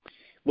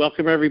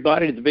Welcome,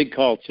 everybody, to the Big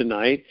Call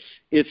tonight.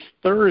 It's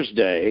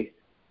Thursday,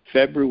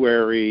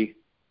 February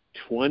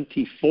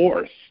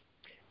 24th,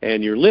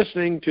 and you're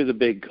listening to the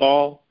Big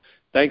Call.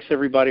 Thanks,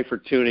 everybody, for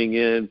tuning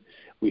in.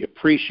 We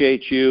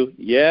appreciate you.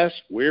 Yes,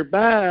 we're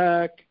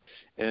back,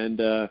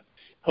 and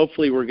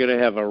hopefully we're going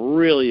to have a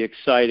really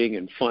exciting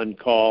and fun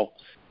call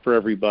for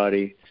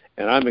everybody,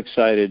 and I'm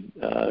excited,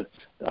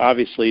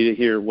 obviously, to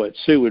hear what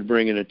Sue would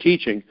bring in a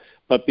teaching.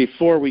 But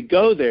before we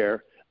go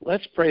there,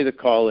 let's pray the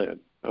call in,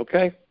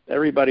 okay?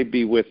 Everybody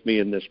be with me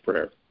in this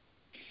prayer.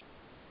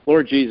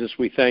 Lord Jesus,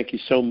 we thank you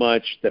so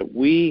much that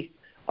we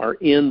are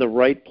in the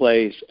right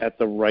place at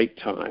the right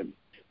time.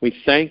 We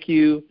thank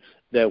you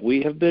that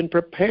we have been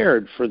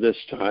prepared for this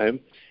time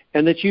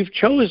and that you've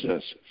chosen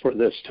us for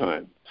this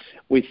time.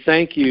 We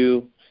thank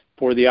you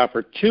for the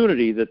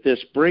opportunity that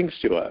this brings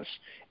to us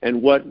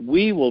and what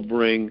we will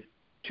bring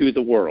to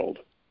the world.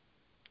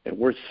 And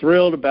we're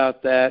thrilled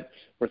about that.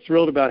 We're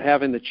thrilled about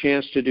having the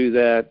chance to do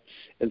that.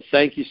 And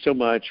thank you so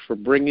much for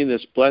bringing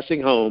this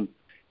blessing home.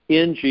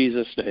 In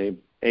Jesus' name,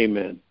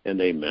 amen and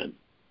amen.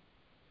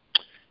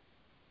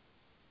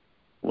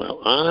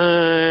 Well,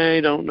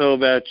 I don't know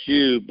about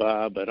you,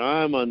 Bob, but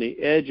I'm on the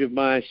edge of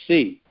my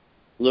seat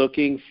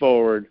looking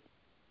forward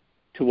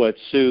to what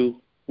Sue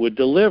would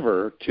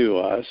deliver to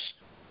us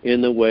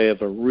in the way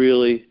of a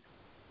really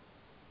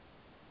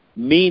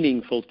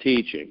meaningful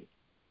teaching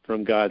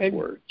from God's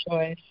Word.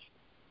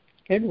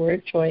 Good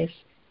word choice.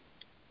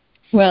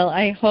 Well,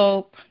 I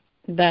hope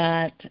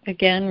that,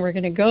 again, we're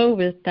going to go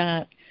with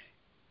that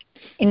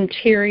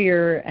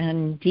interior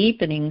and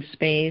deepening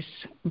space,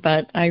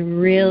 but I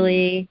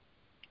really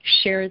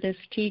share this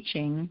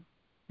teaching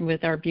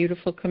with our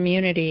beautiful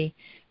community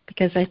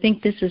because I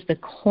think this is the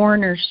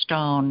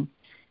cornerstone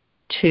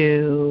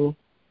to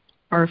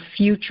our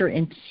future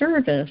in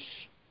service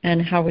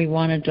and how we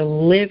want to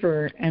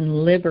deliver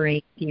and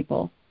liberate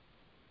people.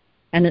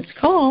 And it's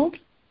called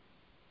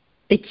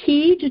The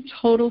Key to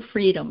Total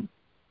Freedom.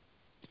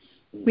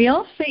 We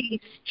all face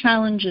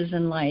challenges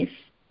in life,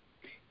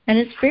 and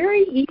it's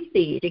very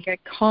easy to get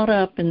caught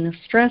up in the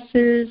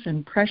stresses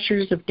and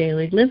pressures of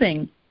daily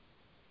living.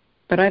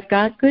 But I've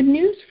got good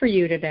news for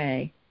you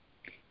today.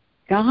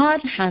 God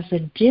has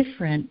a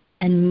different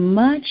and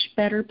much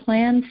better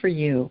plan for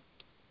you.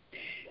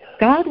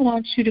 God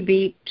wants you to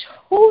be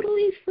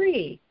totally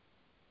free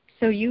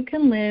so you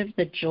can live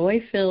the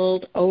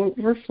joy-filled,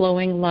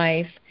 overflowing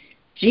life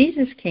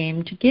Jesus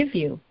came to give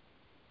you.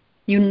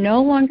 You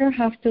no longer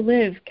have to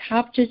live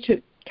captive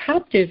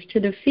to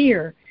the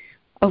fear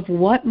of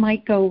what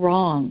might go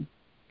wrong.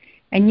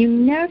 And you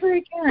never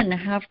again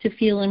have to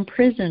feel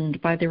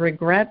imprisoned by the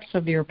regrets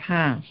of your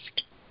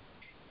past.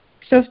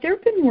 So if there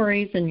have been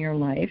worries in your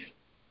life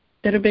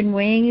that have been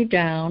weighing you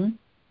down,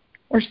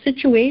 or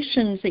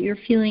situations that you're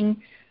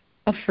feeling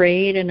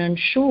afraid and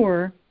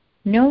unsure,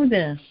 know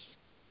this.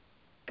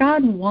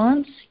 God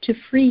wants to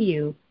free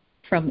you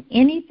from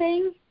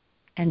anything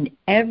and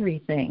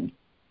everything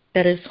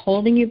that is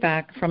holding you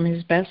back from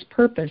his best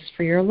purpose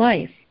for your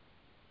life.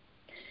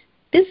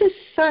 This is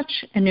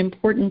such an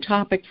important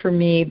topic for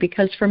me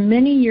because for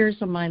many years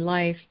of my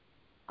life,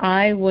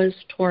 I was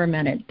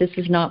tormented. This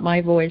is not my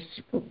voice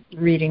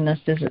reading this.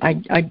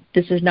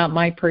 This is not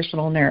my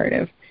personal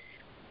narrative.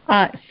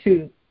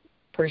 Sue's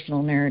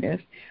personal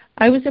narrative.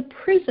 I was a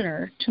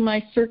prisoner to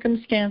my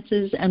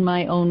circumstances and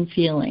my own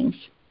feelings.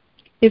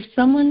 If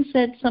someone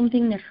said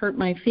something that hurt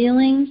my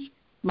feelings,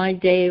 my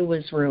day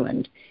was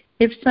ruined.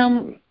 If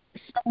someone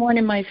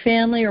in my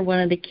family or one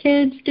of the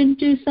kids didn't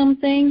do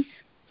something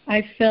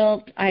I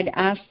felt I'd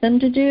asked them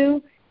to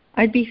do,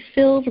 I'd be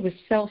filled with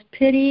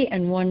self-pity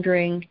and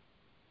wondering,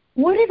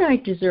 what did I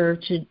do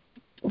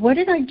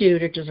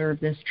to deserve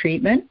this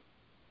treatment?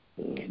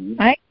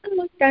 I can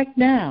look back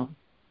now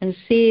and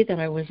see that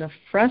I was a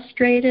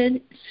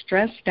frustrated,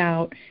 stressed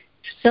out,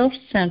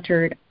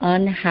 self-centered,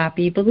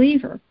 unhappy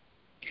believer.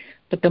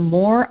 But the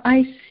more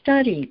I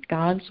studied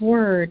God's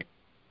Word,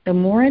 the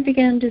more I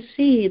began to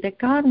see that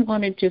God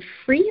wanted to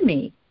free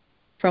me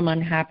from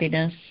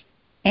unhappiness,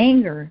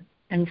 anger,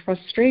 and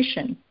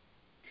frustration.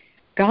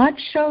 God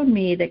showed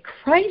me that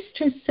Christ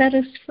has set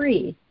us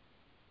free,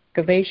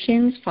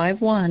 Galatians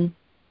 5:1,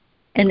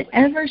 and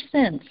ever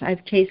since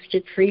I've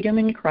tasted freedom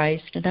in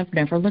Christ and I've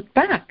never looked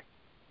back.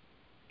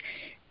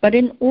 But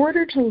in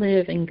order to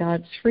live in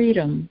God's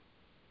freedom,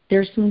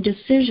 there's some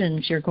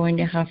decisions you're going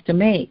to have to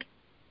make.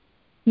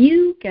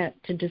 You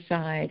get to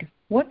decide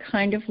what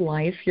kind of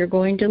life you're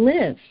going to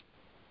live.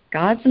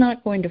 God's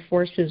not going to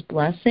force his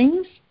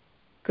blessings,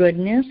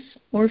 goodness,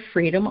 or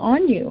freedom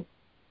on you.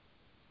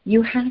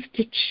 You have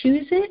to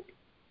choose it,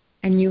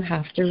 and you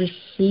have to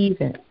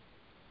receive it.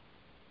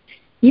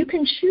 You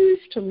can choose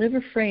to live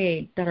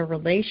afraid that a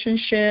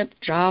relationship,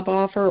 job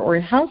offer, or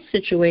health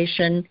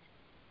situation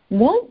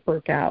won't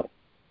work out,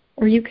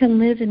 or you can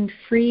live in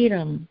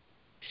freedom,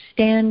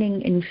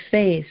 standing in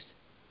faith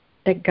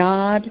that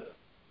God,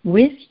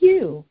 with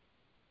you,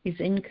 is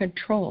in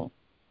control.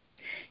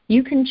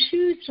 You can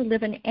choose to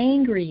live an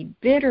angry,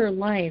 bitter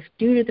life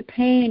due to the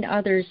pain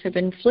others have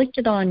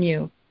inflicted on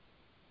you,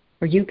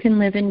 or you can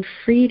live in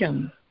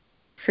freedom,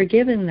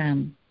 forgiving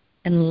them,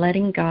 and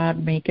letting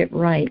God make it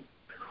right.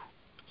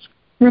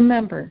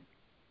 Remember,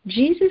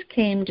 Jesus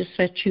came to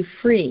set you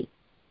free.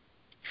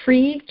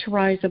 Free to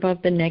rise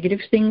above the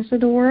negative things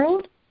of the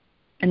world,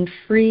 and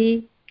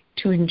free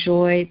to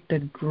enjoy the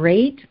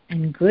great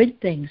and good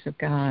things of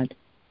God.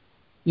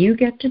 You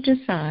get to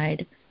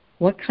decide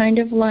what kind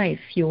of life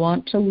you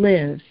want to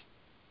live,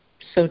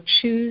 so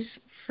choose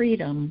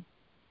freedom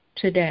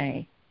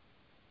today.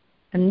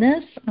 And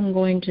this I'm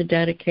going to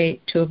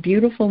dedicate to a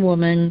beautiful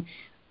woman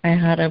I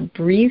had a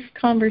brief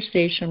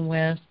conversation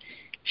with,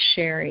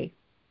 Sherry,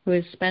 who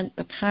has spent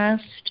the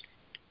past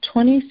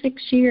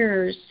 26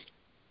 years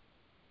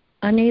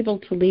unable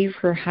to leave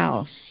her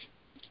house.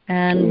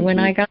 And when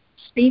I got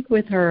to speak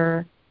with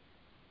her,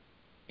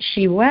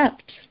 she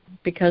wept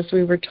because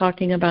we were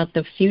talking about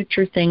the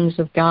future things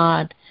of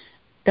God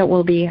that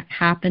will be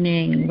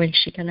happening when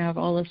she can have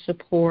all the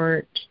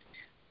support,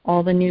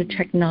 all the new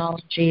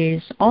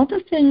technologies, all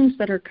the things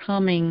that are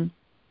coming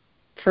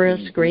for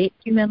us great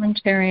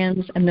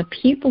humanitarians and the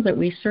people that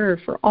we serve,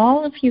 for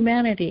all of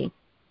humanity.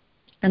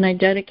 And I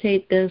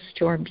dedicate this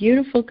to our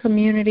beautiful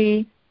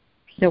community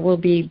that will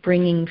be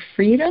bringing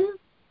freedom,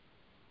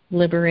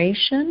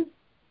 liberation,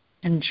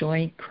 and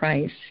joy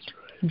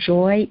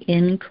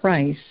in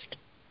Christ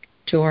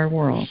to our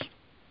world.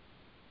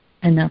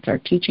 And that's our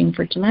teaching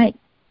for tonight.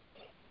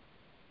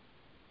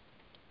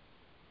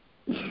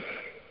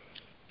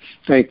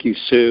 Thank you,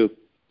 Sue.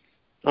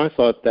 I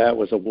thought that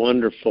was a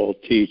wonderful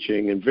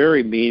teaching and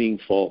very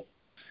meaningful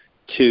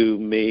to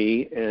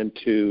me and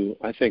to,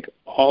 I think,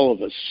 all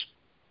of us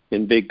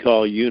in Big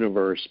Call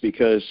Universe,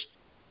 because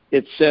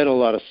it said a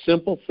lot of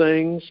simple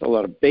things, a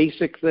lot of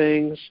basic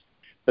things,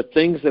 but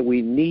things that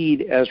we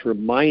need as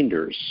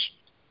reminders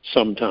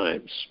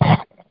sometimes.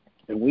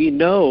 And we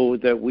know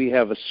that we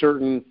have a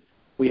certain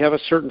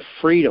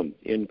freedom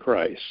in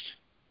Christ.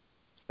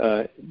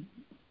 The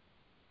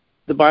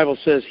Bible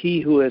says, "He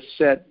who has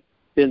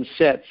been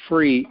set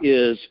free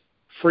is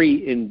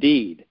free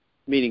indeed,"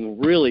 meaning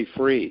really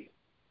free.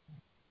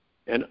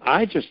 And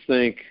I just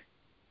think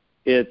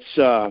it's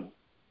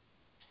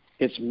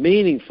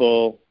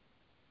meaningful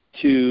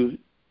to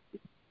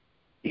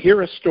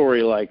hear a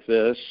story like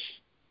this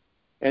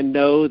and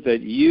know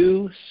that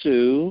you,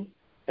 Sue,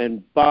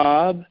 and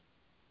Bob,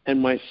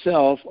 and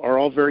myself are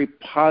all very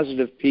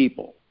positive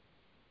people.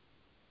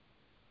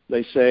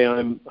 They say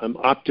I'm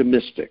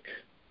optimistic,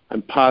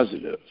 I'm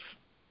positive,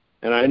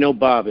 and I know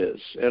Bob is,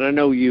 and I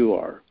know you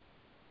are,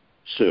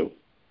 Sue.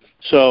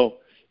 So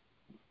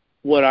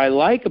what I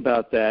like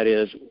about that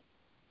is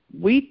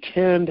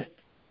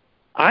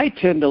I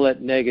tend to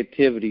let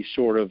negativity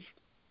sort of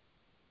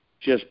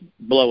just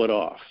blow it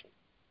off.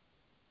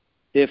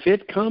 If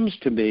it comes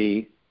to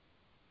me,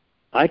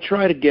 I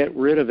try to get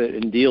rid of it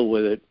and deal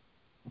with it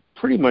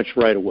pretty much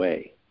right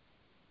away,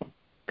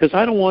 because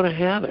I don't want to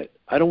have it.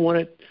 I don't want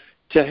it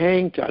to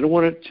hang to. I don't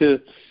want it to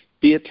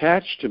be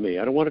attached to me.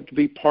 I don't want it to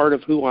be part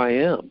of who I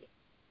am.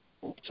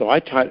 So I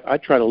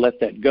try to let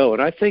that go,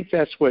 and I think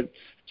that's what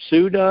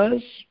Sue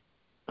does.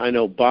 I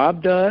know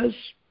Bob does,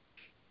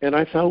 and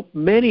I thought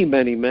many,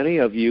 many, many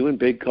of you in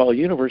Big Call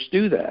Universe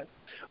do that.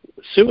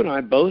 Sue and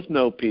I both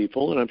know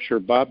people, and I'm sure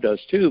Bob does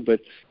too,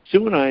 but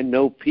Sue and I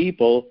know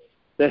people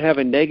that have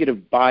a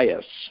negative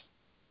bias.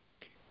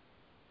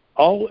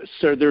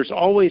 So there's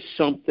always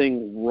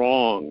something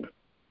wrong,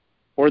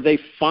 or they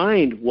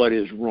find what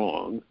is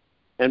wrong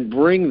and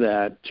bring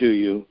that to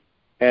you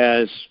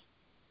as,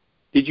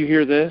 did you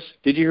hear this?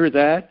 Did you hear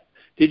that?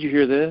 Did you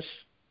hear this?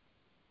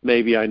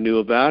 Maybe I knew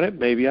about it,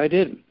 maybe I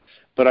didn't.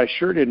 But I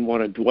sure didn't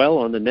want to dwell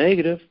on the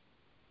negative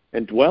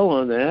and dwell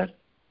on that.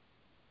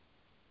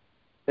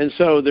 And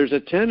so there's a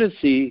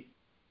tendency,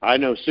 I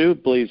know Sue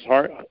believes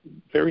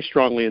very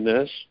strongly in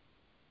this,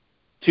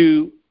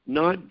 to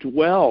not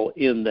dwell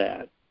in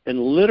that and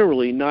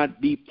literally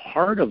not be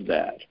part of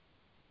that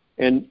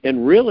and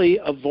really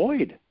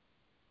avoid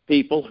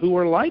people who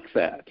are like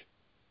that.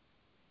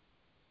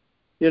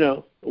 You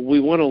know, we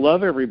want to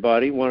love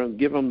everybody, want to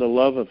give them the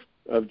love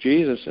of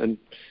Jesus and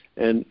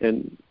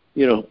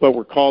you know, what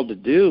we're called to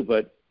do,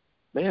 but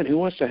man, who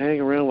wants to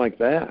hang around like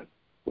that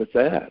with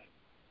that?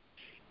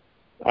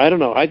 I don't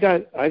know. I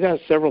got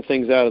several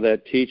things out of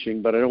that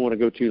teaching, but I don't want to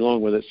go too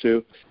long with it,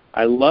 Sue.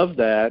 I love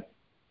that.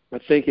 I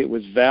think it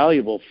was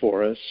valuable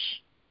for us,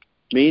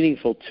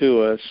 meaningful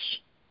to us,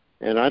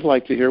 and I'd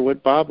like to hear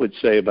what Bob would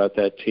say about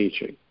that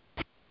teaching.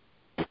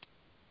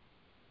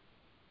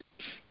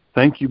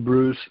 Thank you,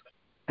 Bruce.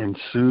 And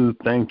Sue,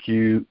 thank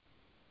you.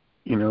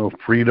 You know,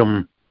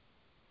 freedom,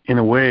 in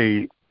a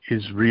way,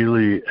 is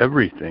really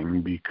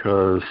everything,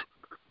 because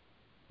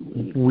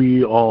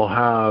we all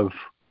have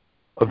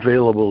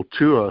available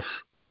to us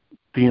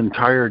the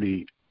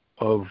entirety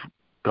of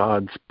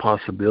God's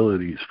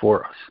possibilities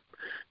for us.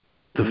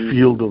 The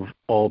field of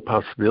all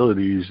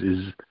possibilities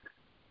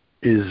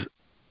is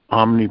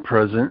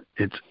omnipresent.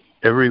 It's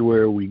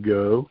everywhere we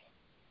go,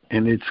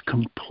 and it's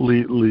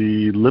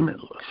completely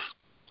limitless,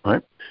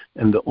 right?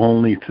 And the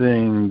only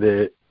thing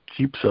that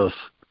keeps us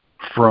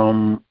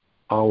from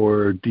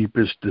our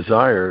deepest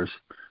desires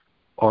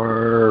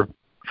are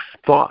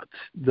thoughts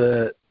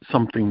that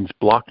something's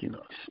blocking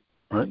us,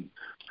 right?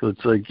 So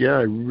it's like, yeah,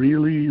 I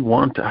really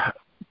want to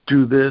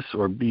do this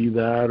or be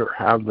that or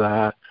have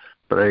that,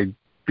 but I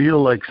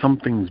feel like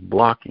something's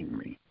blocking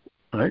me,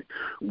 right?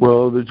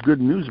 Well, there's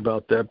good news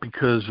about that,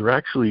 because there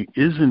actually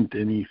isn't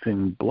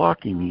anything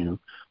blocking you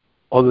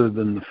other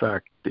than the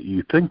fact that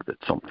you think that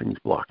something's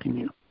blocking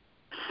you.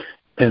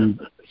 And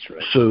That's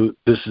right. so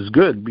this is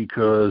good,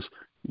 because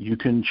you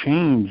can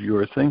change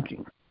your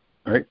thinking,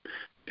 right?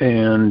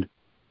 And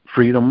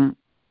freedom,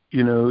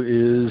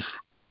 is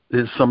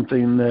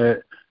something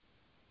that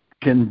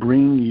can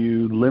bring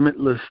you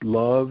limitless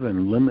love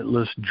and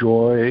limitless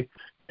joy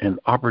and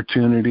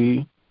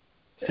opportunity.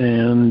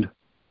 And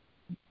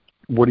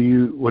what are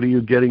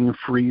you getting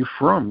free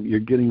from? You're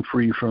getting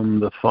free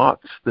from the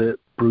thoughts that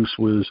Bruce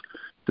was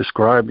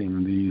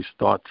describing, these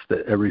thoughts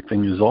that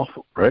everything is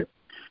awful, right?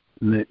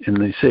 And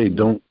they say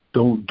don't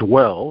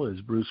dwell,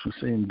 as Bruce was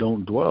saying,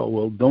 don't dwell.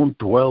 Well, don't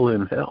dwell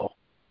in hell,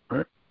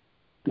 right?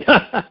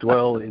 Instead,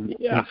 dwell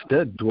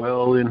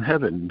in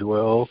heaven,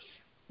 dwell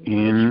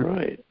in,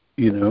 right.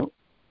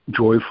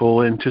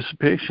 Joyful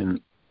anticipation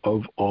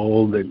of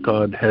all that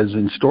God has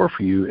in store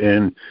for you.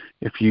 And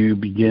if you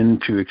begin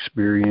to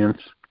experience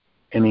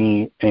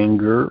any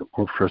anger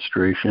or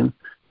frustration,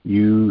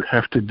 you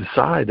have to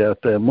decide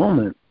at that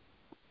moment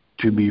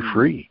to be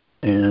free.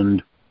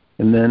 And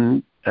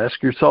then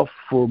ask yourself,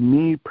 for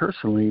me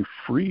personally,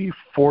 free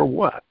for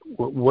what?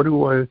 What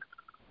do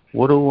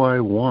I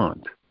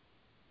want?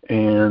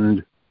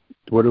 And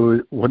what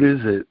is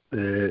it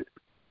that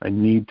I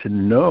need to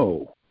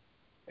know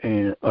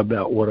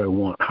about what I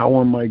want? How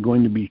am I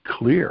going to be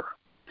clear?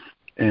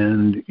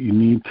 And you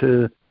need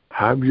to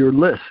have your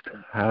list,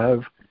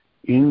 have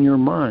in your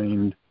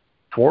mind,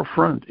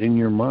 forefront in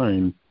your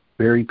mind,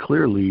 very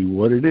clearly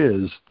what it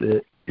is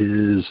that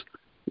is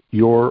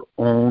your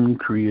own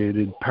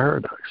created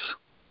paradise,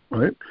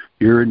 right?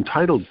 You're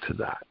entitled to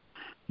that.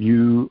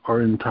 You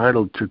are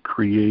entitled to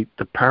create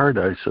the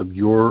paradise of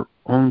your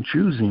own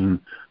choosing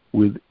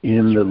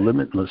within the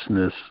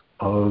limitlessness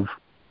of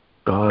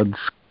God's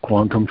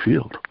quantum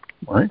field,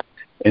 right?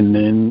 And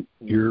then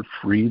you're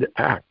free to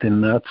act.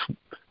 And that's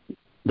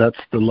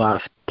the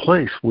last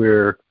place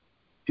where,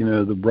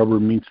 the rubber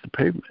meets the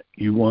pavement.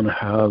 You want to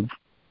have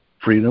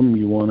freedom.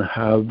 You want to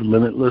have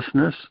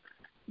limitlessness.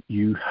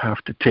 You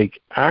have to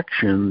take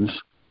actions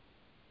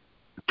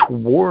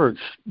towards,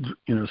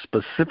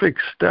 specific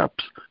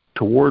steps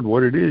toward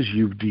what it is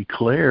you've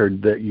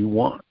declared that you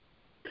want.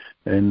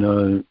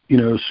 And,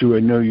 Sue, I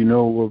know you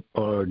know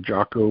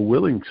Jocko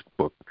Willink's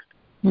book,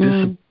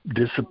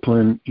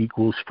 Discipline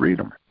Equals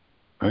Freedom,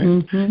 right?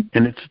 Mm-hmm.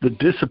 And it's the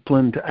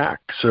discipline to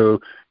act. So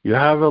you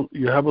have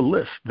a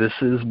list. This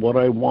is what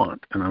I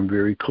want, and I'm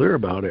very clear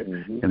about it.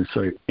 Mm-hmm. And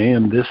so,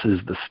 and this is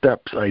the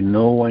steps I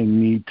know I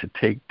need to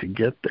take to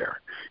get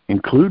there,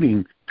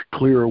 including to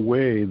clear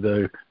away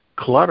the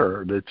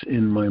clutter that's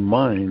in my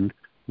mind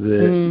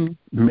that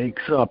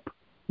makes up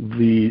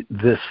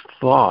this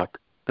thought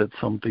that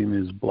something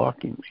is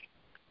blocking me.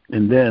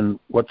 And then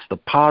what's the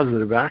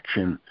positive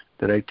action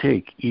that I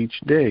take each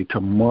day to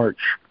march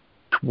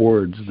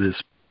towards this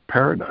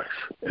paradise?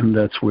 And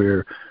that's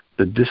where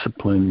the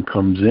discipline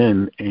comes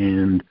in,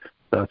 and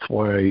that's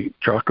why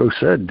Jocko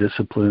said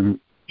discipline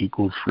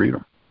equals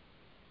freedom.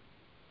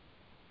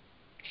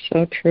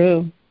 So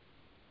true.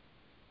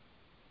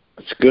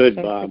 That's good,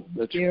 Bob.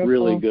 That's beautiful.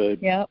 Really good.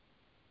 Yep.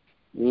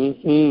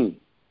 Mm-hmm.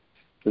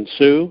 And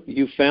Sue,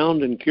 you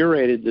found and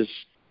curated this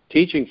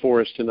teaching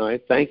for us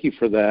tonight. Thank you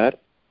for that,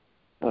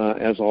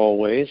 as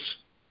always.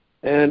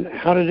 And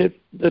how did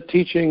the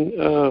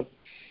teaching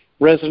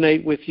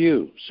resonate with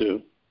you,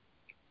 Sue?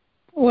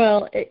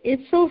 Well,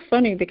 it's so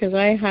funny because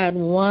I had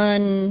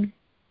one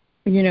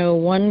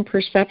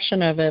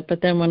perception of it,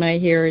 but then when I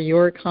hear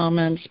your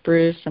comments,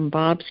 Bruce, and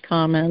Bob's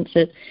comments,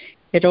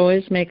 it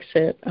always makes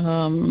it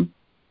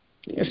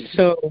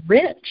so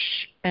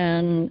rich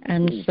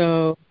and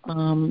so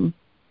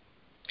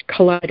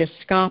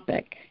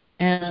kaleidoscopic.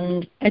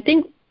 And I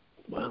think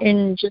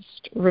in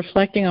just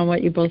reflecting on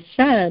what you both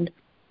said,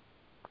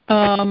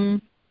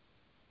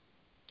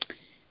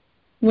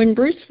 when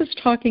Bruce was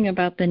talking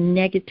about the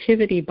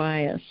negativity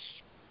bias,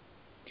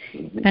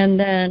 and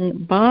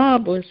then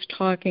Bob was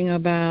talking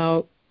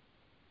about,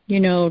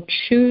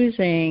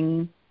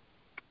 choosing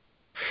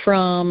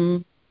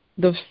from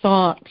the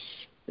thoughts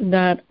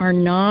that are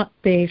not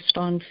based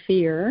on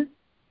fear,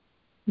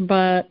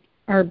 but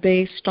are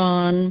based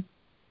on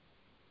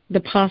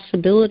the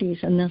possibilities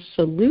and the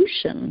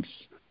solutions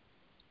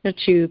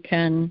that you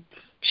can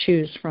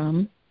choose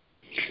from.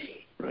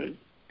 Right.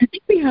 I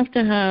think we have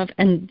to have,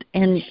 and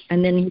then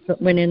he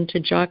went into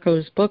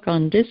Jocko's book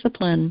on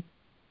discipline.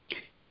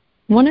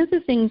 One of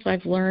the things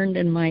I've learned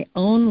in my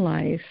own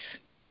life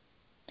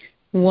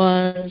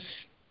was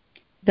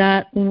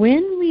that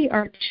when we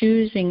are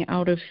choosing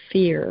out of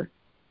fear,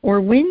 or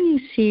when you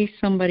see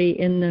somebody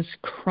in this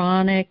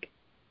chronic,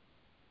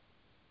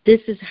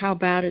 this is how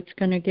bad it's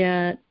going to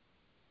get,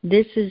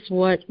 this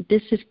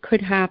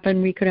could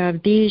happen, we could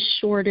have these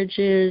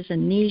shortages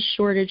and these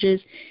shortages,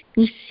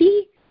 you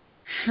see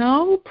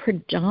how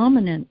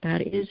predominant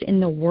that is in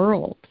the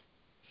world.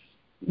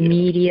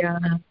 Media,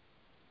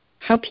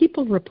 how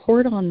people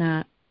report on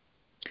that.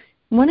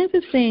 One of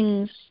the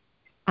things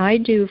I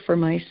do for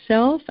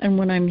myself, and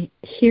when I'm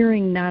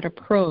hearing that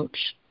approach,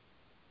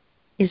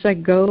 is I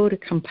go to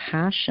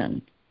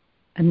compassion.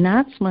 And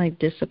that's my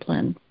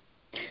discipline.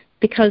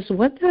 Because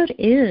what that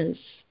is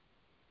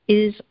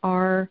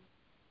our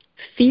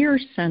fear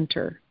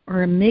center,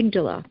 or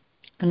amygdala.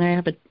 And I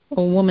have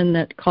a woman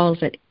that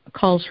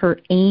calls her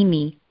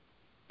Amy.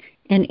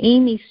 And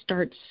Amy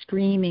starts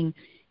screaming,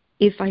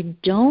 if I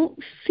don't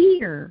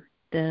fear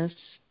this,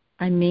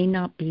 I may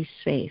not be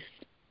safe.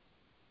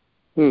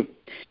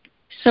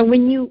 So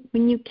when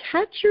you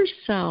catch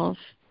yourself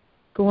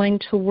going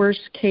to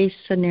worst case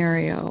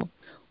scenario,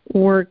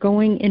 or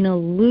going in a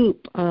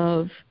loop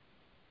of,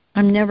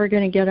 I'm never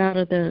going to get out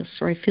of this,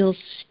 or I feel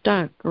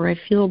stuck, or I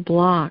feel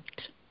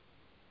blocked,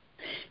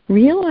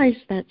 realize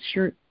that's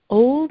your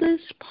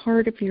oldest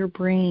part of your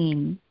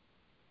brain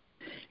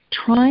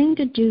trying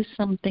to do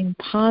something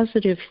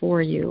positive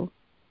for you.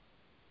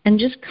 And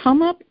just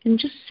come up and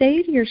just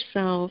say to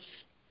yourself,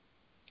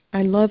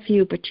 I love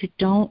you, but you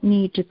don't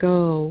need to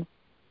go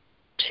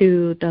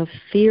to the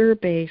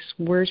fear-based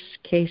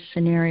worst-case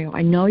scenario.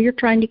 I know you're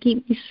trying to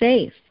keep me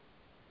safe.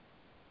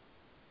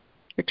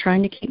 You're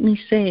trying to keep me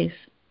safe.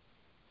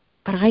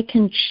 But I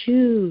can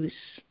choose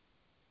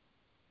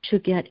to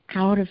get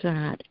out of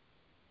that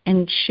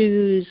and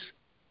choose,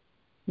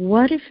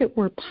 what if it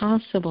were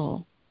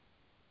possible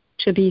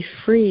to be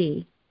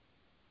free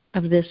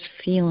of this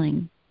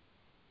feeling?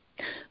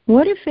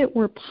 What if it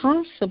were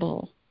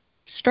possible?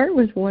 Start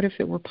with what if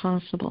it were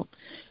possible.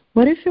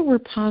 What if it were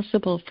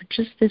possible for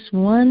just this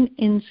one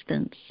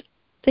instance?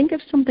 Think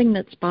of something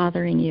that's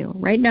bothering you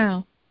right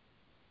now.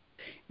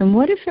 And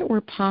what if it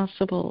were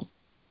possible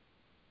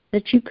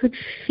that you could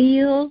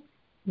feel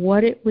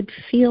what it would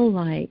feel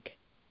like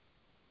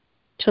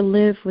to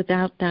live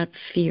without that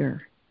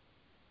fear?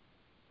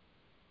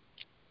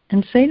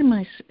 And say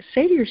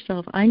to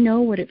yourself, I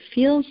know what it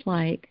feels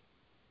like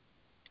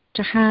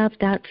to have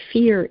that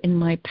fear in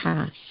my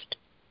past.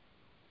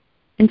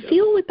 And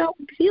feel what that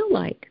would feel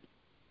like.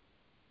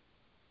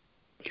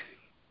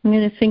 I'm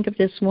going to think of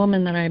this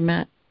woman that I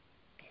met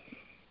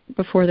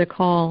before the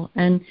call,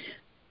 and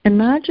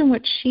imagine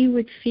what she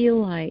would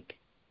feel like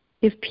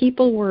if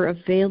people were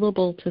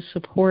available to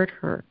support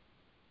her.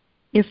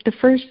 If the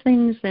first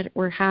things that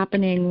were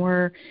happening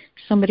were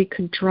somebody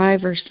could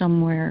drive her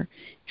somewhere,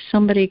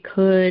 somebody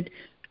could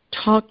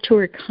talk to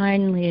her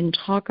kindly and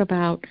talk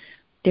about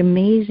the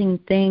amazing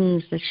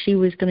things that she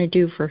was going to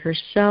do for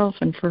herself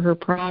and for her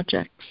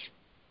projects.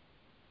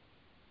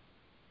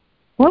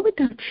 What would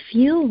that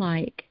feel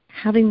like,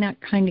 having that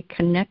kind of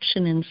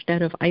connection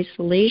instead of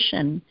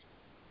isolation?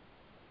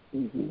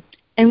 Mm-hmm.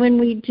 And when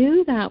we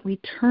do that, we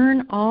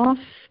turn off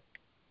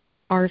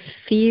our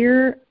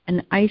fear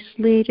and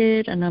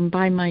isolated and I'm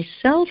by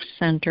myself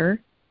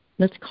center.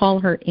 Let's call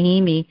her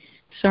Amy.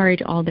 Sorry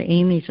to all the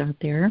Amys out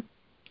there,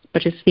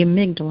 but it's the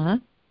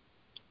amygdala.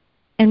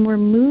 And we're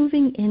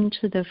moving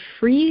into the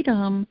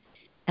freedom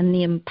and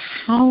the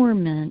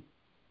empowerment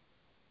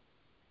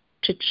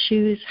to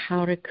choose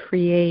how to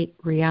create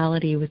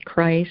reality with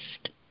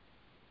Christ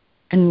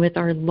and with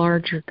our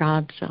larger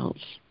God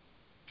selves.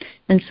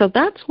 And so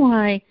that's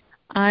why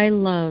I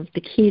love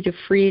the key to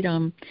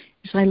freedom,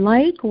 is I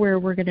like where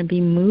we're going to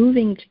be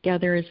moving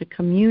together as a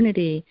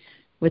community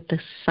with the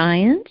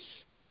science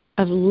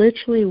of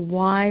literally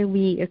why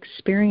we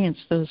experience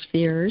those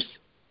fears,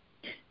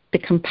 the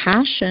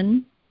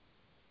compassion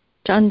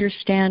to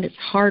understand it's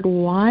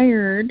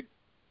hardwired,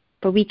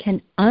 but we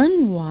can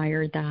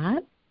unwire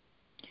that,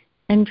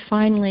 and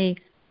finally,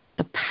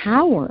 the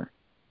power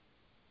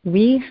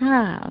we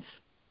have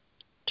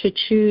to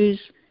choose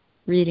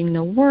reading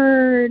the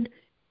Word,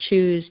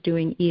 choose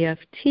doing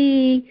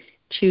EFT,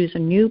 choose a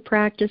new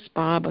practice.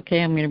 Bob,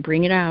 okay, I'm going to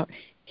bring it out.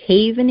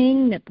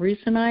 Havening that Bruce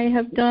and I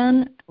have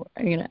done.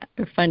 I'm going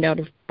to find out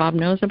if Bob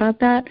knows about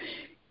that.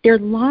 There are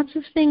lots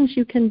of things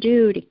you can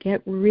do to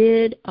get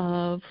rid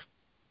of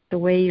the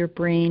way your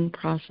brain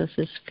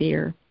processes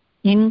fear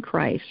in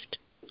Christ.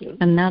 Yeah.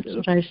 And that's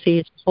what I see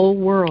as a whole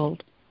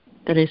world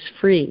that is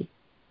free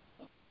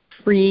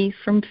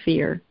from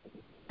fear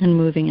and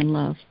moving in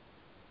love.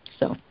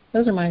 So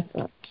those are my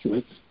thoughts.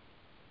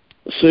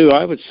 Sue,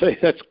 I would say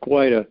that's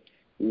quite a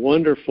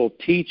wonderful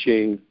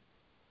teaching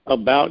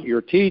about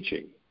your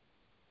teaching.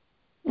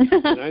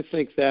 And I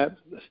think that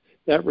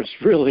was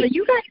really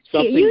you guys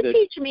something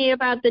teach me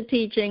about the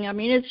teaching. I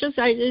mean, it's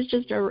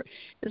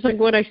like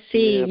what I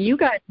see. Yeah. You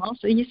guys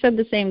also, you said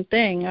the same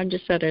thing. I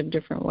just said it a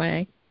different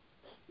way.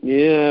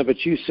 Yeah,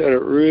 but you said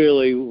it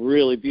really,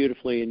 really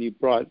beautifully, and you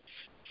brought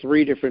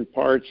 3 different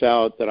parts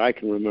out that I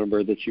can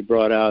remember that you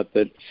brought out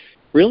that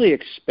really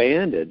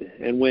expanded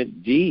and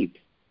went deep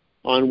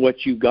on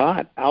what you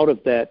got out of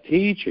that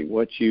teaching,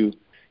 what you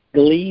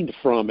gleaned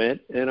from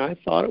it, and I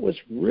thought it was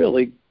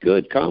really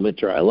good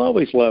commentary. I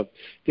always love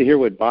to hear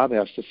what Bob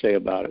has to say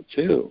about it,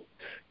 too,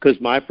 because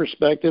my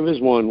perspective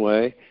is one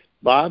way,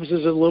 Bob's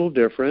is a little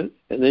different,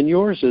 and then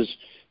yours is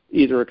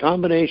either a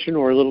combination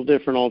or a little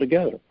different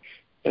altogether.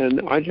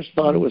 And I just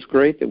thought it was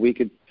great that we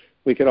could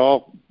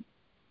all,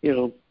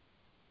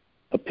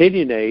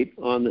 opinionate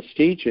on this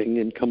teaching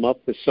and come up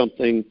with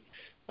something,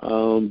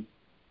 I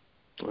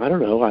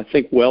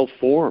think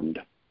well-formed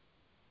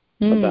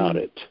about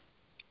it.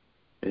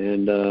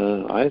 And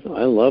I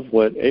love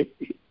what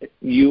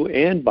you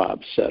and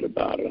Bob said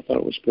about it. I thought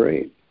it was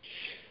great.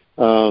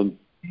 Thank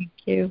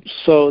you.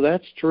 So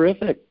that's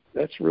terrific.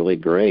 That's really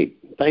great.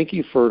 Thank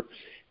you for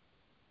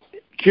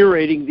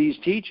curating these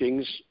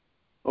teachings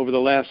over the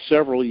last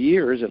several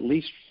years, at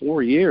least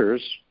 4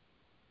 years,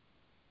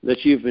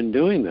 that you've been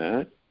doing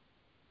that.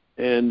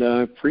 And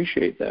I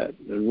appreciate that.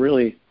 And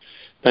really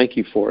thank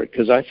you for it,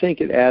 because I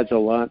think it adds a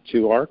lot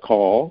to our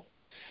call.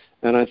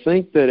 And I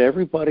think that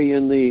everybody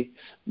in the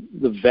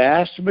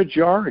vast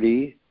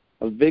majority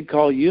of Big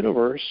Call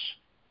Universe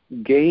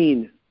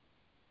gain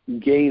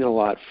a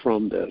lot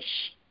from this.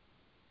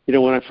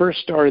 When I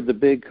first started the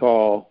Big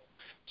Call,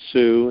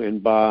 Sue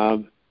and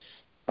Bob,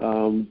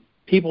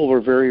 people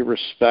were very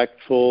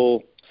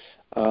respectful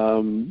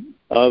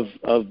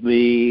of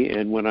me,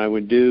 and when I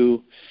would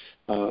do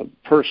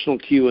personal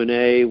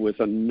Q&A with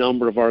a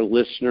number of our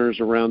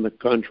listeners around the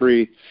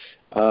country,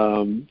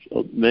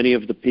 many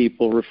of the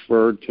people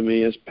referred to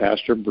me as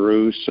Pastor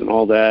Bruce and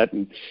all that.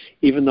 And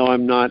even though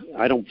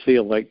I don't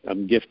feel like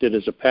I'm gifted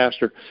as a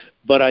pastor,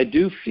 but I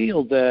do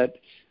feel that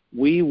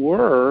we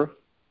were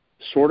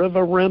sort of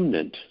a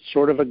remnant,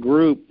 sort of a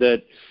group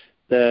that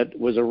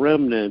was a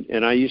remnant.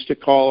 And I used to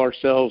call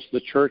ourselves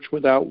the Church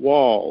Without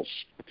Walls.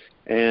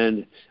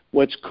 And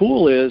what's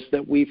cool is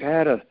that we've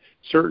had a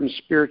certain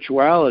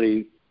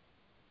spirituality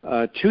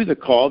to the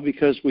call,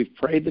 because we've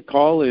prayed the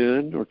call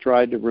in, or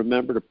tried to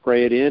remember to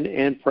pray it in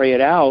and pray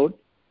it out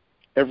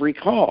every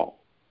call.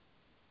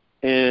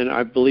 And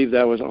I believe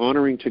that was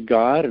honoring to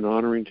God and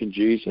honoring to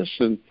Jesus,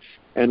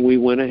 and we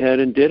went ahead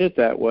and did it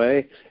that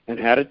way and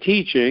had a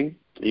teaching,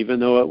 even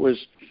though it was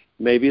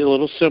maybe a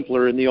little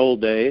simpler in the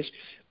old days.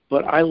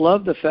 But I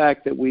love the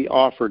fact that we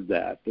offered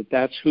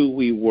that's who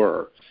we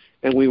were,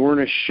 and we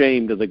weren't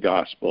ashamed of the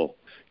gospel.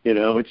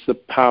 It's the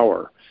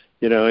power,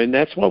 and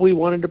that's what we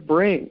wanted to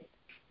bring.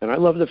 And I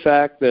love the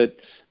fact that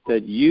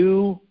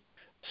you,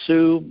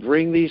 Sue,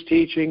 bring these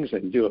teachings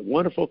and do a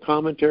wonderful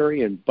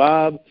commentary, and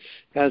Bob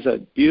has a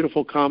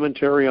beautiful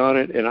commentary on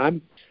it.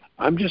 And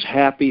I'm just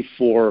happy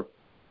for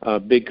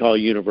Big Call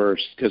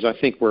Universe, because I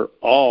think we're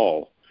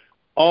all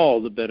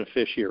the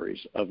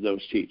beneficiaries of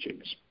those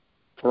teachings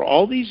for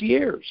all these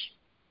years.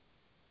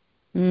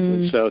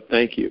 And so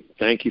thank you.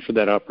 Thank you for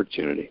that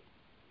opportunity.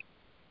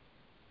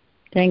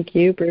 Thank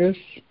you, Bruce.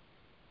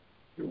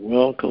 You're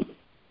welcome.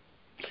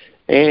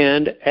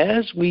 And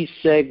as we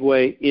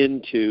segue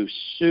into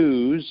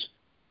Sue's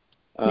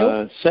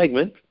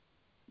segment,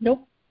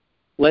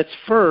 let's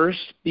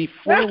first,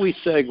 before we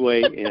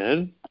segue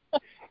in,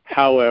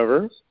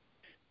 however,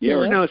 you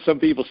ever know some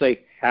people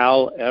say,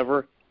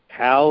 however,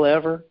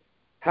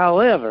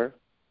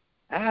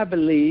 I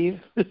believe.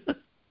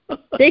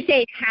 They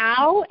say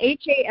how?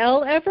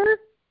 H-A-L ever?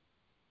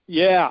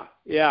 Yeah,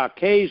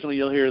 occasionally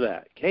you'll hear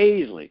that.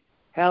 Occasionally.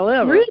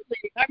 However. Really?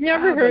 I've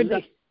never heard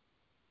that.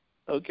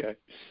 Okay.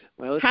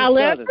 Well, it's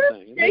however? a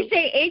southern thing. They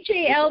say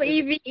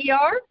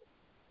H-A-L-E-V-E-R?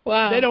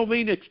 Wow. They don't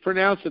mean to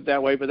pronounce it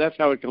that way, but that's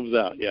how it comes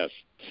out, yes.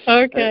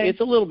 Okay. It's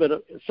a little bit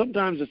of,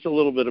 sometimes it's a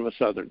little bit of a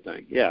southern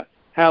thing, yeah.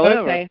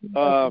 However,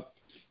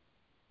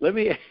 let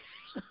me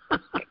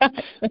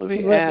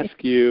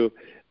ask you,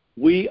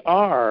 we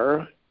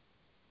are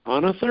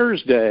on a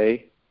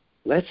Thursday.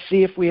 Let's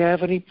see if we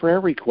have any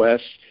prayer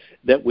requests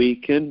that we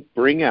can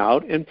bring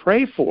out and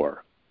pray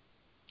for.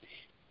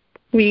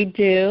 We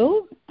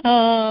do.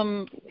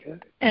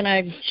 And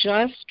I've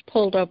just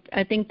pulled up,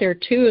 I think there are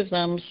 2 of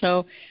them,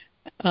 so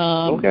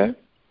okay.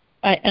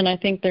 I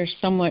think they're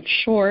somewhat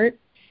short.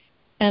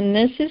 And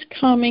this is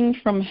coming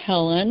from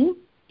Helen,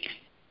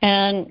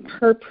 and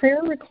her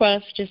prayer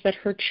request is that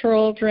her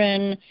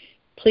children,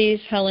 please,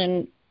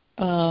 Helen,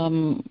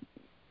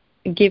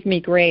 give me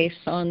grace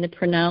on the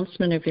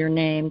pronouncement of your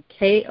name,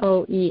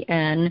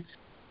 Koen,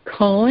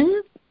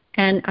 Cohen,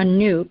 and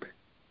Anouk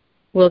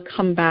will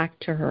come back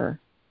to her.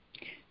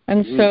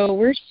 And so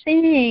we're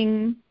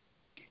seeing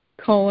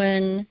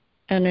Cohen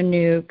and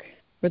Anouk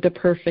with the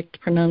perfect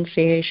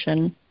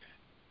pronunciation.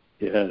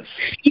 Yes.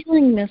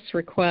 Feeling this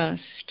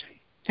request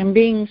and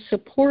being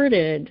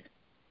supported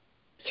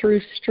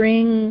through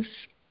strings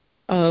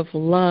of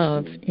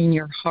love in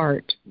your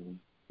heart.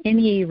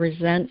 Any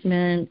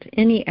resentment,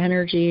 any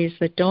energies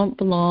that don't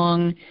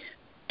belong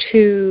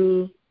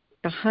to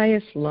the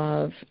highest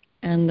love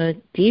and the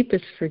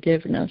deepest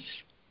forgiveness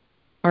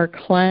are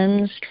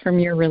cleansed from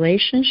your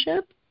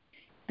relationship.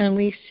 And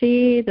we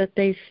see that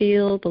they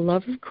feel the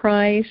love of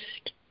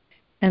Christ,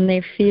 and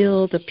they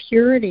feel the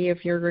purity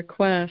of your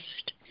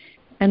request.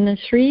 And the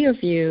 3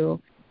 of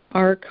you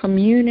are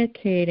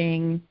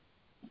communicating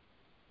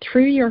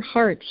through your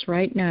hearts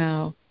right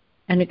now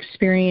and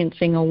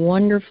experiencing a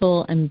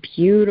wonderful and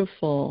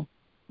beautiful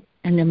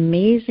and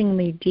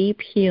amazingly deep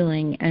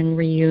healing and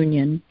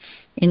reunion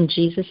in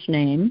Jesus'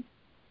 name.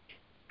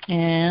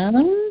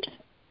 And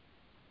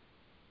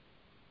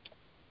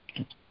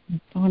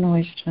phone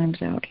always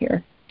times out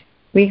here.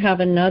 We have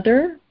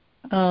another.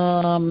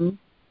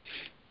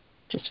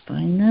 Just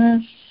find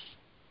this.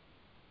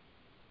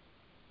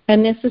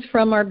 And this is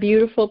from our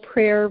beautiful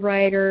prayer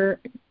writer,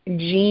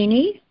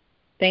 Jeannie.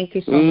 Thank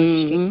you so much,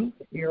 Jeannie.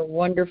 You're a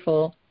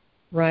wonderful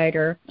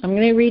writer. I'm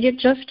going to read it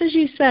just as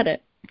you said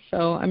it,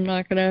 so I'm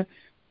not going to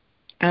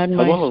add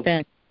my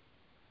spin.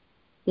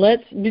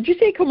 Did you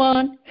say come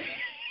on?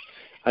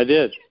 I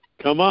did.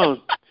 Come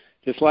on.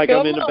 Just like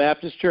I'm in the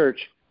Baptist church.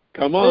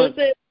 Come on.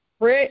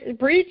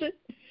 Preach it.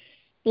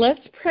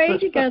 Let's pray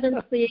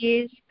together,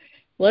 please.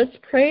 Let's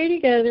pray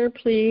together,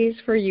 please,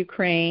 for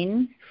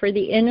Ukraine, for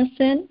the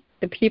innocent,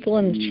 the people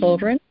and the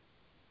children,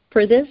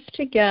 for this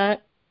to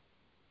get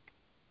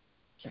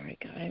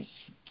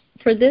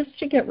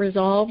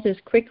resolved as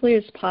quickly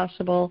as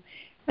possible,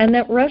 and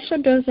that Russia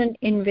doesn't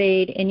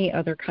invade any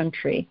other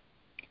country.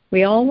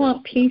 We all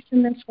want peace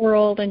in this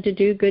world and to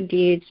do good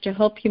deeds to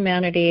help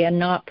humanity and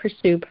not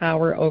pursue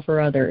power over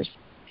others.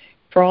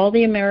 For all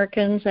the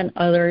Americans and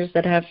others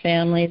that have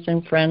families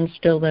and friends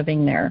still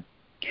living there.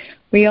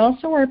 We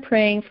also are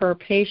praying for our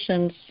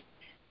patients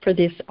for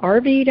this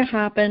RV to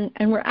happen.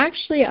 And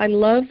I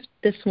love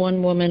this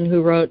one woman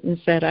who wrote and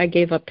said, I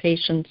gave up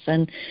patience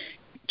and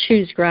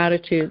choose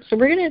gratitude. So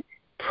we're going to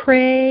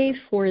pray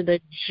for the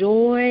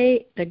joy,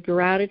 the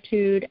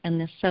gratitude,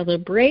 and the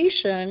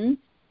celebration,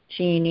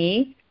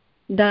 Jeannie,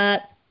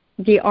 that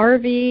the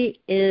RV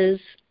is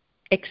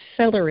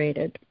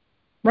accelerated.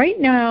 Right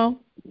now,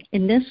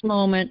 in this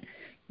moment,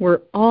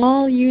 we're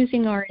all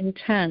using our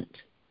intent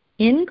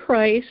in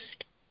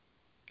Christ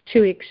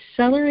to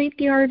accelerate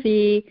the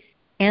RV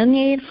and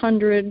the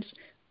 800s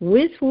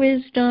with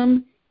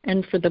wisdom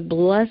and for the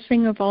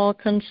blessing of all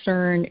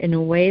concerned in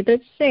a way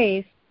that's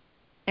safe,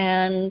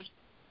 and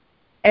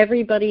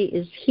everybody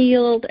is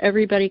healed,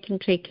 everybody can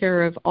take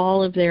care of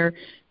all of their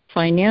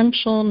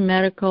financial,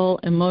 medical,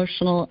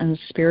 emotional, and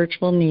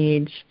spiritual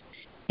needs.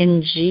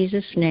 In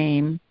Jesus'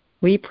 name,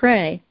 we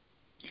pray.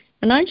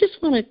 And I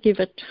just want to give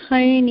a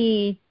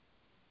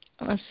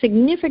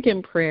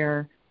significant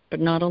prayer, but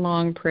not a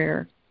long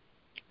prayer.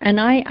 And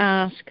I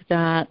ask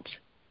that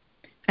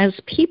as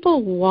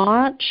people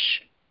watch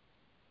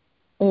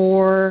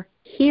or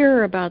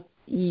hear about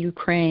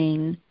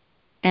Ukraine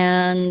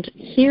and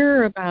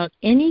hear about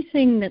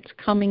anything that's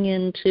coming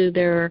into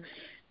their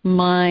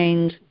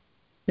mind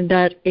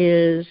that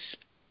is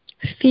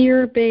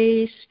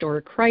fear-based or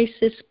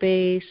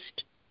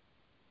crisis-based,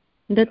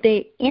 that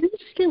they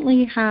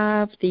instantly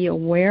have the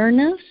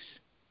awareness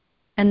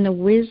and the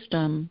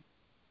wisdom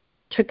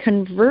to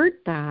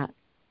convert that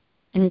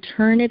and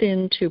turn it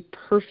into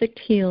perfect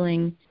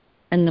healing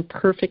and the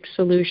perfect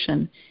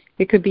solution.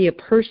 It could be a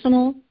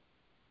personal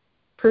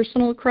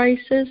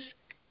crisis.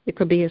 It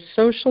could be a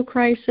social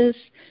crisis.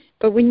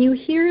 But when you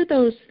hear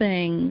those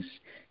things,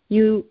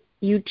 you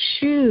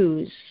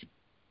choose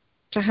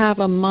to have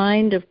a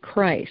mind of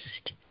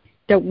Christ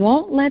that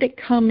won't let it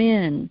come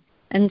in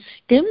and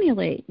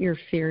stimulate your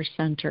fear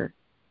center.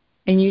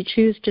 And you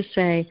choose to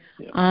say,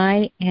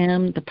 I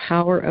am the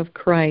power of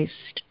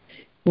Christ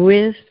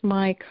with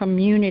my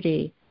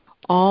community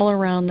all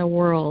around the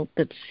world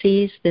that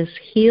sees this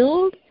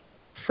healed,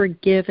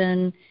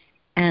 forgiven,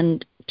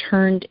 and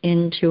turned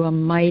into a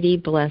mighty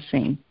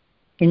blessing.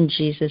 In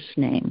Jesus'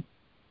 name,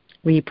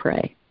 we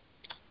pray.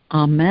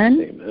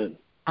 Amen. Amen.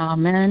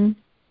 Amen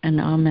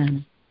and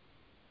amen.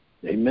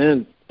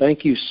 Amen.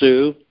 Thank you,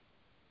 Sue.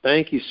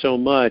 Thank you so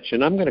much.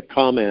 And I'm going to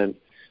comment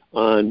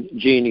on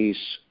Jeannie's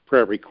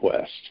prayer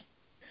request.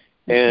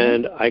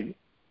 And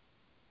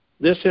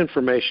this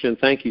information, and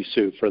thank you,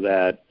 Sue, for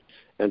that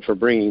and for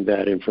bringing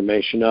that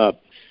information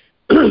up.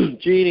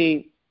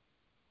 Jeannie,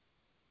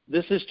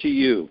 this is to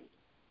you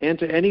and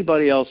to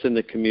anybody else in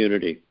the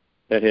community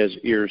that has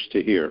ears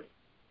to hear.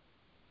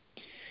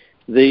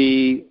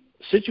 The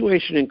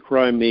situation in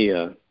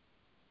Crimea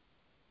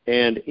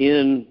and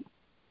in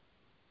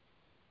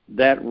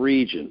that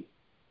region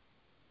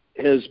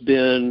has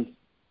been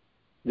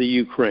the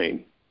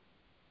Ukraine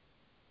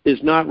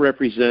is not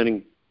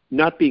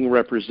being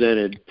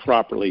represented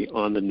properly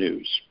on the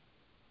news.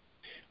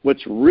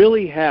 What's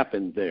really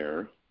happened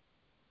there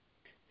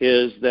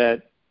is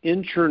that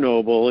in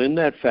Chernobyl, in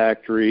that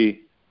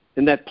factory,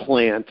 in that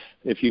plant,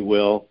 if you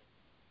will,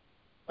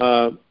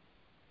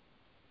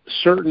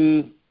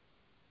 certain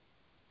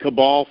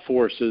cabal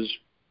forces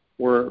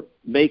were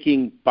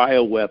making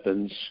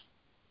bioweapons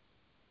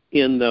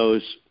in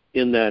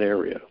that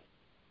area.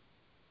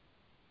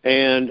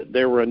 And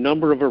there were a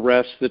number of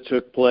arrests that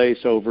took place,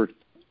 over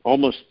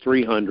almost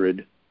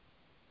 300,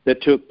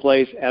 that took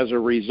place as a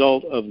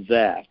result of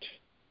that.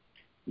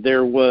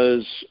 There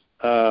was,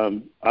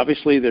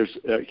 obviously there's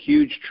a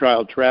huge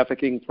child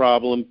trafficking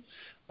problem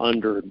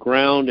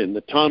underground in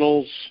the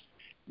tunnels.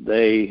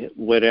 They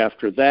went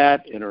after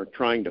that and are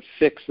trying to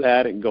fix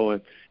that and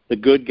the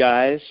good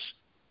guys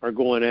are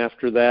going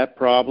after that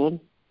problem.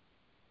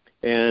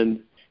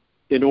 And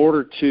in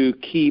order to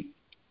keep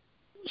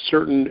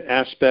certain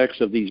aspects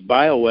of these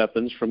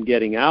bioweapons from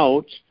getting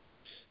out,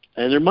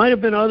 and there might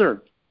have been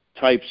other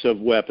types of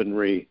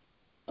weaponry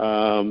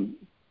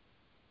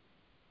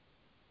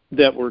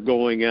that were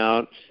going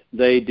out,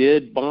 they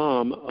did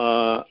bomb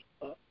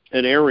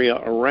an area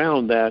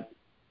around that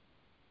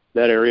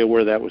area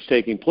where that was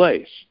taking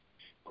place.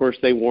 Of course,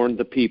 they warned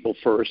the people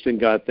first and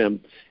got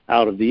them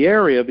out of the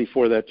area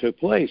before that took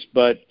place.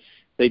 But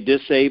they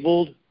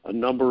disabled a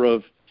number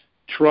of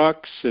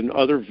trucks and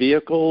other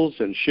vehicles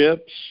and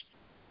ships,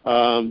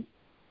 and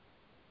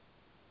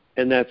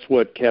that's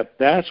what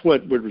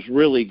was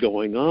really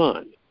going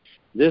on.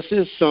 This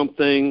is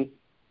something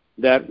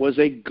that was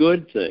a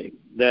good thing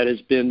that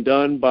has been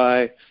done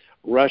by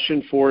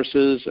Russian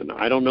forces, and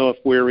I don't know if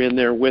we're in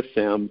there with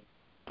them.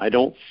 I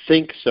don't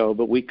think so,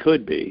 but we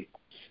could be.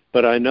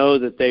 But I know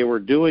that they were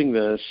doing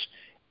this,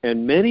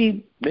 and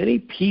many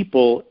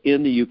people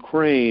in the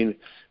Ukraine,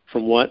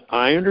 from what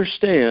I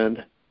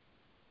understand,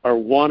 are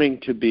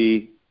wanting to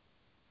be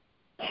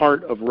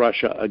part of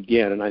Russia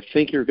again, and I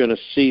think you're going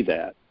to see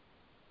that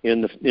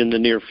in the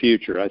near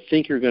future. I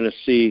think you're going to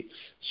see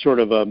sort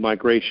of a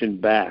migration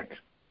back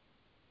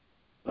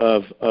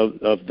of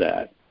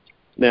that.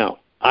 Now,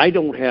 I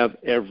don't have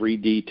every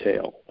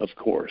detail, of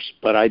course,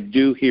 but I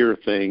do hear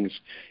things,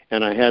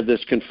 and I had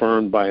this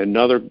confirmed by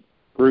another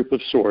group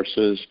of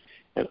sources,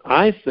 and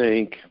I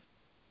think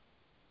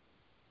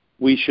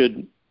we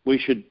should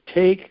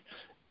take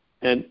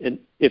and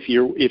if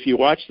you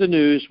watch the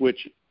news,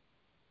 which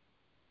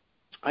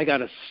I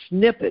got a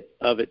snippet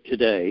of it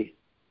today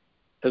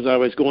as I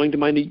was going to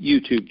my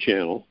YouTube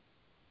channel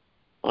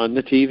on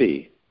the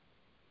TV,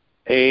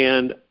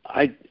 and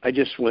I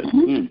just went,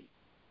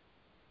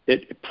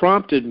 It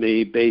prompted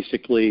me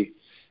basically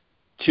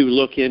to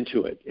look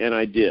into it, and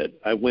I did.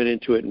 I went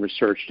into it and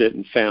researched it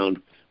and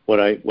found what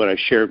I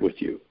shared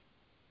with you.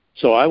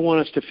 So I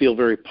want us to feel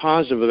very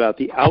positive about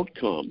the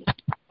outcome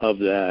of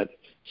that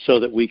so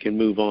that we can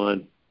move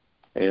on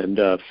and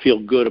feel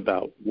good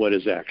about what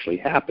has actually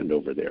happened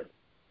over there.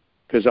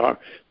 Because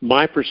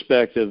my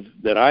perspective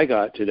that I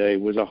got today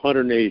was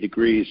 180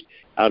 degrees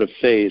out of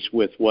phase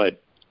with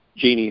what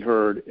Jeannie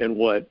heard and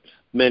what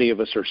many of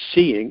us are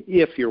seeing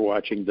if you're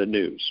watching the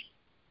news.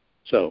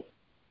 So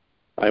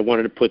I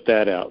wanted to put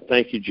that out.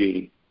 Thank you,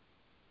 Jeannie.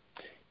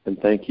 And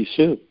thank you,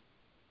 Sue.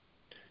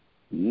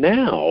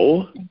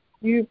 Now, thank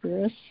you,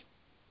 Bruce.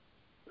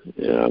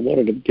 Yeah, I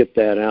wanted to get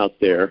that out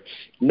there.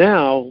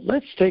 Now,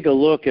 let's take a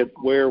look at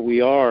where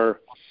we are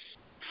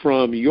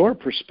from your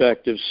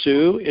perspective,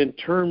 Sue, in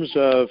terms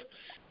of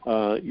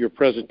your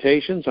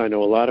presentations. I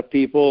know a lot of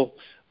people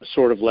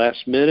sort of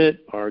last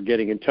minute are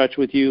getting in touch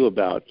with you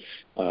about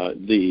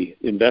the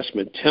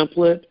investment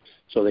template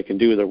so they can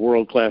do their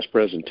world-class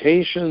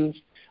presentations.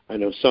 I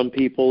know some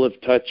people have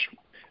touched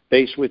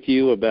base with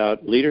you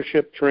about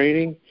leadership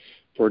training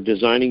for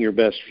designing your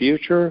best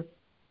future.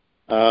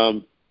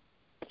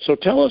 So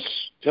tell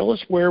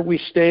us where we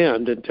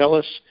stand, and tell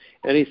us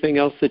anything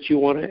else that you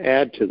want to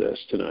add to this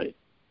tonight.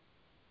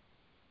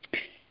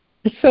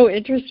 It's so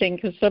interesting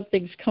because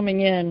something's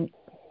coming in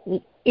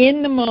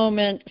the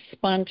moment,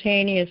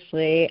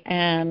 spontaneously,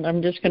 and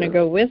I'm just going to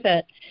go with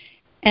it.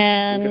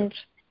 And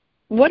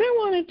what I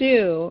want to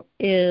do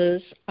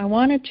is I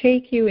want to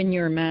take you in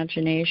your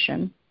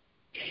imagination.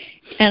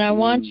 And I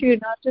want you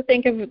not to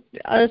think of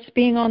us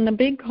being on the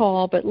big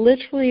call, but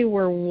literally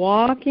we're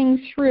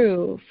walking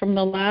through from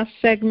the last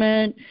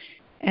segment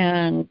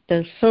and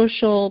the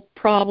social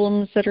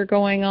problems that are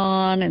going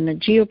on and the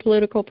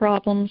geopolitical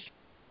problems.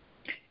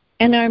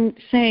 And I'm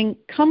saying,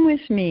 come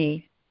with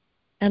me,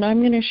 and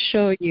I'm going to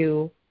show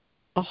you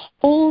a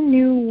whole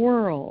new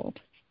world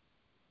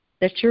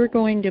that you're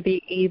going to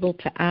be able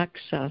to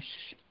access.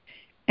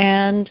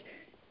 And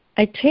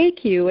I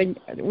take you, and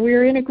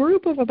we're in a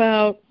group of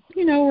about,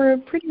 we're a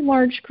pretty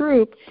large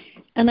group,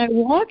 and I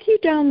walk you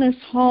down this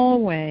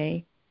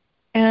hallway,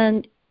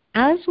 and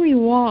as we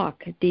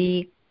walk,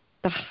 the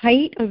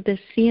height of the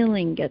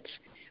ceiling gets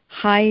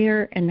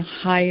higher and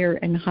higher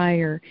and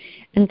higher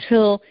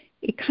until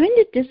it kind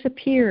of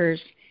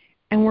disappears,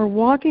 and we're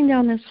walking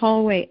down this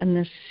hallway, and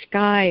the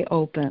sky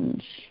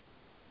opens.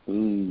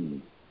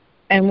 And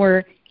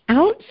we're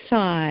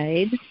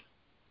outside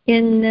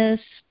in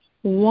this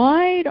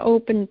wide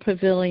open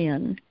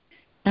pavilion,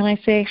 and I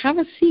say, have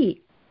a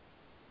seat.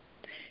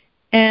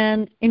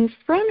 And in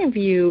front of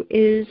you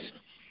is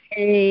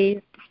a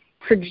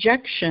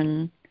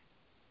projection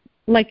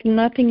like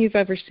nothing you've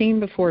ever seen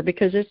before,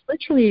 because it's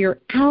literally you're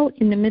out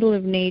in the middle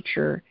of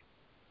nature,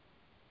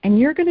 and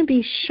you're going to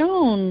be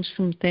shown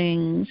some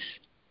things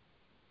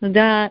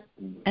that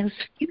as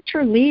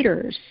future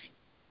leaders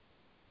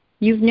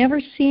you've never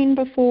seen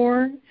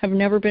before, have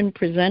never been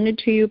presented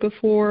to you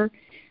before,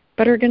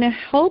 but are going to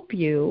help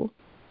you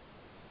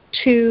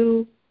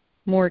to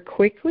more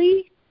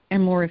quickly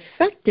and more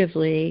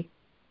effectively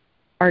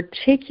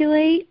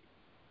articulate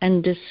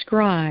and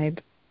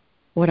describe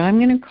what I'm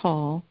going to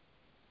call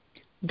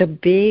the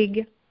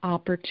big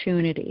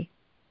opportunity.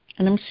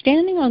 And I'm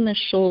standing on the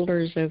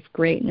shoulders of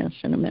greatness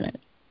in a minute,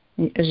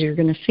 as you're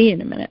going to see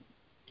in a minute.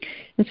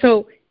 And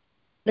so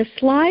the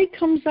slide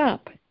comes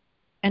up,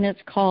 and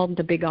it's called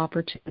the big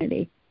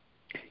opportunity.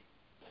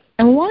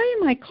 And why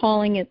am I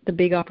calling it the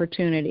big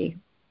opportunity?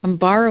 I'm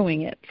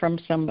borrowing it from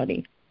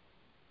somebody.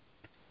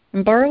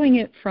 I'm borrowing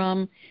it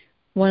from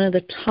one of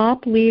the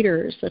top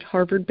leaders at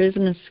Harvard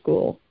Business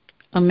School,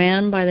 a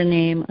man by the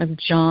name of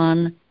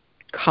John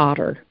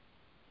Kotter.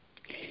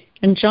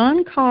 And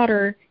John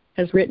Kotter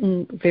has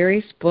written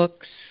various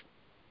books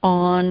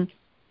on,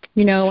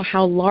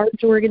 how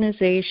large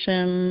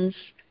organizations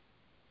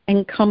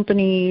and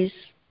companies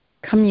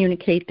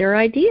communicate their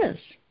ideas.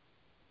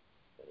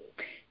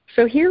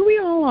 So here we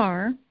all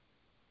are,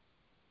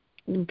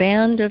 the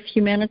band of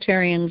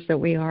humanitarians that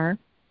we are,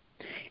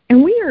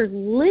 and we are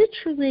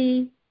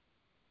literally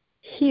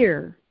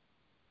here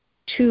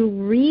to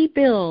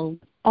rebuild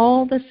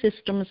all the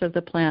systems of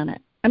the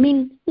planet. I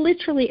mean,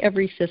 literally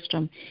every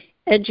system.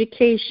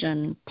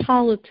 Education,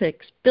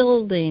 politics,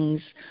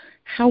 buildings,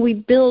 how we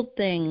build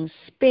things,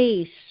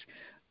 space,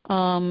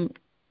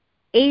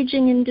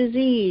 aging and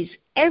disease,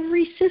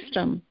 every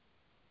system.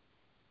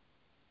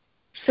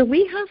 So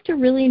we have to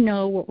really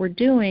know what we're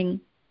doing,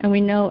 and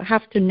we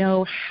have to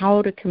know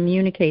how to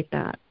communicate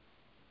that.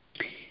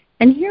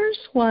 And here's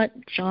what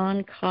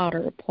John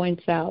Kotter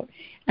points out,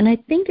 and I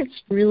think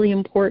it's really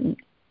important.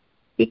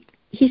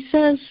 He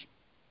says,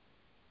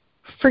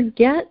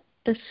 forget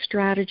the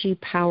strategy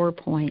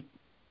PowerPoint.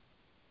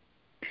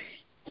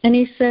 And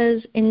he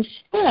says,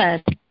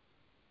 instead,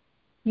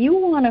 you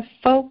want to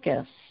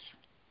focus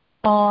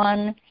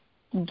on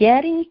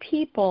getting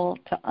people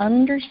to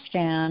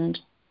understand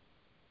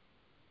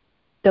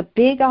the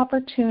big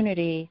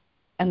opportunity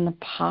and the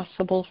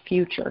possible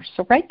future.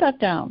 So write that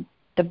down.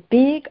 The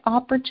big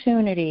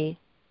opportunity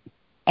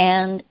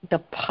and the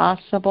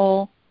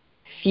possible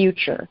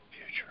future.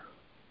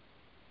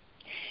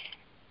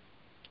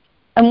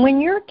 And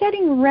when you're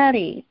getting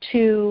ready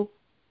to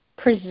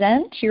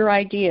present your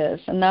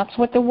ideas, and that's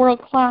what the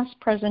world-class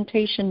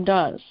presentation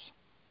does.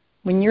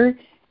 When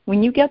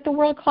you get the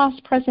world-class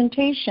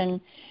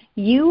presentation,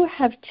 you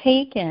have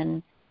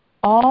taken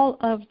all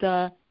of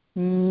the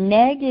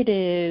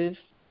negative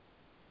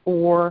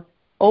or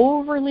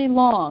overly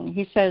long,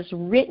 he says,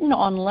 written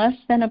on less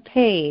than a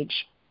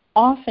page,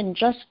 often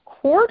just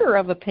quarter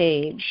of a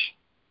page.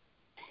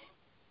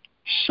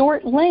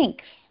 Short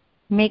length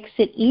makes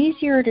it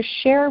easier to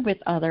share with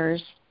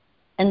others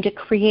and to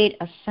create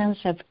a sense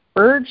of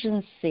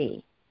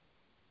urgency,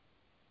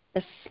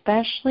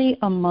 especially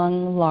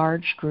among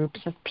large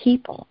groups of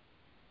people.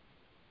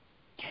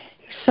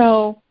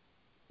 So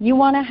you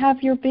want to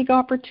have your big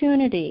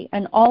opportunity.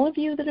 And all of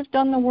you that have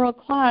done the world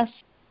class,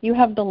 you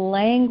have the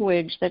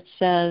language that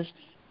says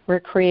we're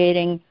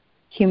creating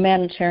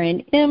humanitarian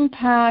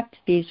impact.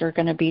 These are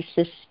going to be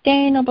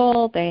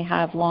sustainable. They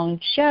have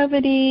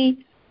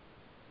longevity.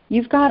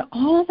 You've got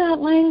all that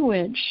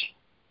language.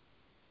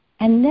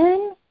 And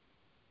then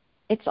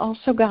it's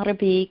also got to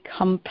be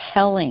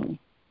compelling.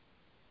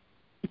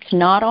 It's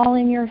not all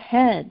in your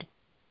head.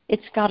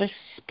 It's got to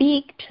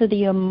speak to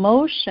the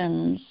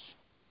emotions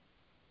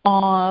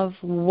of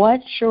what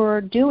you're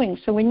doing.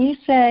 So when you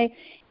say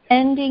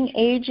ending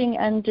aging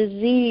and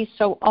disease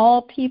so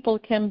all people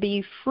can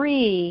be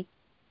free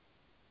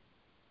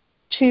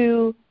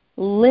to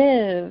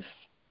live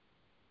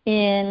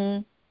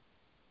in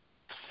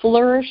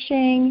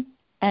flourishing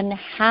and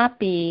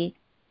happy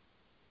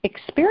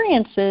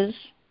experiences,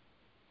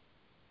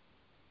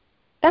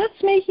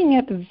 that's making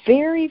it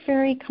very,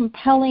 very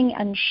compelling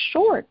and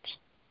short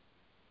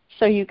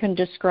so you can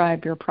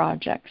describe your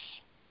projects.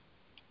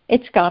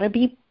 It's got to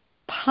be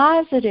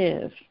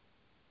positive.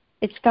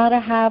 It's got to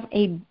have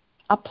a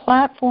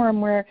platform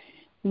where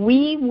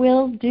we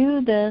will do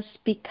this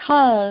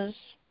because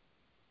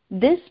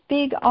this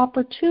big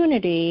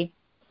opportunity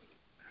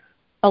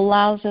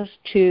allows us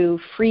to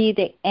free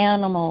the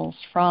animals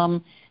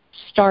from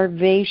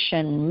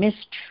starvation,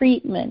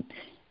 mistreatment,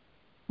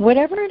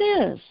 whatever it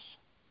is.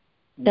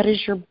 That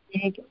is your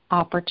big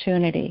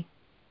opportunity.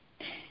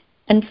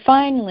 And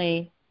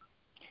finally,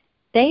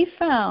 they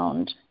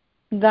found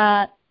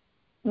that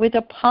with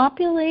a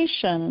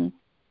population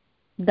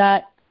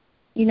that,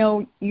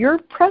 your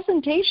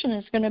presentation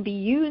is going to be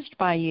used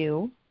by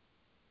you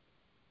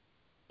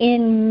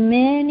in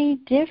many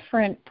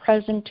different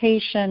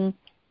presentation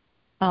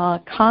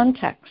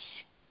contexts.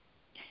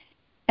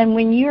 And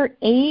when you're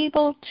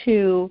able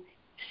to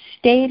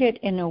state it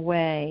in a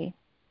way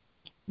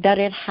that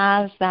it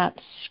has that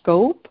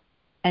scope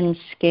and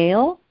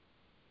scale,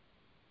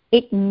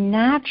 it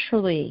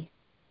naturally,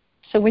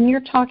 so when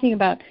you're talking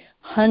about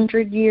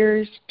 100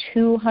 years,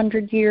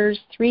 200 years,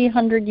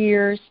 300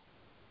 years,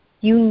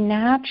 you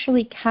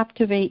naturally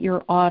captivate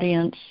your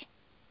audience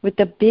with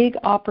the big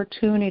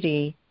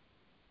opportunity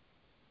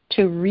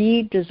to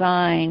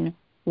redesign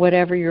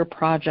whatever your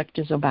project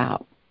is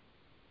about.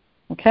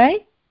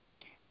 Okay?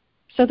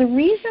 So the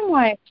reason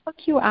why I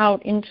took you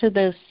out into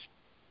this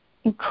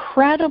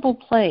incredible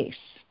place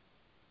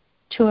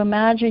to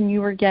imagine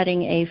you were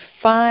getting a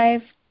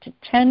 5 to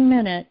 10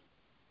 minute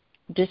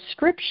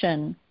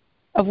description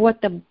of what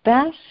the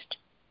best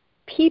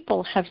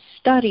people have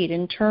studied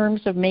in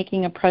terms of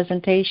making a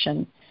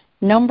presentation.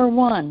 Number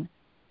one,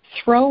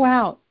 throw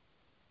out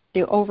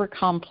the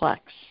overcomplex.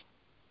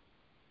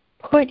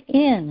 Put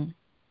in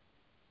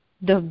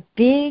the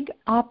big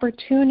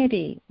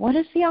opportunity. What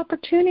is the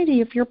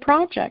opportunity of your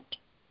project?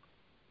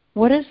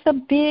 What is the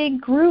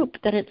big group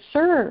that it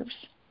serves?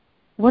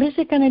 What is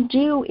it going to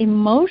do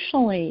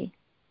emotionally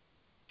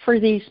for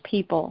these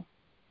people?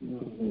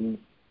 Mm-hmm.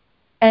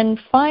 And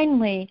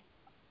finally,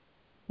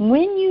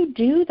 when you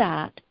do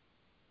that,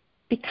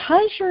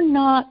 because you're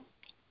not,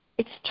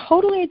 it's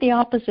totally the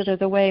opposite of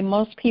the way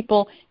most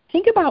people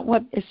think about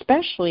what,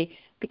 especially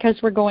because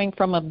we're going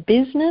from a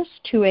business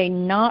to a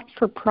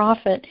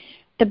not-for-profit,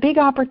 the big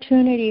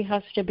opportunity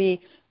has to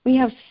be, we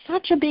have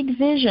such a big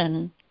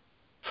vision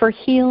for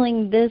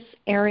healing this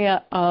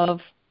area of,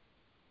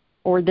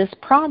 or this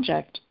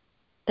project,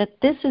 that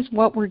this is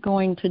what we're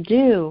going to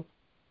do.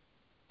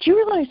 Do you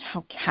realize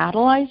how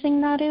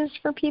catalyzing that is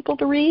for people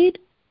to read?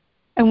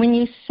 And when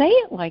you say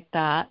it like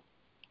that,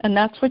 and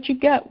that's what you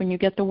get when you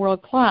get the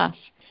world class,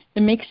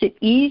 it makes it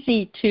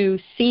easy to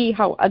see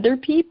how other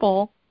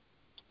people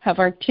have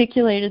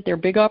articulated their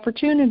big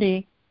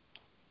opportunity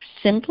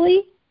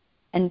simply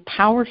and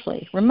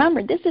powerfully.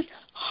 Remember, this is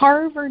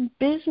Harvard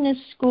Business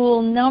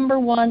School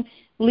 #1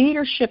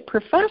 leadership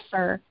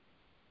professor.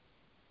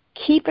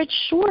 Keep it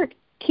short.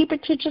 Keep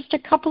it to just a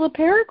couple of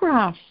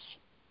paragraphs.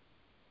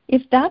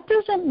 If that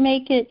doesn't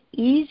make it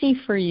easy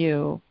for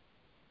you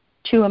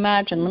to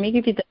imagine, let me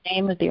give you the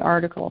name of the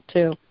article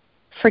too.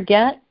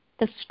 Forget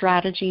the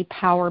Strategy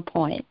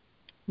PowerPoint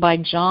by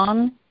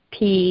John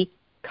P.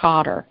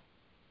 Cotter.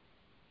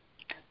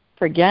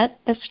 Forget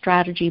the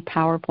Strategy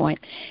PowerPoint.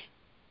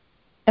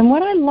 And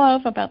what I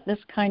love about this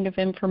kind of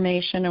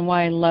information and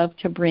why I love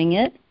to bring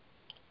it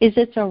is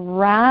it's a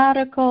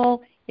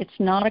radical, it's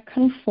not a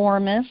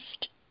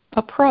conformist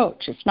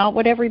approach. It's not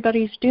what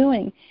everybody's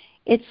doing.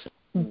 It's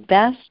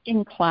best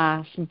in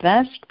class,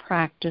 best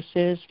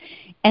practices,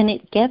 and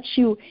it gets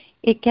you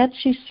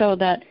so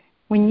that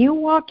when you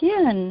walk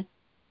in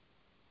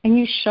and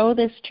you show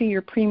this to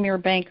your premier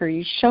banker,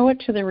 you show it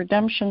to the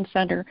redemption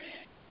center,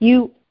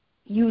 you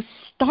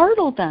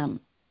startle them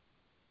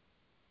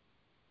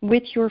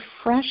with your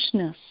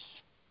freshness,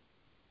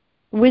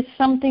 with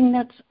something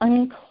that's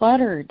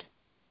uncluttered,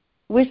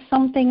 with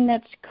something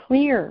that's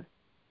clear,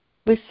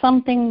 with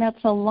something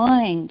that's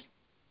aligned.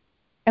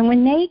 And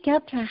when they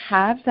get to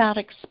have that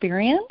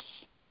experience,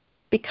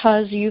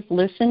 because you've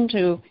listened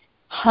to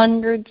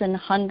hundreds and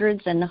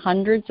hundreds and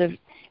hundreds of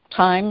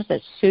times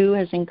that Sue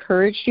has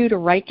encouraged you to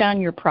write down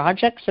your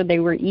projects so they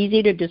were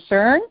easy to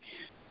discern,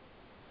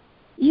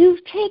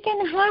 you've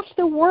taken half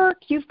the work.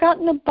 You've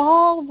gotten the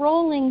ball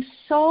rolling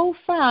so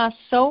fast,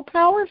 so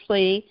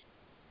powerfully,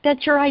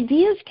 that your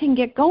ideas can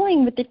get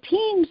going with the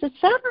teams,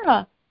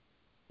 etc.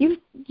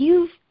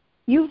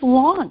 You've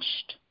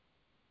launched.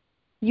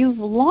 You've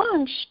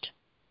launched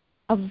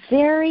a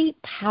very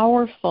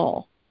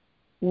powerful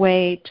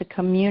way to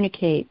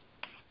communicate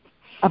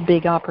a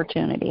big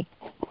opportunity.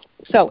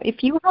 So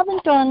if you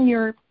haven't done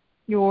your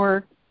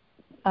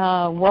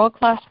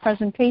world-class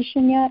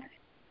presentation yet,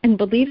 and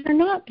believe it or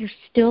not, there's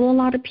still a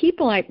lot of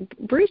people.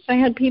 Bruce, I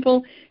had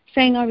people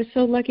saying I was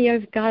so lucky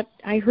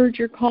I heard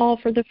your call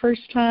for the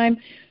first time.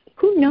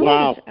 Who knows?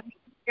 Wow.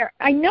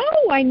 I know.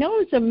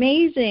 It's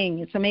amazing.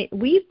 It's amazing.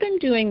 We've been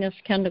doing this.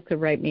 Kendall could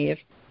write me if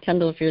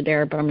you're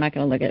there, but I'm not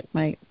going to look at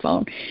my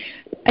phone.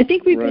 I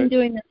think we've been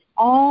doing this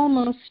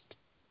almost.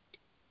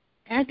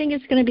 I think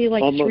it's going to be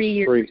like almost 3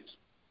 years.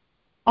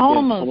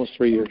 Almost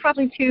 3 years.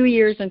 Probably 2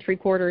 years and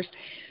 3/4.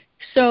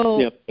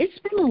 So It's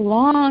been a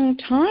long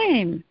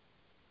time.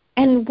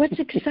 And what's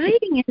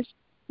exciting is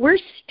we're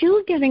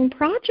still getting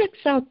projects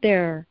out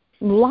there,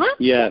 lots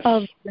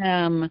of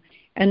them,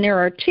 and they're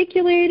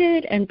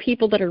articulated, and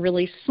people that are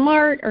really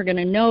smart are going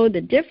to know the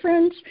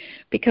difference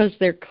because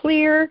they're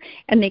clear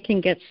and they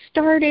can get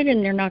started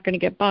and they're not going to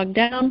get bogged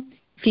down.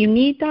 If you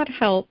need that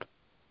help,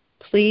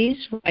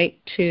 please write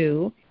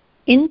to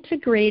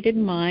Integrated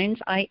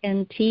Minds,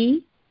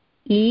 INTEGRATED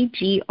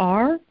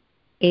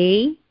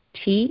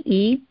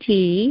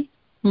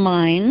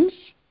Minds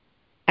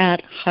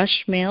at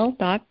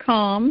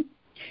hushmail.com.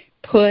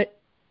 Put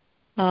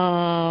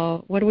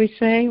what do we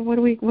say? What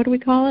do we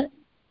call it?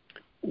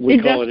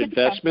 We call it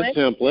investment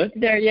template.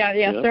 There,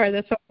 yeah. Sorry,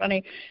 that's so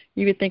funny.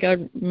 You would think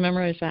I'd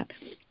memorize that.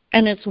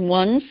 And it's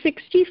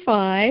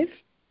 165.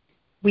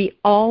 We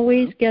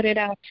always get it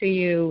out to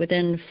you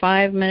within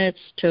 5 minutes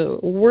to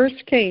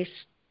worst case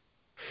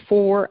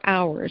 4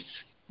 hours.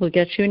 We'll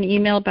get you an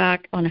email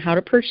back on how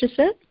to purchase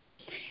it,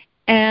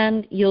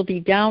 and you'll be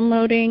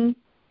downloading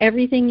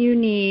everything you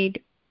need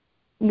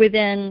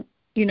within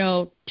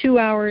 2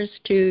 hours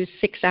to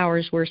 6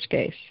 hours worst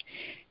case.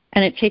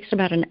 And it takes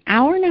about an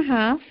hour and a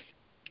half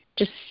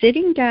just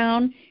sitting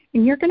down,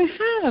 and you're going to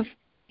have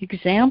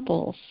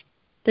examples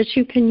that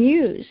you can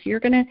use. You're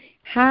going to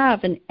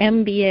have an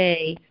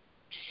MBA,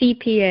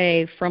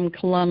 CPA from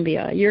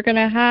Columbia. You're going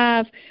to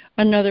have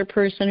another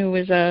person who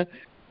is a,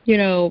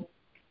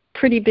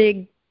 pretty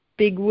big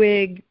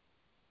wig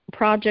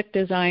project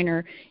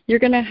designer. You're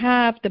going to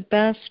have the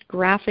best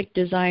graphic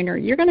designer.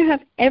 You're going to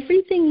have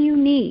everything you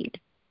need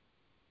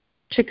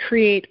to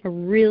create a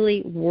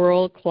really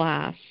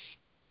world-class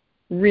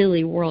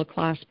really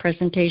world-class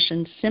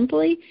presentation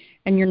simply,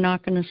 and you're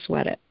not going to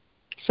sweat it.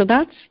 So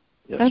that's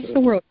the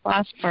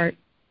world-class part.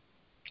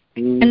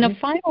 Mm-hmm. And the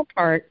final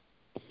part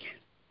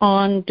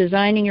on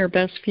designing your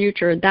best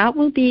future, that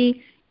will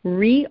be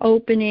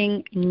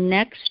reopening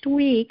next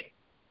week,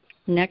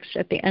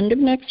 at the end of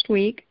next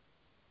week.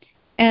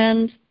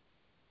 And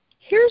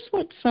here's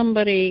what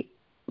somebody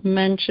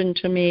mentioned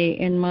to me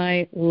in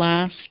my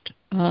last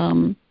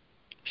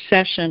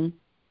session.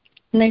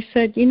 And they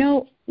said, you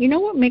know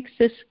what makes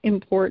this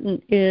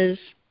important is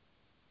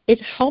it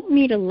helped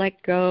me to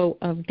let go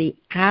of the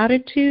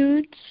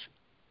attitudes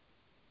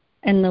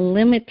and the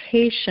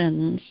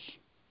limitations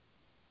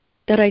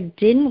that I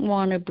didn't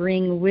want to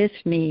bring with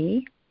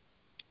me.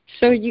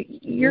 So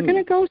you're going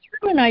to go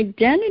through an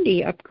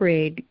identity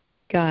upgrade,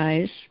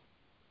 guys.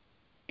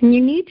 And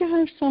you need to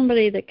have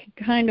somebody that can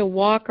kind of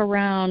walk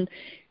around.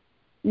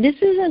 This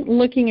isn't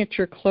looking at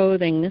your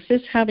clothing. This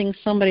is having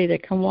somebody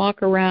that can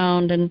walk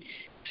around and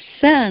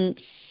sense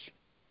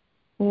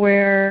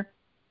where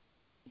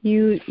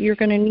you're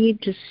going to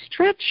need to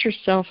stretch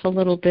yourself a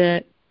little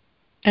bit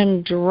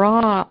and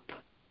drop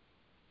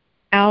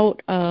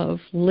out of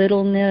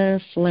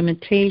littleness,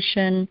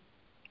 limitation,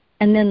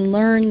 and then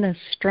learn the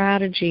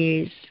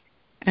strategies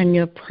and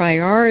your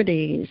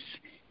priorities,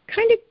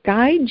 kind of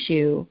guide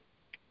you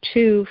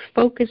to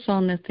focus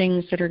on the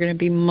things that are going to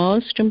be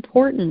most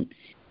important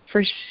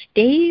for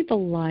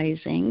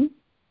stabilizing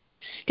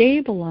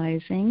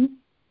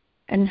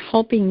and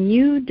helping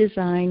you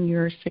design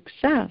your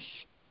success.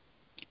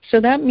 So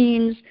that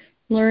means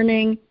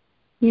learning,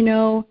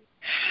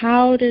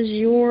 how do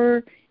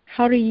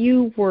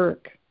you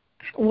work?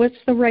 What's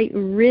the right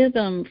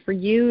rhythm for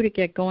you to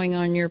get going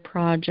on your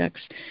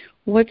projects?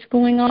 What's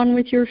going on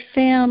with your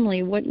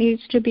family? What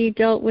needs to be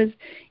dealt with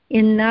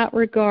in that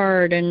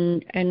regard?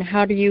 And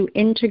how do you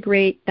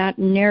integrate that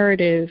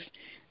narrative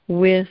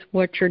with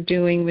what you're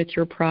doing with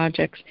your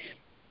projects?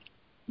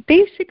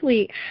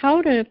 Basically,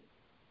 how to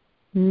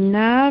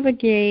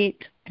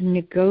navigate and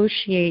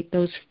negotiate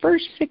those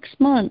first 6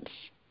 months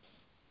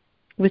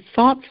with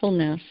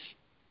thoughtfulness,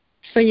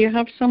 so you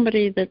have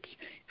somebody that's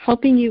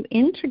helping you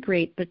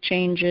integrate the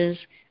changes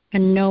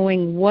and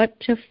knowing what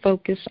to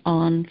focus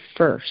on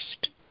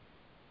first.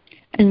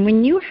 And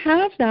when you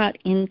have that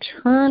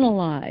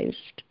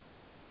internalized,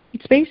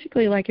 it's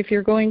basically like if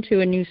you're going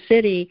to a new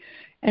city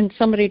and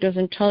somebody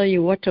doesn't tell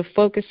you what to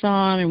focus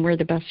on and where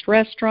the best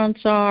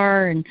restaurants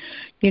are and,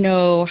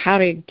 how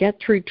to get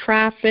through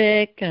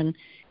traffic. And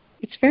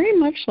it's very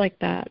much like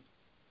that.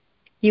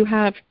 You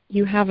have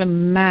a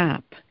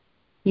map.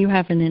 You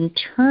have an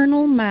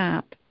internal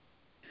map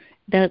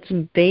that's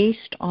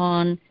based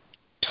on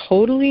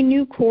totally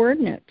new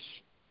coordinates.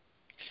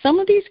 Some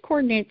of these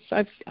coordinates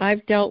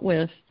I've dealt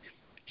with,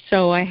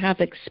 so I have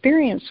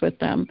experience with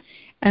them.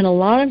 And a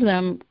lot of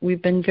them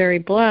we've been very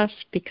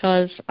blessed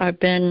because I've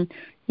been,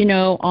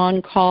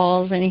 on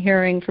calls and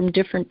hearing from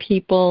different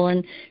people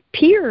and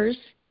peers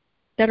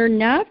that are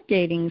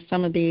navigating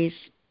some of these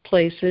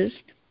places,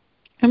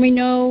 and we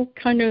know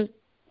kind of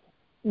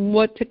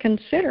what to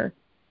consider.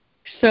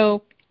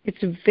 So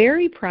it's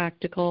very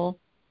practical,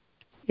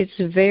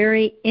 it's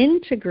very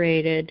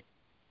integrated,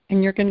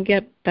 and you're going to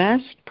get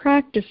best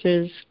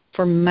practices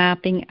for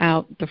mapping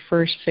out the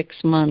first 6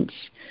 months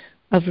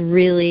of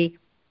really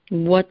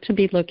what to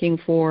be looking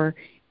for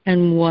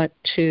and what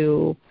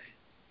to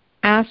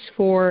ask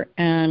for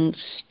and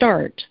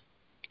start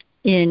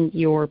in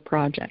your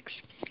projects.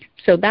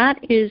 So that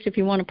is, if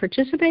you want to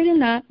participate in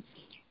that,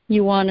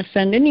 you want to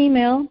send an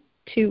email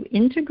to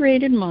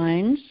Integrated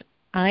Minds,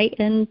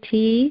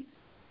 INTEGRATED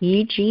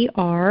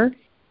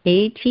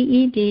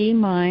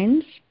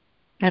Minds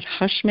at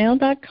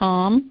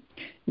hushmail.com.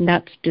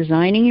 That's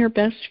Designing Your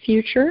Best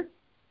Future.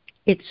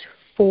 It's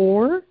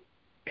 4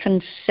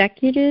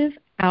 consecutive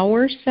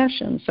hour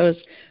sessions. So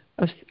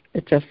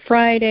it's a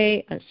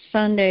Friday, a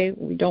Sunday.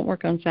 We don't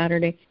work on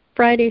Saturday.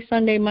 Friday,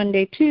 Sunday,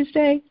 Monday,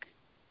 Tuesday.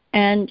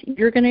 And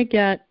you're going to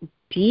get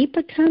deep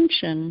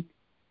attention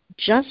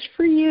just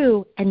for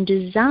you and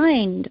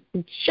designed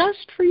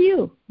just for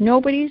you.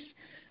 Nobody's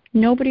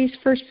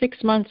first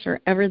 6 months are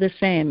ever the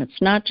same.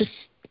 It's not just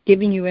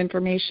giving you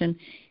information.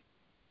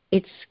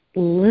 It's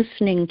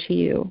listening to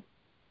you,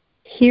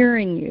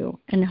 hearing you,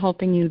 and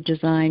helping you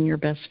design your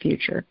best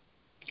future.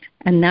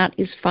 And that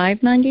is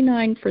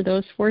 $5.99 for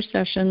those 4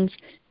 sessions.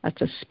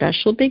 That's a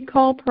special big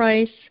call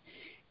price.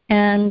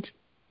 And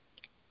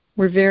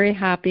we're very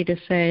happy to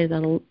say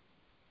that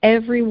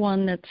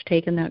everyone that's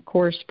taken that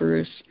course,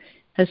 Bruce,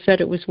 has said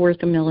it was worth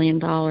 $1 million.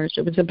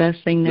 It was the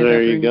best thing they've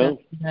ever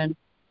invested in.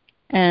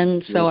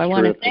 And so I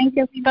want to thank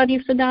everybody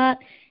for that.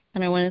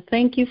 And I want to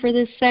thank you for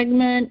this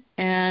segment.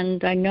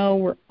 And I know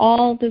we're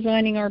all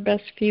designing our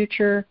best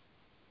future.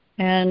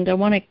 And I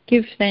want to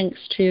give thanks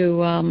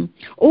to,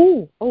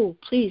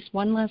 please,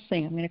 one last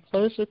thing. I'm going to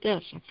close with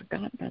this. I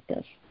forgot about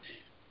this.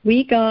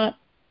 We got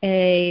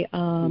a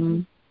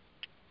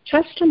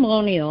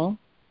testimonial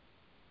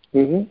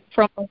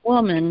from a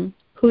woman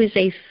who is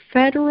a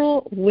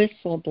federal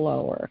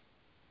whistleblower.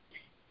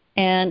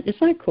 And isn't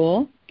that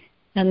cool?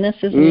 And this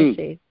is, let me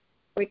see,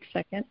 quick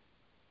second.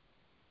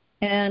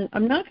 And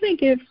I'm not going to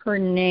give her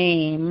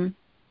name.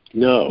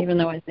 No. Even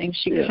though I think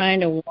she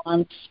kind of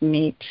wants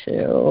me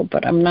to,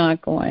 but I'm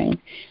not going.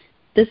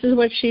 This is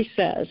what she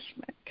says,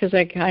 because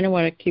I kind of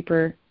want to keep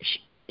her.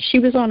 She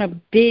was on a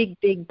big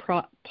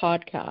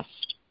podcast.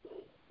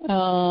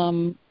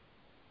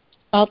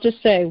 I'll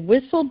just say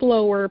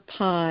Whistleblower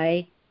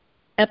Pie,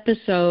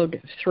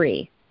 Episode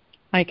 3.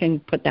 I can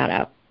put that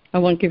out. I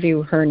won't give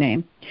you her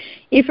name.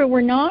 If it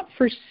were not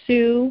for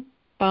Sue,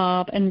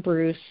 Bob, and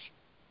Bruce,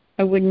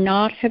 I would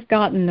not have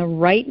gotten the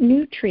right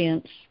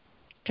nutrients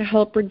to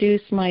help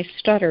reduce my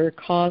stutter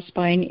caused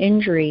by an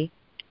injury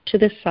to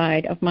the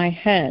side of my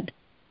head.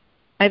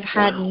 I've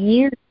had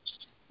years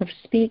of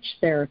speech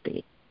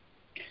therapy.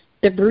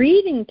 The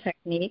breathing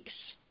techniques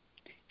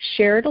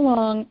shared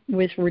along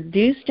with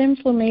reduced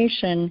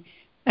inflammation,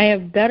 I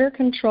have better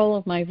control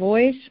of my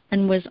voice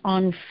and was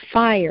on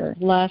fire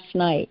last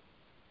night.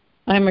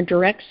 I'm a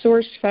direct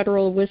source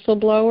federal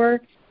whistleblower,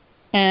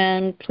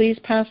 and please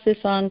pass this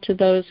on to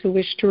those who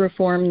wish to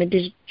reform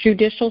the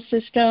judicial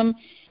system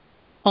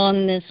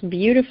on this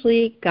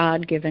beautifully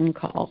God-given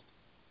call.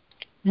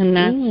 And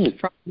that's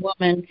from a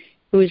woman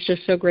who is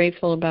just so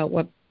grateful about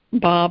what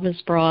Bob has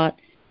brought,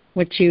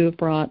 what you have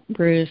brought,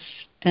 Bruce,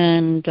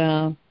 and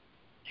I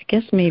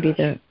guess maybe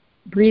the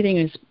breathing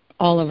is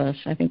all of us.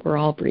 I think we're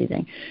all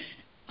breathing.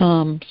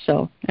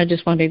 So I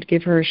just wanted to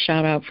give her a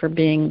shout-out for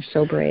being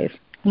so brave.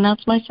 And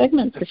that's my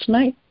segment for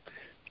tonight.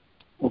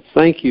 Well,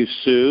 thank you,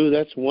 Sue.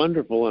 That's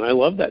wonderful, and I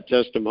love that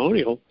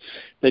testimonial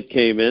that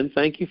came in.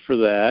 Thank you for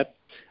that.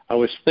 I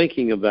was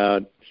thinking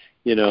about,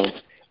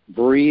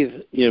 breathe,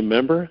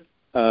 remember?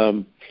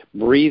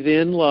 Breathe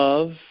in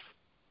love,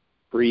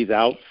 breathe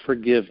out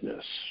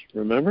forgiveness.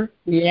 Remember?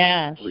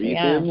 Yes. Breathe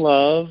in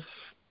love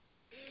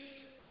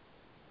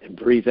and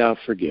breathe out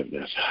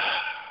forgiveness.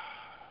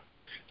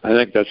 I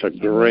think that's a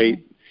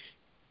great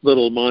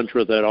little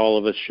mantra that all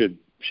of us should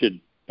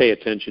pay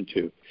attention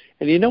to.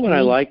 And you know what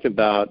I liked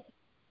about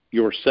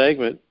your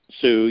segment,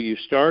 Sue? You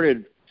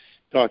started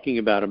talking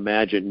about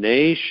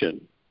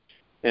imagination.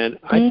 And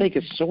I think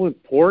it's so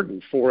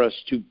important for us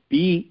to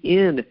be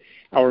in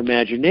our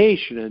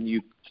imagination. And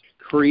you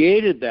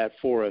created that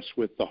for us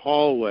with the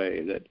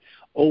hallway that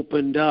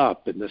opened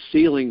up and the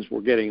ceilings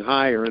were getting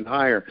higher and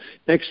higher.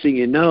 Next thing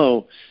you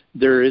know,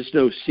 there is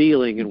no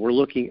ceiling and we're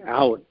looking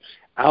out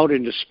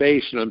into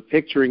space. And I'm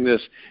picturing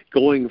this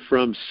going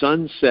from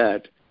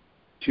sunset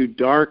to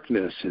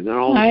darkness. And then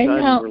all of a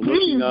sudden we're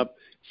looking up,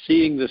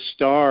 seeing the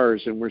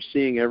stars, and we're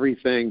seeing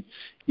everything,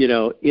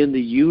 in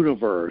the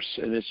universe,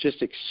 and it's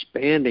just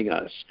expanding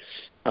us.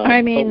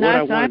 I'm going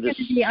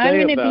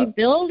to be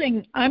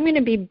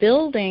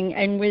building,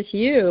 and with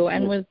you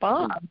and with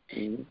Bob,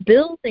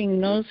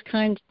 building those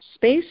kinds of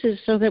spaces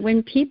so that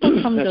when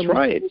people come to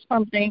learn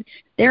something,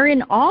 they're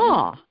in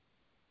awe.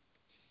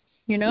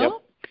 Yep.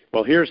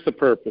 Well, here's the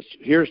purpose.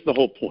 Here's the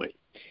whole point.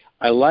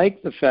 I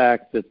like the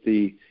fact that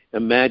the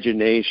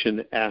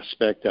imagination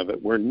aspect of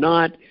it,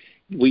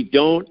 we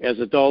don't, as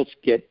adults,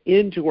 get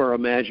into our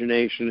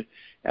imagination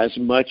as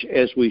much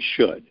as we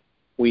should.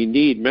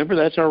 Remember,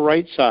 that's our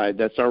right side,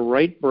 that's our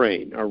right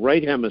brain, our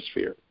right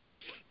hemisphere.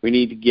 We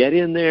need to get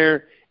in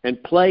there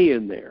and play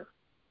in there.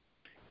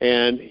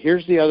 And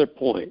here's the other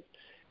point.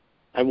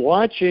 I'm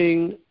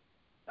watching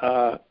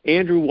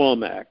Andrew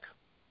Womack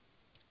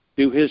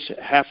do his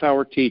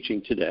half-hour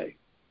teaching today,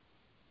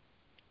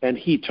 and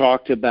he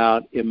talked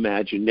about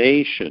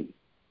imagination.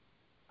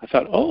 I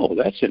thought,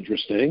 that's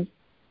interesting.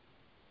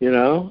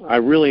 I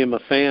really am a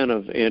fan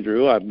of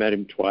Andrew. I've met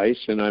him twice,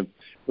 and I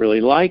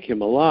really like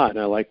him a lot, and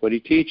I like what he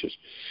teaches.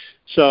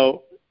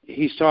 So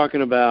he's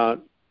talking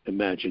about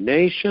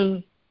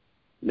imagination.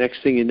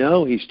 Next thing you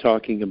know, he's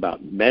talking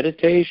about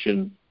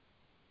meditation.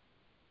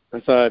 I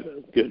thought,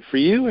 good for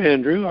you,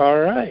 Andrew. All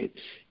right.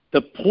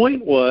 The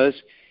point was,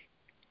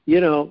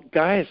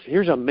 guys,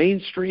 here's a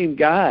mainstream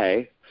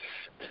guy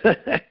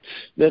that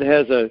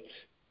has a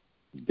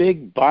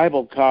big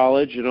Bible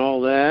college and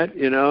all that,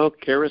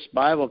 Charis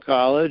Bible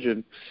College,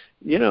 and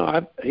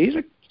he's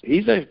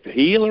a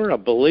healer, a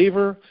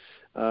believer.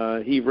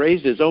 He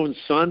raised his own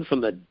son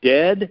from the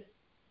dead,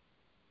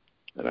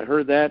 and I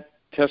heard that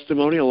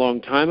testimony a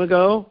long time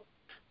ago.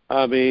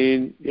 I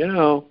mean,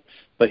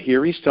 but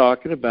here he's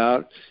talking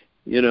about,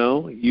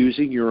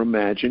 using your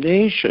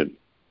imagination.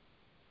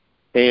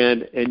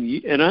 And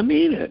I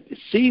mean it.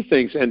 See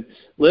things. And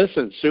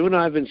listen, Sue and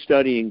I have been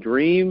studying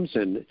dreams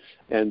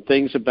and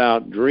things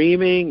about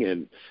dreaming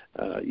and,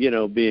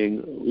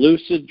 being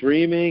lucid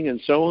dreaming and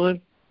so on.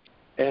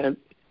 And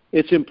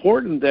it's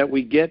important that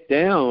we get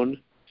down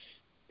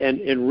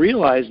and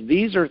realize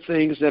these are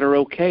things that are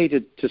okay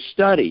to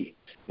study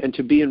and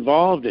to be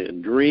involved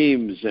in,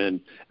 dreams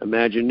and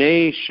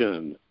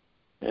imagination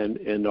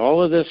and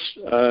all of this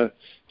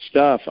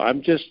stuff.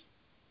 I'm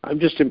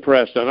just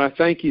impressed, and I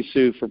thank you,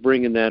 Sue, for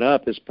bringing that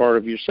up as part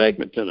of your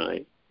segment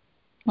tonight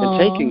and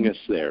taking us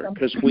there,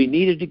 because we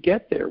needed to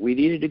get there. We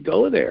needed to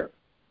go there.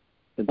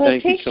 And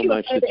thank you so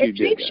much that you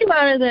did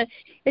that.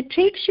 It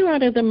takes you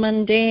out of the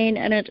mundane,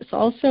 and it's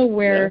also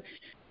where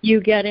you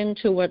get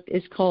into what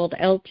is called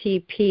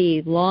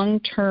LTP,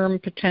 long-term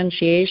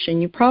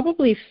potentiation. You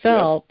probably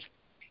felt,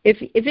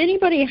 if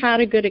anybody had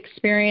a good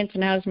experience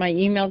and has my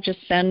email, just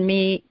send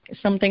me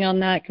something on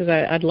that because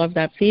I'd love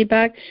that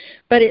feedback.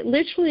 But it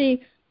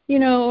literally,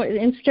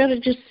 instead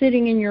of just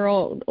sitting in your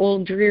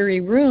old dreary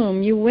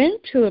room, you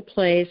went to a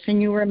place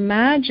and you were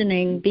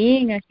imagining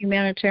being a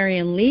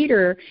humanitarian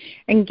leader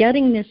and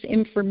getting this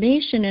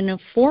information in a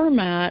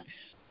format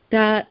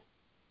that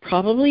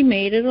probably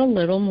made it a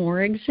little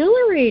more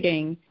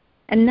exhilarating.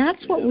 And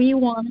that's what we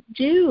want to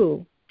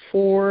do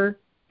for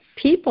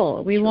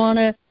people. We want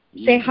to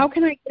say, how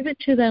can I give it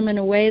to them in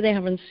a way they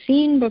haven't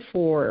seen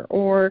before,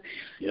 or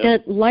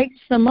that lights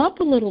them up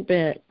a little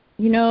bit?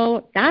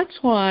 That's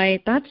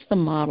the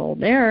model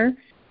there.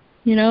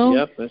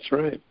 Yep, that's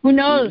right. Who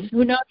knows?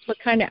 Who knows what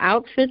kind of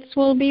outfits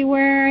we'll be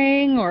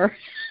wearing, or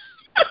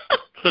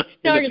in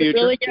the future,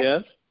 really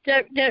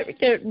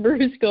get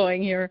Bruce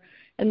going here.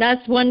 And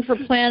that's one for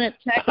Planet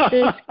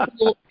Texas,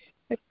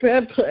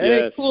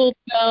 cool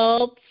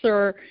belts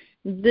or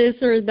this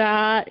or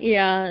that.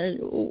 Yeah,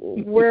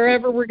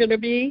 wherever we're going to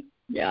be.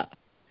 Yeah,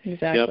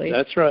 exactly.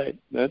 Yep,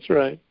 that's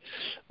right.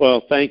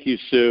 Well, thank you,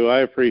 Sue. I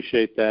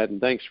appreciate that, and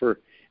thanks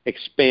for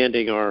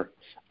expanding our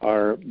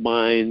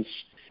minds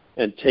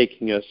and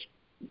taking us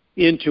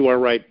into our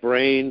right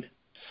brain,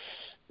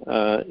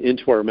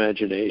 into our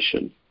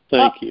imagination.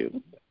 Thank you.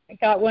 I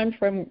got one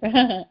from...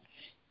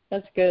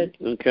 That's good.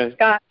 Okay.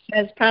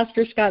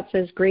 Pastor Scott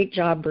says, great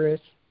job,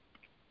 Bruce.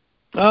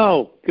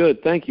 Oh,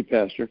 good. Thank you,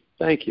 Pastor.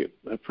 Thank you.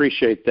 I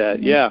appreciate that.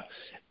 Mm-hmm.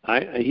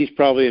 Yeah. He's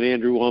probably an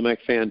Andrew Womack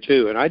fan,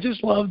 too. And I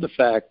just love the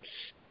fact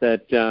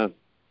that,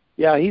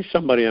 he's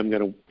somebody I'm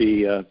going to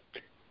be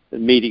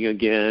meeting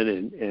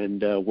again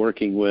and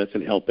working with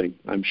and helping,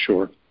 I'm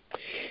sure.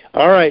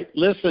 All right.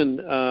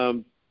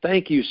 Listen,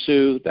 thank you,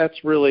 Sue.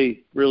 That's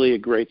really, really a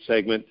great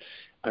segment.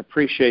 I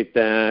appreciate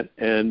that.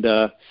 And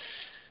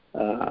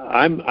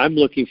I'm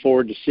looking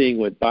forward to seeing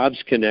what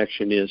Bob's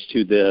connection is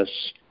to this,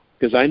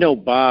 because I know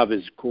Bob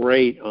is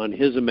great on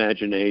his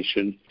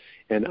imagination,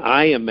 and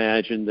I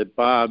imagine that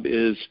Bob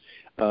is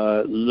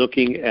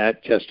looking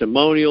at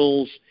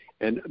testimonials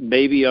and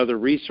maybe other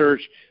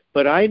research,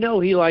 but I know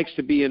he likes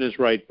to be in his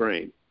right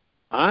brain.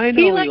 I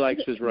know he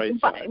likes his right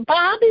side.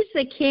 Bob is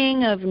the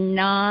king of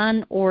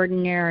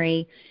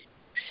non-ordinary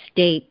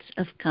states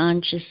of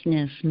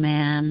consciousness,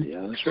 man.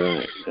 Yeah, that's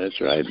right.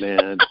 That's right,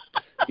 man.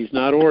 He's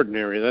not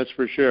ordinary, that's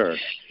for sure.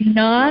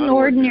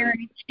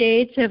 Non-ordinary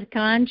states of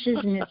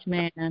consciousness,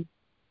 man.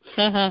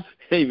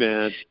 Hey,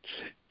 man.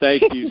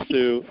 Thank you,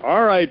 Sue.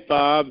 All right,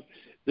 Bob.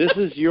 This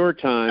is your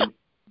time,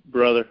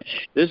 brother.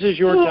 This is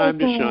your time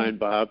to shine,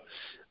 Bob.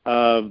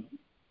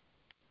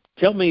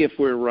 Tell me if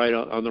we're right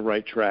on the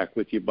right track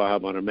with you,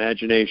 Bob, on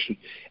imagination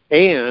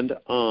and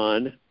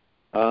on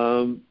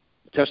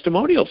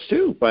testimonials,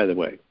 too, by the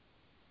way.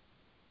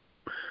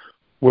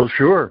 Well,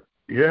 sure.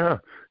 Yeah.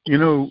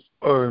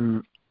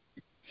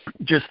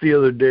 Just the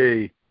other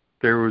day,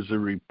 there was a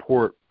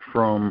report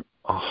from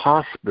a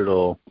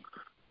hospital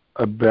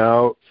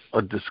about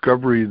a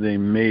discovery they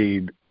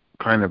made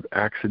kind of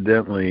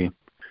accidentally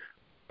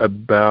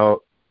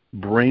about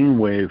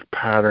brainwave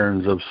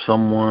patterns of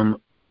someone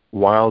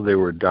while they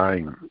were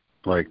dying,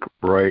 like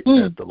right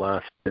at the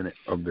last minute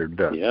of their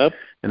death. Yep.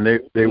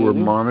 And they were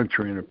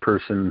monitoring a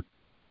person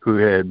who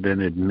had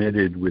been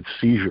admitted with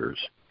seizures.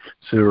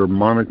 So they were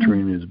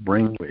monitoring his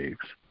brainwaves.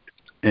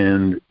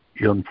 And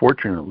he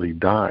unfortunately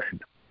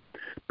died.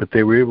 But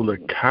they were able to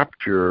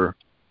capture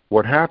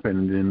what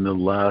happened in the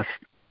last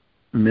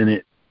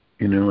minute,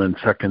 and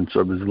seconds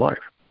of his life.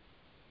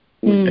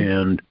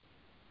 And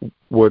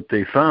what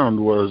they found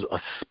was a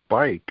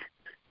spike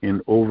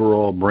in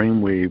overall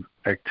brainwave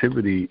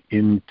activity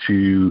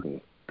into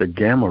the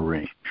gamma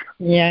range.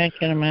 Yeah, I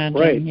can imagine.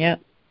 Right. Yeah.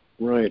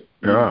 Right.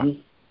 Yeah.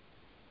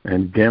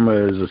 And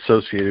gamma is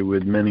associated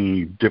with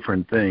many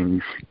different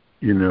things,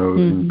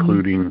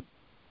 including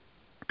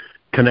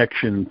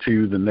connection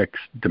to the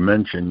next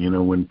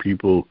dimension. When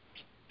people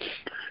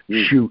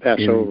shoot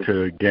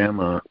into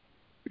gamma,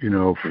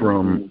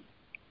 from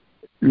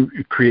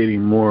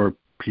creating more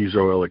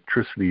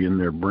piezoelectricity in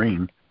their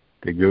brain,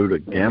 they go to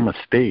gamma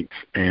states,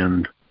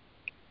 and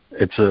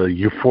it's a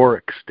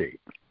euphoric state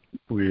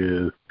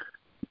with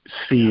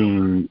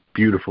seeing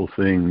beautiful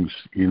things,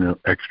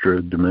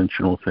 extra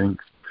dimensional things.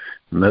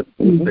 And that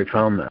they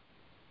found that.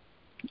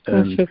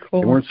 And so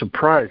cool. They weren't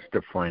surprised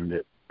to find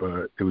it,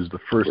 but it was the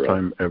first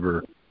time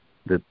ever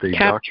that they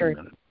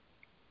documented it.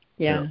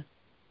 Yeah.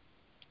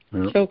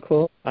 So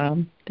cool.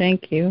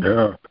 Thank you.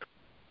 Yeah.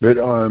 But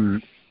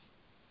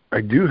I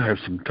do have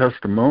some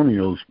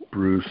testimonials,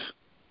 Bruce.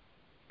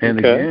 And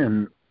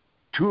again,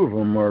 two of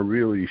them are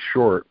really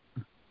short,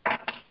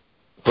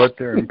 but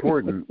they're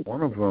important.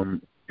 One of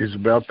them is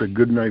about the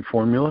Goodnight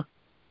Formula.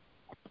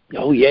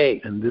 Oh,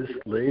 yay. And this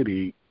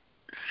lady,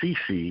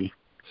 Cece,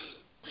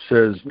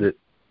 says that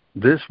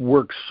this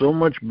works so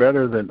much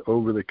better than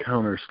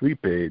over-the-counter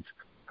sleep aids.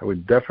 I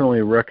would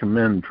definitely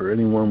recommend for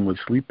anyone with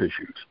sleep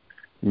issues.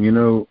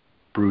 And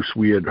Bruce,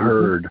 we had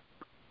heard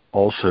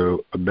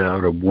also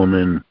about a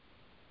woman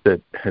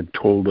that had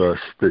told us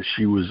that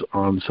she was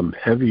on some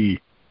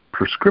heavy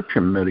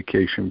prescription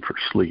medication for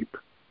sleep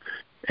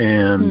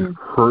and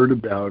heard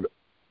about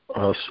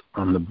us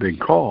on the big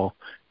call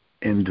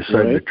and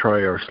decided to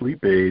try our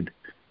sleep aid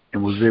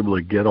and was able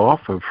to get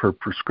off of her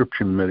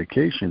prescription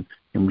medication.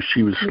 And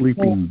she was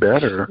sleeping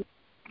better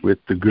with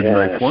the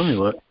Goodnight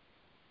formula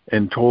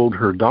and told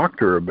her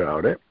doctor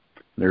about it.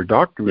 And their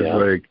doctor was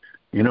like,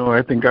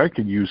 I think I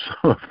could use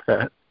some of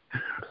that.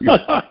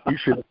 You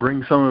should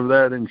bring some of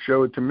that and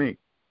show it to me.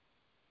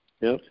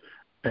 Yep.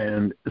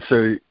 And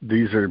so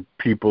these are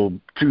people,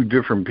 two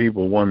different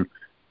people, one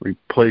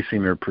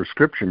replacing her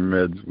prescription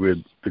meds with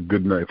the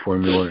Goodnight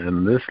formula,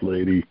 and this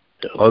lady,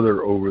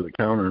 other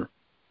over-the-counter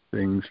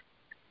things.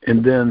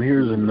 And then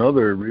here's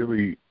another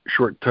really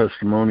short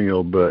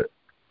testimonial, but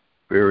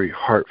very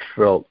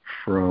heartfelt,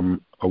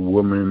 from a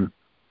woman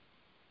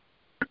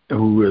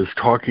who is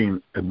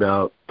talking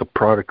about the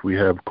product we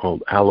have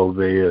called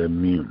Alovea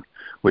Immune,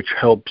 which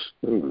helps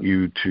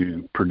you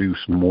to produce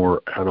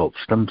more adult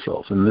stem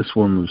cells. And this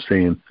one was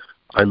saying,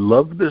 I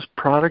love this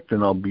product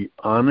and I'll be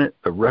on it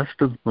the rest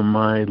of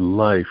my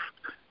life.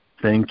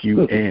 Thank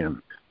you,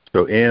 Anne.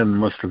 So Anne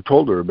must have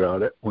told her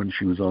about it when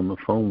she was on the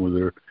phone with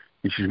her.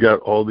 And she's got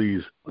all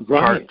these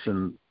hearts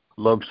and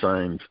love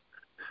signs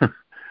for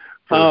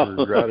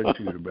her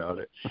gratitude about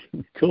it.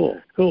 Cool.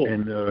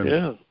 And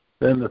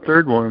then the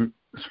third one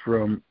is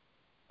from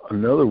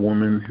another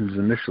woman whose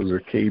initials are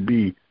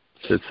KB,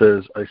 that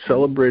says, I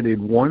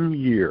celebrated 1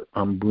 year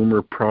on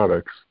Boomer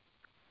products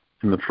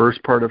in the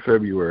first part of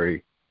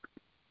February.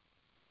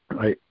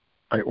 I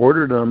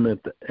ordered them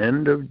at the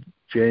end of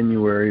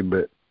January,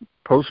 but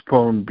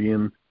postponed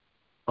being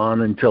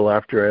on until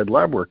after I had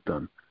lab work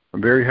done.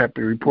 I'm very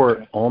happy to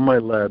report all my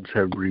labs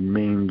have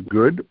remained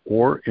good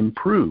or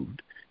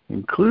improved,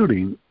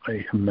 including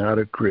a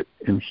hematocrit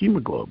and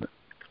hemoglobin.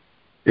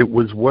 It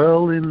was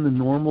well in the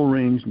normal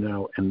range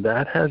now, and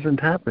that hasn't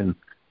happened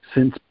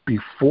since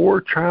before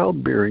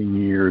childbearing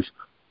years,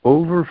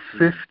 over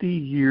 50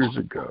 years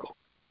ago.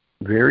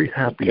 Very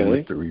happy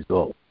with the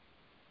result.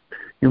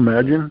 You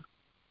imagine,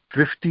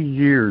 50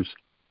 years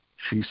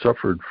she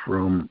suffered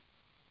from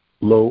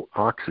low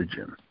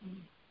oxygen.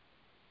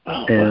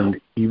 And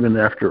even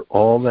after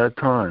all that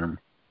time,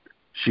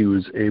 she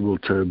was able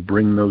to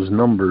bring those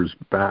numbers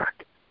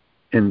back.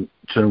 And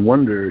so no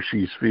wonder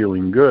she's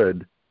feeling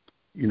good,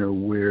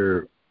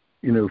 where,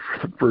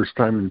 for the first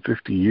time in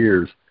 50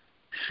 years,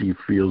 she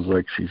feels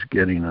like she's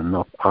getting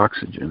enough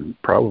oxygen,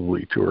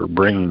 probably to her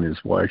brain, is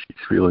why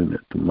she's feeling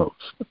it the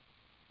most.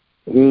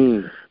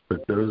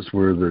 But those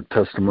were the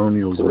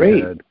testimonials we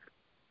had.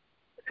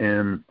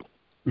 And,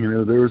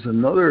 there was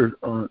another,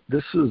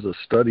 this is a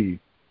study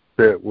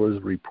that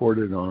was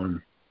reported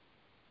on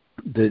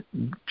that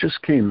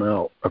just came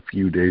out a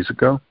few days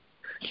ago.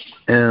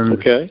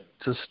 And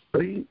it's a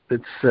study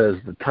that says,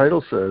 the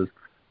title says,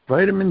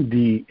 vitamin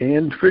D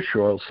and fish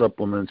oil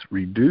supplements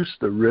reduce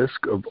the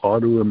risk of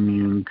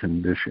autoimmune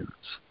conditions.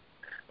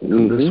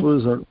 And this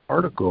was an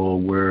article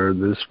where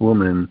this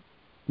woman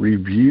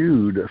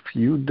reviewed a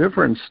few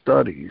different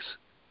studies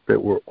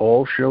that were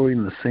all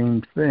showing the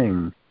same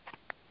thing,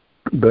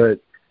 but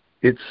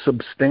it's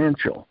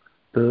substantial.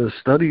 The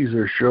studies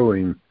are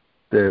showing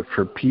that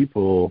for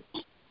people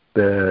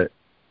that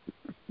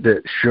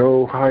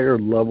show higher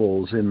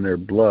levels in their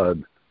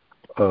blood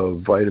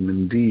of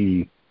vitamin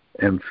D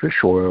and fish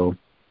oil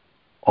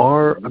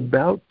are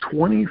about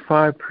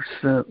 25%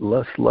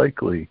 less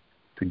likely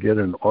to get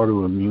an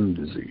autoimmune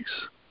disease.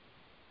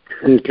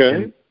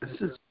 And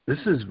this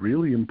is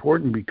really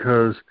important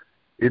because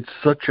it's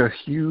such a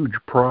huge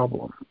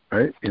problem,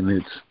 right? And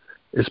it's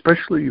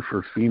especially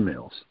for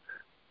females.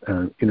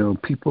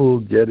 People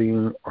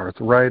getting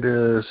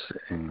arthritis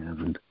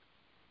and,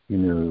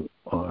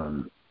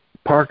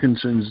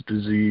 Parkinson's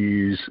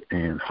disease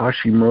and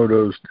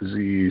Hashimoto's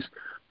disease,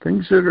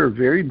 things that are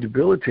very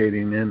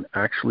debilitating and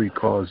actually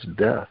cause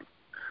death.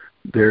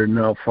 They're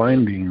now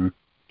finding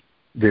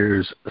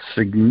there's a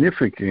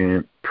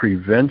significant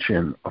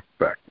prevention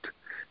effect.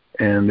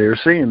 And they're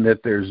saying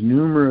that there's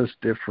numerous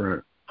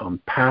different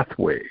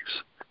pathways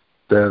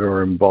that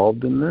are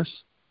involved in this.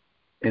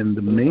 And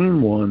the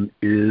main one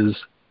is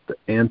the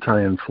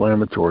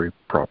anti-inflammatory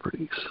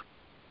properties.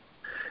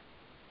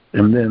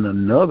 And then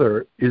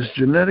another is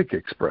genetic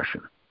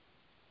expression.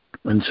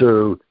 And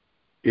so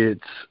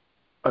it's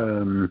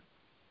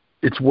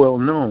well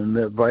known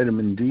that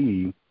vitamin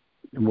D,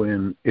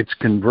 when it's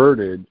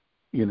converted,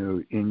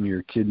 in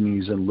your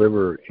kidneys and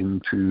liver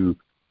into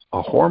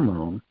a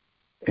hormone,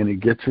 and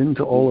it gets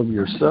into all of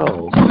your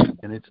cells,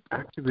 and it's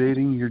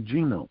activating your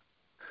genome.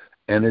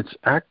 And it's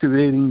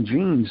activating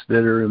genes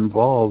that are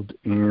involved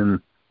in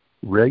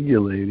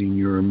regulating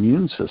your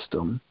immune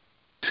system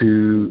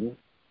to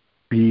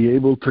be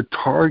able to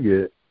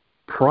target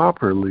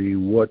properly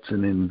what's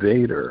an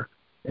invader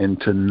and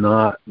to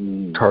not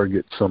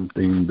target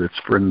something that's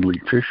friendly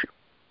tissue.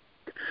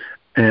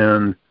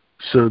 And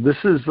so this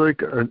is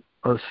like a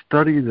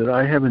study that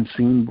I haven't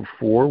seen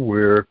before,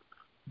 where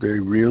they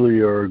really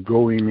are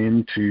going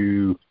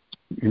into,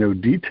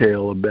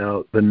 detail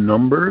about the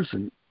numbers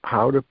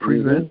how to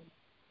prevent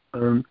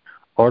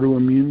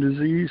autoimmune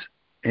disease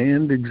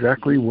and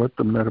exactly what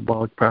the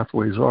metabolic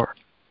pathways are.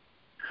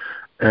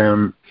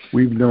 And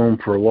we've known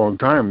for a long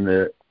time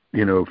that,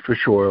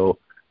 fish oil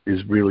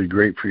is really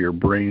great for your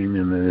brain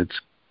and that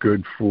it's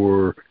good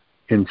for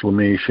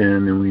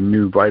inflammation, and we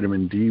knew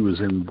vitamin D was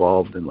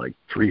involved in like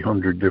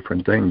 300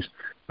 different things.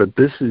 But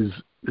this is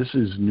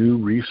new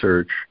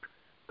research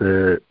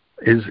that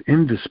is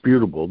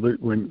indisputable.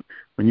 That when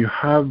you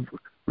have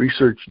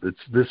research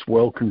that's this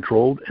well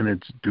controlled and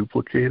it's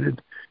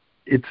duplicated,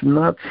 it's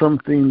not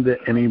something that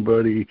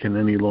anybody can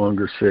any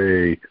longer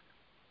say,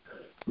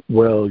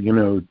 well,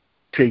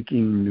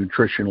 taking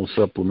nutritional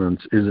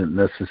supplements isn't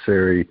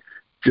necessary.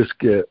 Just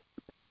get,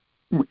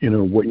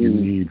 what you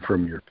need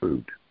from your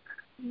food.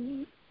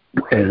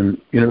 And,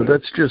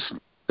 that's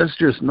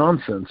just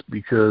nonsense,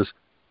 because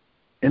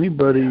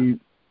anybody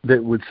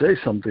that would say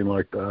something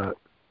like that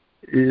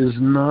is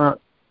not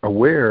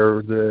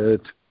aware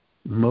that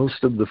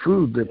most of the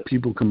food that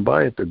people can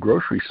buy at the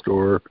grocery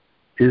store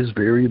is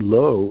very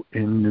low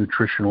in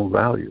nutritional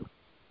value.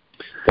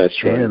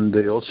 That's right. And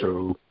they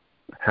also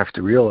have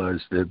to realize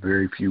that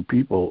very few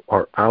people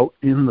are out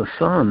in the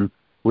sun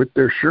with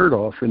their shirt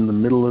off in the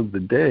middle of the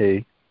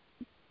day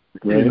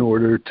in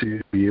order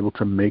to be able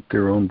to make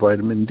their own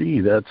vitamin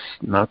D. That's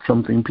not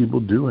something people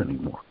do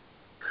anymore.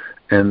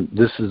 And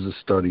this is a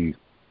study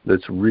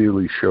that's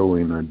really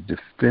showing a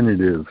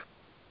definitive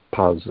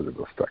positive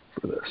effect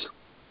for this.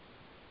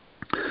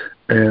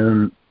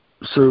 And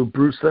so,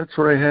 Bruce, that's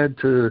what I had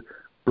to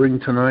bring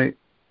tonight.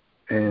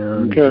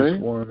 And just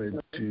wanted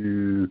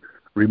to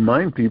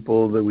remind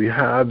people that we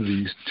have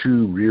these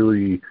two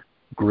really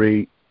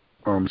great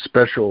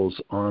specials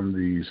on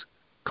these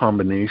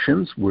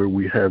combinations, where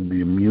we have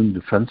the Immune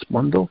Defense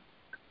Bundle,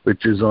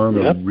 which is on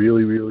a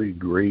really, really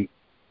great,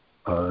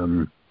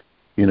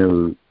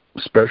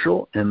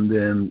 special. And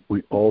then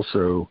we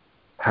also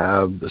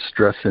have the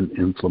Stress and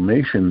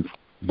Inflammation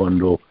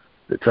Bundle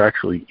that's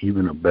actually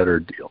even a better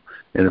deal.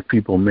 And if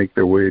people make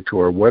their way to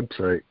our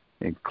website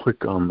and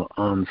click on the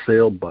on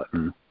sale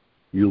button,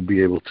 you'll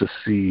be able to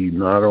see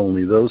not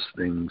only those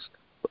things,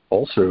 but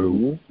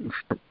also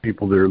for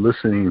people that are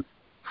listening,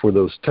 for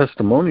those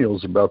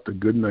testimonials about the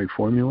Goodnight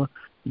Formula,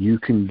 you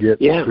can get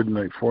the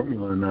Goodnight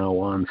Formula now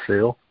on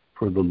sale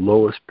for the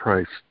lowest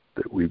price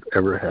that we've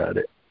ever had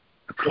it.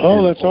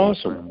 Oh, that's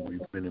awesome.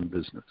 We've been in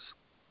business.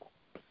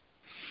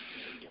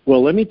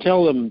 Well, let me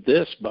tell them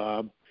this,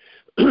 Bob.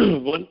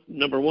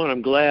 Number one,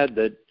 I'm glad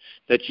that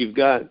you've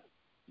got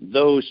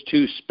those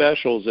two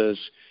specials as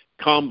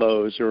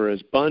combos or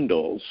as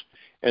bundles.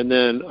 And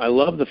then I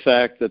love the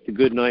fact that the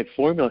Goodnight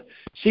Formula.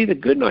 See, the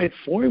Goodnight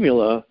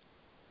Formula,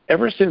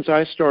 ever since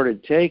I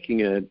started taking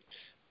it,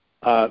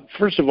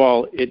 first of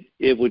all,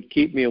 it would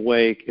keep me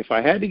awake. If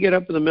I had to get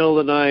up in the middle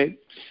of the night,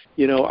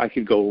 I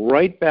could go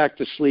right back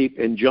to sleep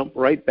and jump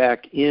right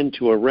back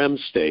into a REM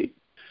state.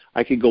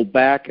 I could go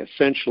back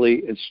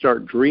essentially and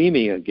start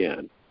dreaming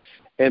again.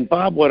 And,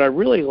 Bob, what I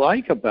really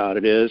like about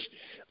it is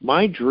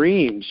my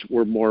dreams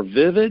were more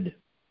vivid.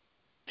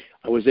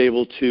 I was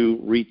able to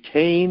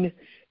retain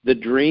the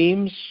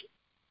dreams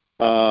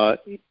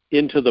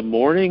into the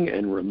morning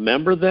and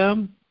remember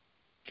them.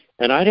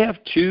 And I'd have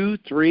 2,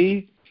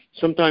 3,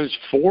 sometimes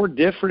 4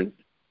 different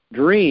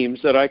dreams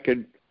that I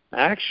could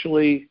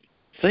actually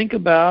think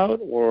about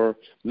or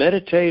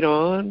meditate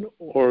on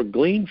or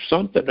glean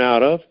something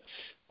out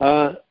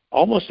of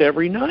almost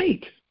every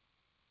night.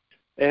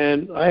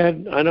 And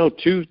I know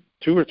two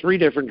or three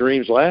different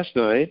dreams last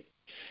night.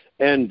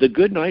 And the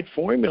Goodnight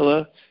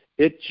Formula,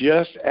 it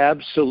just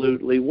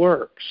absolutely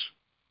works.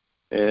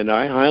 And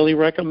I highly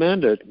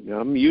recommend it.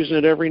 I'm using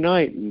it every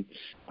night, and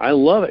I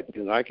love it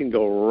because I can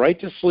go right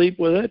to sleep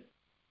with it,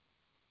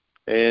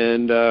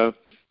 and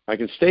I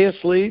can stay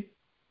asleep,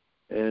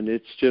 and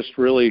it's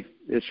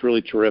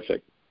really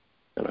terrific.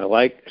 And I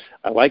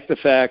like the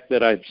fact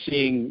that I'm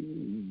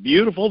seeing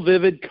beautiful,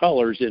 vivid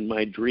colors in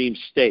my dream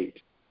state.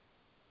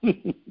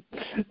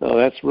 Oh,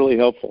 that's really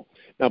helpful.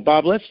 Now,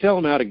 Bob, let's tell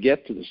them how to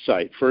get to the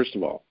site. First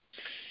of all,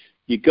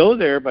 you go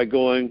there by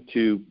going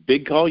to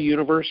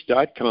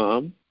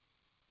BigCallUniverse.com.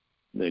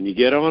 Then you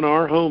get on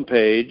our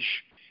homepage.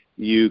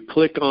 You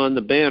click on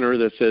the banner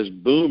that says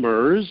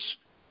Boomers.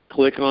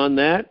 Click on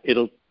that.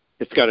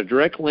 It's got a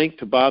direct link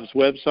to Bob's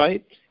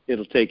website.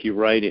 It'll take you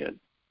right in.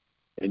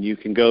 And you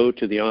can go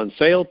to the on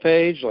sale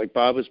page, like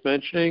Bob was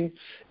mentioning.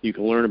 You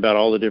can learn about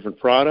all the different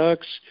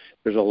products.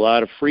 There's a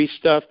lot of free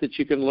stuff that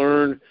you can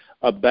learn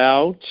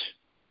about,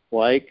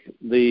 like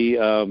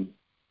the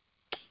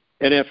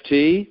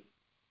NFT,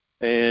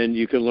 and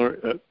you can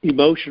learn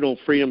emotional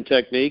freedom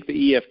technique,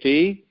 the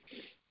EFT,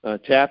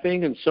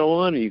 tapping, and so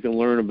on. You can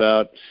learn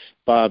about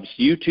Bob's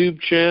YouTube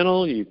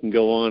channel. You can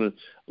go on and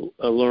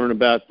learn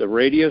about the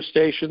radio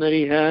station that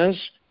he has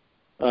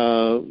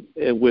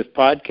with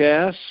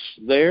podcasts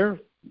there,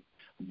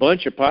 a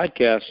bunch of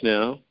podcasts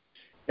now,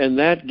 and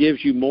that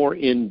gives you more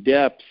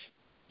in-depth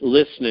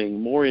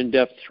listening, more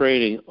in-depth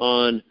training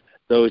on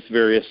those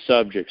various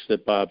subjects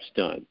that Bob's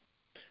done.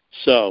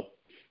 So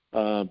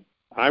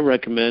I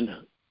recommend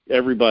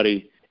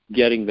everybody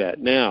getting that.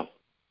 Now,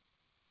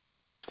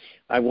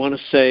 I want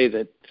to say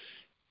that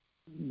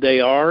they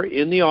are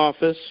in the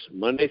office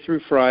Monday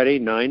through Friday,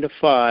 9 to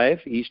 5,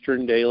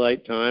 Eastern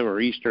Daylight Time or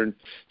Eastern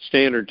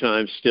Standard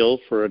Time still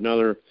for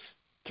another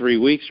 3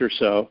 weeks or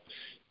so.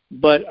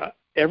 But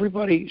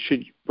everybody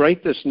should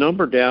write this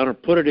number down or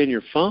put it in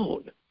your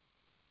phone.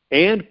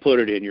 And put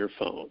it in your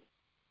phone.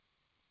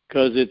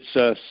 Because it's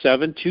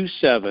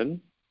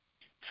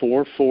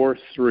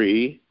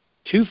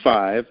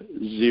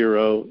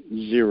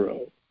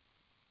 727-443-2500.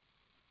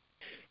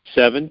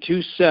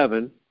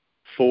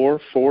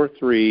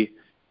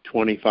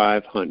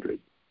 727-443-2500.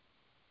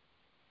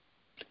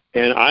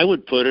 And I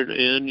would put it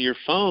in your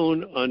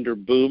phone under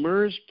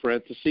Boomers,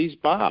 parentheses,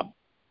 Bob.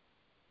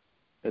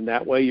 And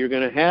that way you're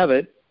going to have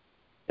it,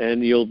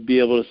 and you'll be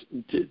able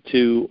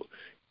to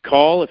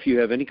call if you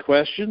have any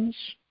questions,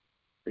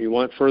 or you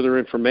want further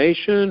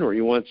information, or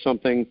you want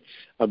something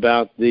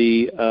about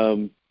the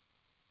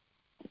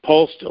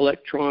pulsed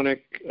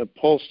electronic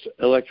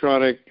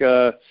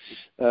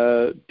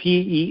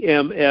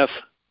PEMF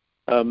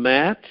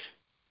mat,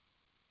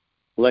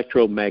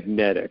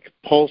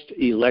 pulsed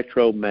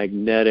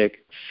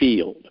electromagnetic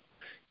field,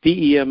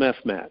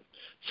 PEMF mat.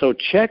 So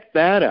check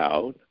that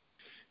out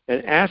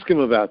and ask them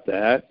about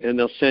that, and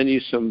they'll send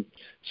you some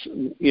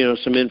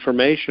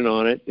information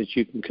on it that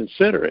you can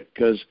consider it,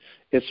 because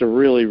it's a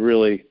really,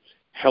 really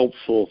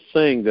helpful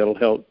thing that'll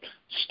help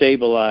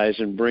stabilize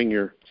and bring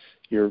your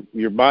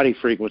body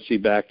frequency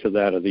back to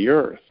that of the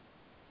earth.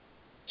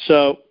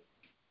 So,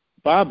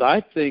 Bob,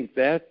 I think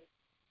that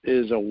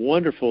is a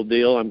wonderful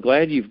deal. I'm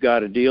glad you've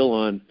got a deal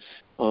on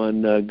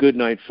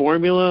Goodnight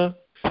Formula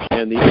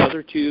and the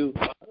other two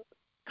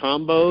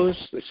combos.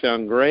 They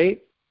sound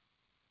great.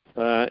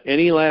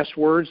 Any last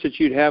words that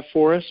you'd have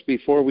for us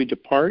before we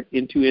depart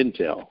into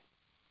Intel?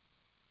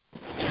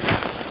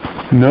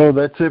 No,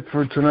 that's it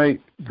for tonight,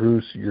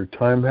 Bruce. Your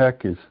time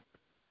hack is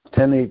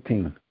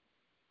 10:18.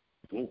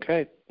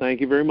 Okay.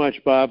 Thank you very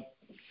much, Bob.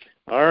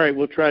 All right,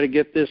 we'll try to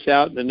get this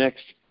out in the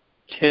next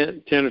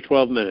 10 or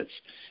 12 minutes.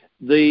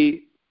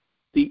 The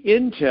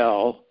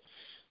Intel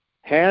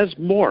has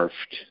morphed,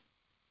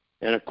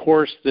 and of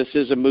course this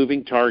is a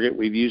moving target.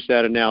 We've used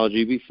that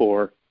analogy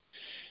before.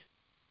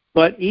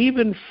 But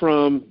even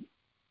from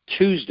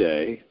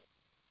Tuesday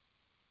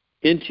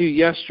into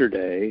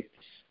yesterday,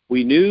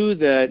 we knew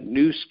that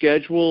new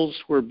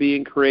schedules were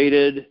being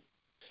created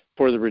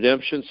for the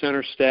Redemption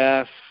Center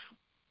staff.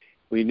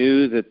 We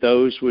knew that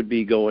those would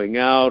be going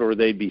out, or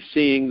they'd be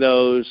seeing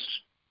those.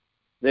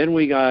 Then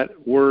we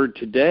got word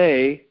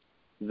today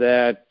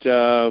that,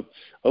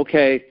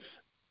 okay,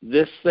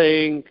 this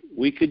thing,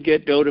 we could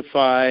get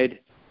notified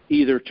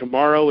either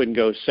tomorrow and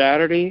go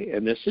Saturday,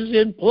 and this is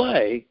in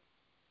play.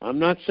 I'm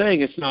not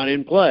saying it's not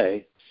in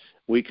play.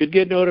 We could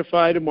get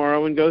notified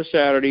tomorrow and go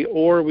Saturday,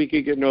 or we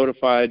could get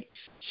notified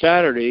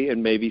Saturday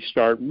and maybe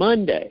start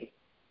Monday.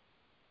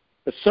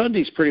 But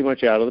Sunday's pretty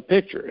much out of the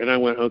picture. And I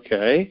went,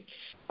 okay,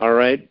 all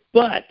right,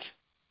 but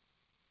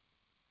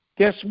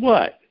guess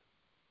what?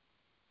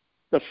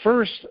 The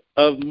 1st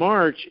of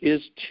March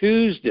is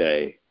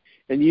Tuesday,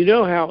 and you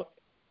know how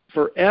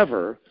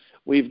forever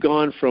we've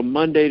gone from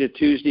Monday to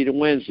Tuesday to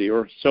Wednesday,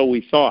 or so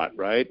we thought,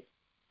 right?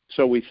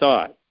 So we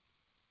thought.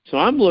 So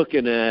I'm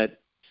looking at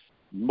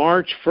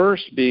March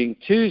 1st being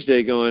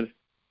Tuesday going,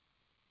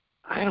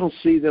 I don't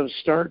see them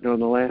starting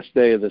on the last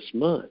day of this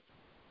month.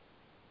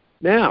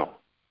 Now,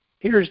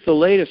 here's the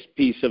latest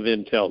piece of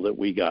intel that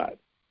we got.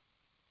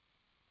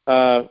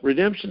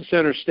 Redemption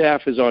Center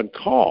staff is on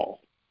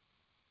call.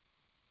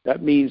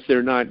 That means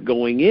they're not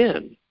going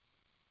in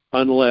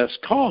unless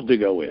called to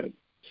go in.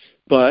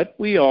 But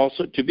we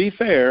also, to be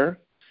fair,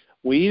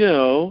 we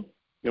know,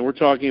 and we're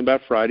talking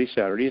about Friday,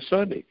 Saturday, and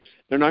Sunday,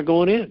 they're not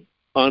going in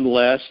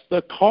unless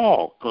the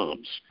call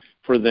comes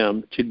for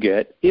them to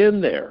get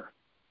in there.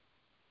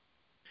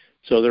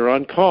 So they're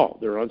on call.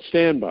 They're on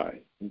standby,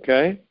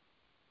 okay?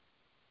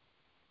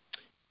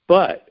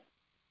 But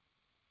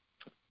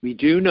we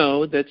do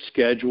know that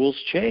schedules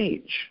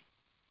change,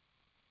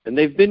 and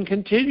they've been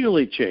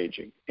continually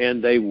changing.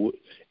 And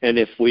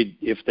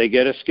if they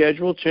get a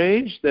schedule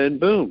change, then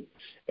boom,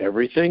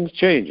 everything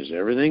changes.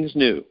 Everything's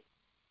new.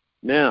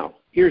 Now,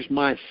 here's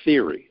my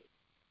theory.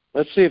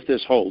 Let's see if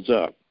this holds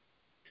up.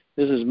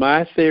 This is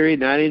my theory,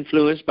 not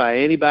influenced by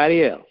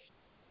anybody else.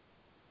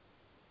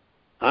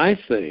 I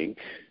think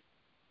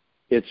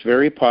it's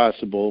very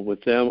possible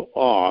with them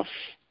off,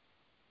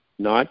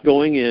 not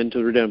going into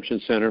the Redemption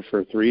Center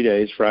for 3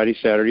 days, Friday,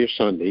 Saturday, or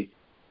Sunday,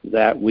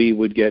 that we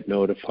would get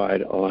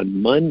notified on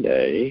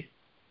Monday,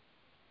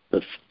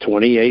 the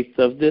 28th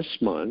of this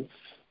month,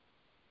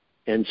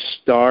 and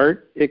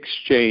start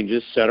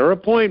exchanges, set our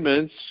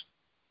appointments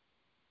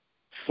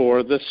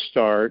for the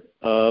start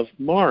of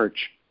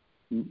March,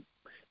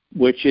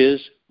 which is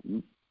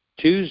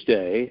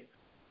Tuesday,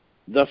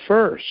 the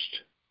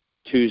 1st,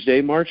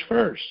 Tuesday, March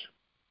 1st.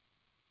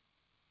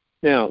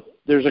 Now,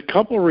 there's a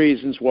couple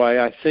reasons why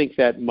I think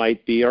that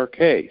might be our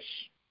case.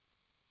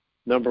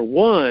 Number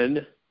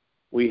one,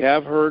 we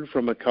have heard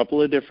from a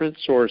couple of different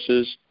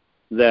sources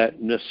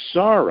that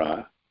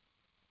NESARA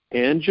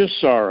and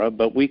GESARA,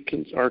 but we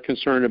are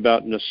concerned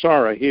about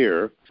NESARA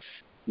here.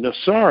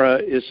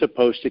 NESARA is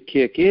supposed to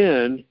kick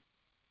in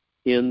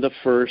the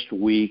first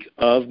week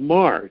of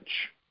March.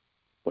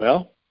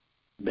 Well,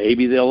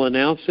 maybe they'll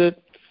announce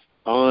it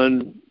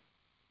on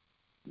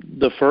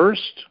the 1st,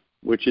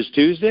 which is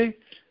Tuesday.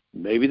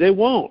 Maybe they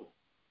won't.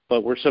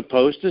 But we're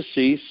supposed to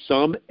see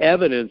some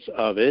evidence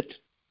of it,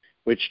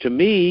 which to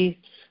me,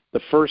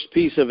 the first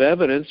piece of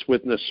evidence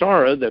with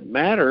NESARA that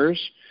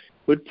matters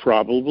would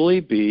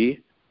probably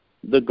be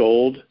the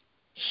gold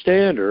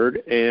standard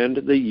and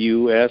the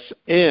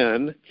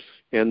USN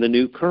and the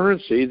new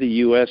currency, the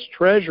U.S.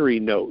 Treasury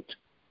note,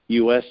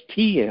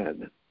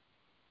 USTN.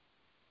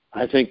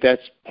 I think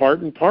that's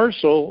part and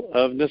parcel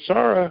of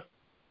NESARA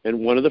and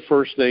one of the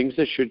first things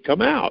that should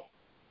come out.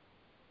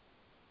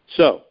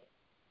 So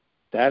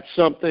that's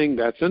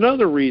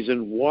another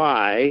reason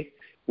why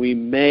we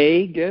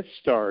may get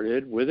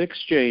started with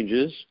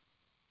exchanges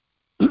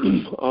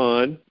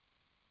on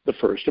the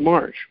 1st of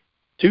March,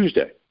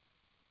 Tuesday.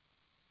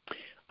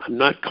 I'm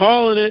not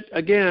calling it.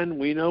 Again,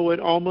 we know it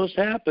almost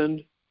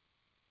happened.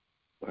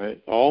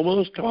 Right?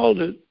 Almost called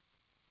it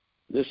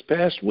this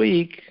past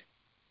week,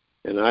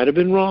 and I'd have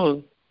been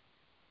wrong.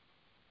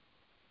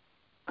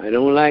 I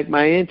don't like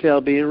my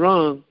intel being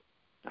wrong.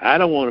 I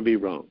don't want to be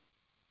wrong.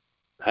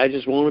 I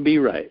just want to be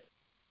right.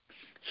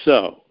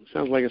 So,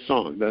 sounds like a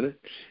song, doesn't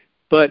it?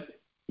 But,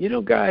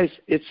 guys,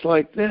 it's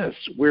like this.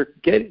 We're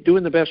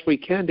doing the best we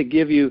can to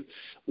give you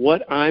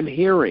what I'm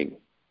hearing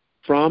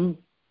from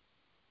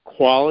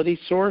quality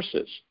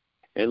sources.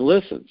 And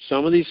listen,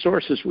 some of these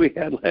sources we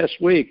had last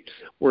week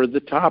were at the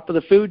top of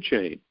the food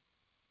chain,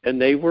 and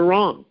they were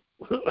wrong.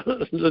 Put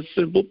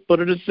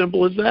it as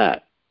simple as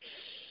that.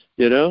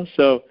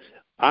 So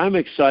I'm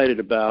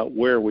excited about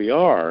where we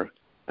are.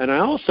 And I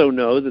also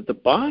know that the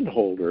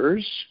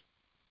bondholders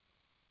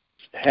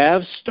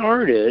have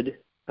started,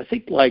 I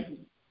think like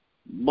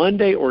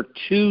Monday or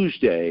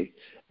Tuesday,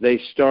 they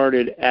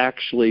started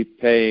actually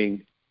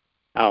paying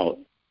out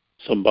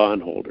some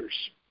bondholders.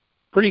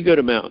 Pretty good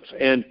amounts.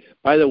 And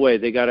by the way,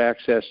 they got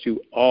access to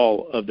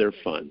all of their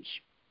funds.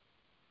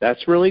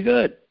 That's really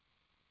good.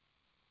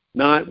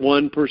 Not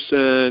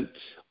 1%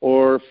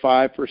 or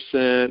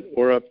 5%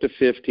 or up to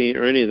 15%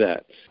 or any of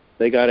that.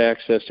 They got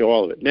access to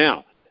all of it.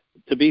 Now,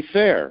 to be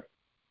fair,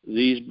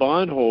 these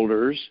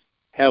bondholders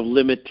have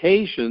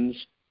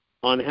limitations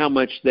on how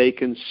much they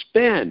can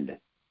spend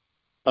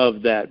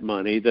of that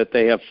money that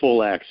they have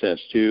full access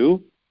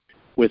to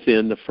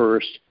within the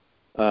first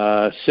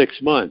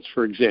 6 months,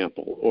 for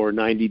example, or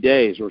 90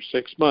 days or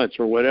 6 months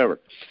or whatever.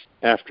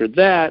 After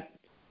that,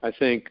 I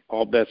think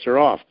all bets are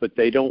off, but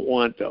they don't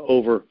want to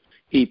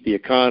overheat the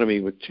economy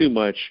with too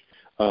much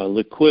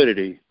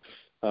liquidity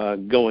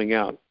going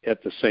out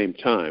at the same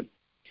time.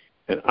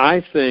 And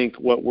I think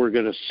what we're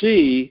going to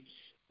see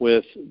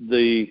with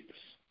the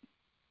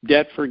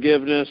debt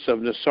forgiveness of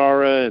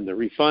NESARA and the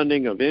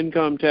refunding of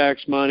income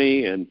tax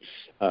money and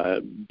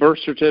birth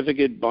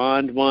certificate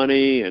bond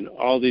money and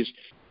all these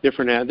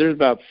different, there's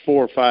about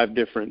 4 or 5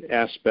 different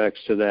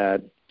aspects to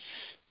that.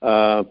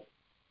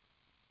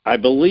 I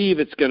believe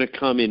it's going to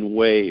come in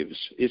waves.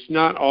 It's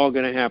not all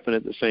going to happen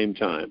at the same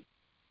time.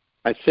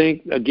 I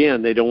think,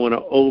 again, they don't want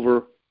to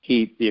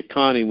overheat the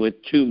economy with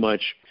too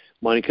much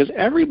money because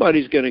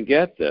everybody's going to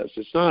get this.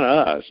 It's not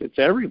us. It's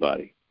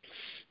everybody.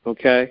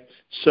 Okay?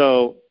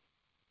 So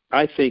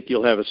I think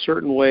you'll have a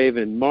certain wave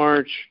in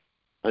March,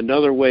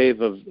 another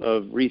wave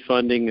of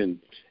refunding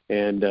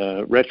and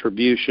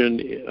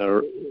retribution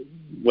or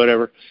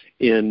whatever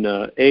in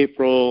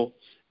April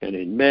and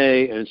in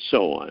May and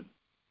so on.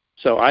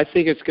 So I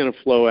think it's going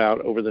to flow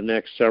out over the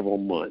next several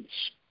months.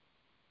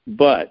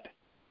 But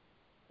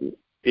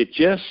it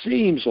just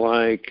seems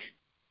like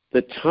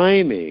the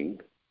timing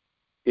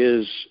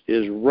is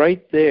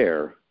right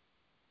there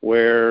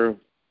where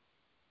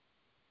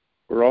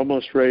we're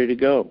almost ready to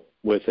go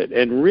with it.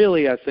 And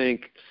really, I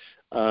think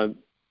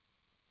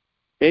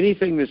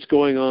anything that's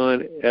going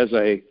on as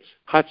a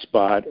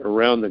hotspot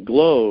around the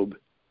globe,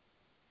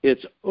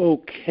 it's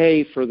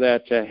okay for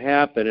that to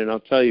happen, and I'll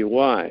tell you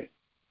why.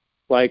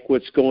 Like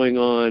what's going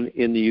on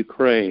in the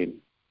Ukraine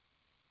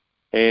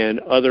and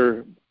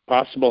other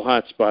possible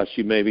hotspots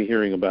you may be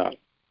hearing about.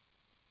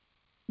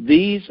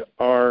 These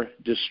are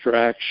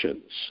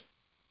distractions.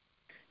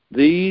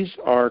 These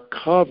are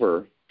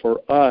cover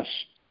for us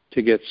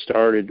to get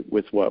started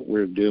with what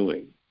we're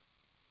doing.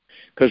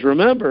 Because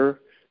remember,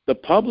 the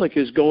public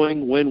is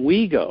going when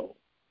we go.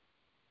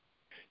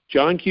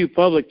 John Q.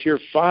 Public Tier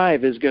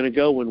 5 is going to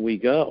go when we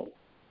go.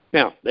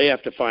 Now, they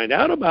have to find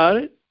out about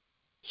it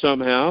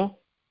somehow,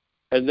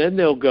 and then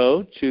they'll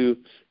go to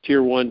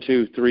Tier 1,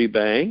 2, 3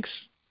 banks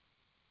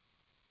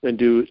and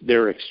do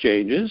their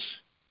exchanges.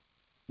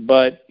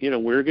 But,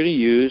 we're going to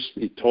use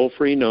the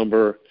toll-free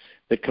number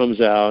that comes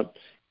out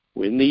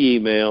when the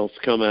emails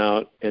come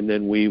out, and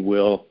then we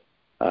will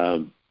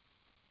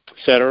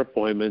set our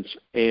appointments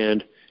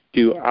and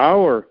do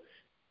our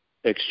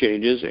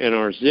exchanges and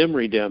our Zim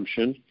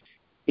redemption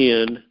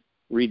in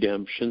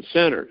redemption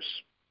centers.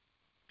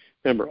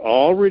 Remember,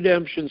 all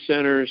redemption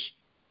centers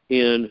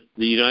in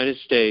the United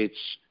States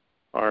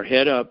are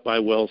head up by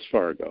Wells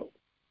Fargo.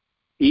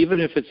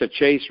 Even if it's a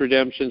Chase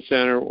Redemption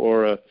Center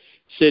or a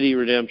Citi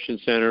Redemption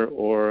Center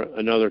or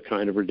another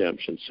kind of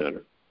redemption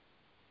center,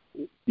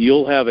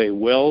 you'll have a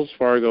Wells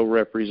Fargo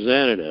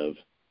representative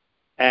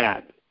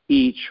at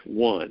each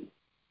one.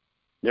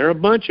 There are a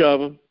bunch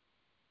of them,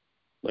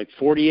 like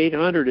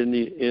 4,800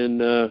 in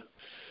the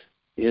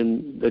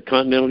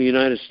continental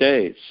United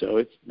States.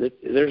 So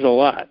there's a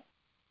lot.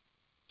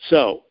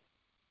 So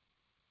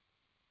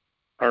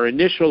our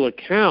initial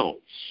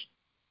accounts,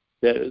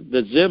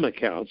 the Zim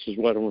accounts is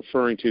what I'm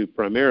referring to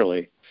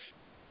primarily,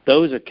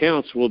 those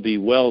accounts will be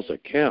Wells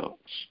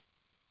accounts.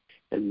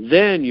 And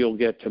then you'll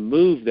get to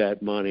move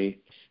that money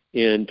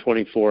in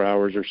 24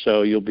 hours or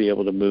so. You'll be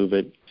able to move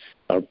it,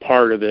 or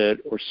part of it,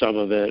 or some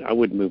of it. I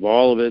wouldn't move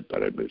all of it,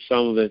 but I'd move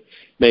some of it,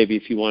 maybe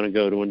if you want to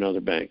go to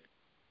another bank.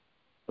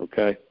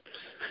 Okay?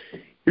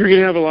 You're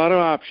going to have a lot of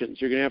options.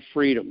 You're going to have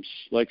freedoms,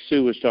 like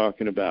Sue was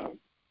talking about.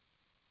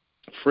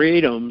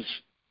 Freedoms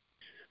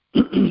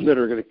that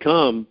are going to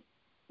come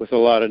with a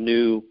lot of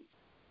new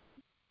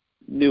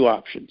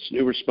options,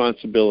 new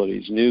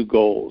responsibilities, new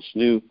goals,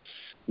 new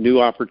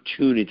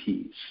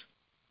opportunities.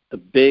 The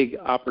big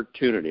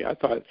opportunity. I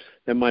thought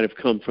that might have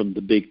come from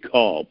the big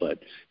call, but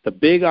the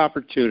big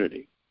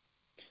opportunity.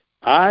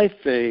 I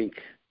think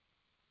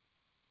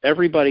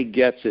everybody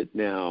gets it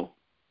now.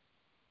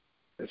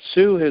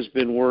 Sue has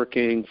been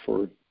working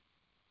for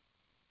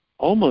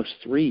almost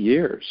 3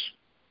 years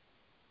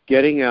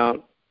getting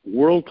out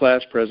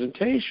world-class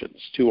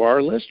presentations to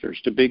our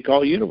listeners, to Big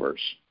Call Universe.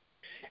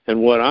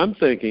 And what I'm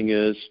thinking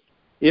is,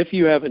 if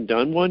you haven't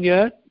done one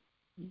yet,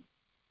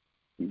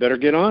 you better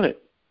get on it.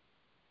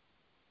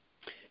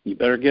 You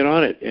better get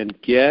on it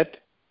and get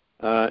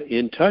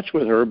in touch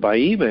with her by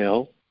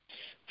email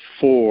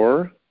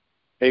for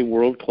a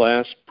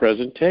world-class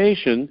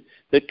presentation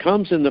that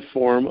comes in the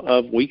form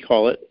of, we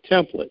call it,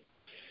 template.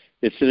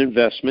 It's an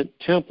investment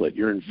template.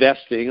 You're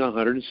investing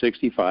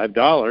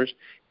 $165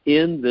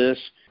 in this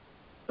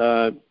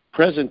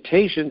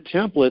presentation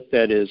template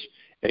that is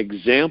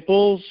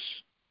examples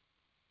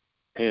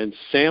and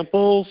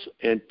samples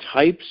and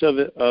types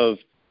of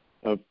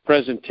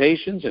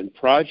presentations and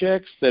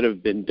projects that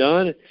have been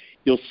done.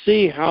 You'll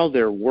see how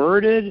they're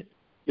worded.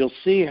 You'll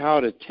see how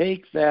to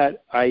take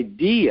that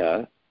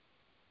idea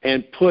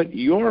and put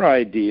your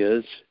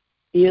ideas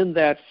in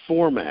that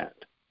format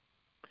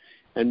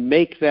and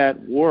make that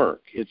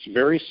work. It's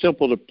very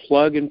simple to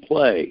plug and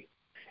play,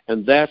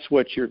 and that's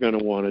what you're going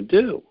to want to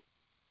do.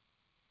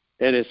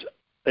 And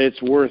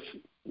it's worth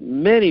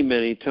many,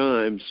 many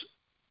times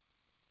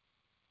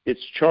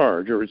its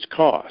charge or its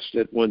cost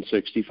at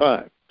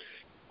 $165.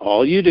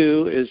 All you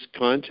do is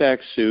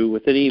contact Sue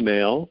with an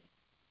email,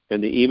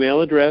 and the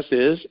email address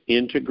is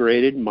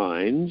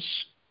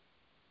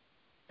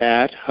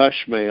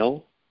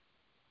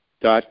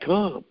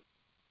integratedminds@hushmail.com.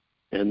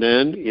 And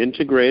then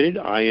integrated,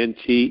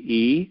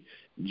 INTEGRATED,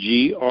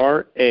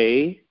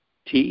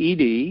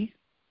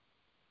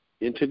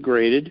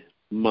 integrated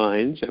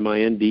minds,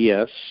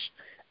 MINDS,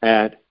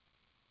 at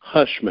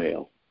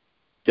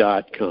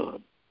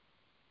hushmail.com.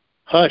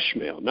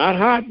 Hushmail, not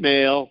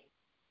Hotmail,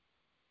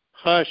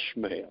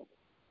 Hushmail.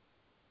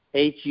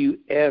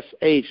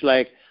 HUSH,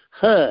 like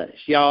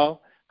hush,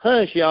 y'all.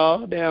 Hush,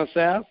 y'all, down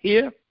south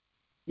here.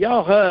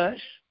 Y'all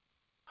hush.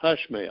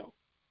 Hushmail.com.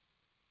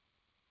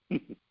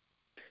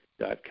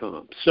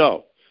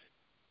 So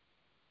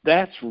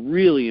that's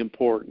really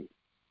important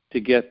to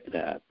get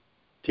that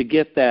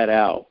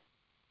out,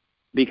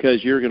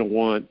 because you're going to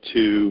want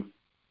to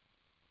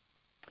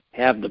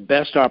have the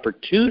best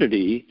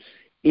opportunity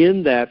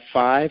in that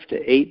 5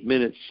 to 8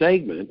 minute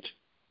segment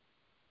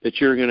that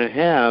you're going to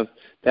have.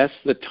 That's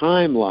the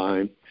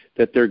timeline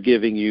that they're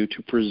giving you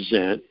to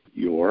present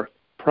your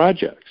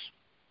projects.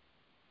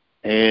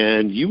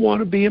 And you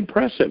want to be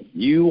impressive.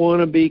 You want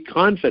to be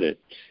confident.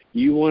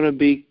 You want to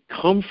be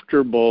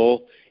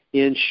comfortable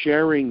in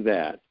sharing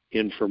that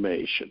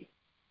information.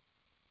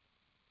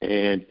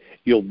 And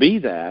you'll be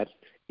that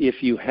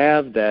if you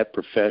have that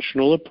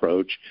professional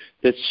approach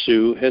that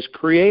Sue has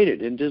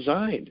created and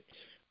designed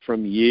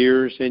from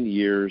years and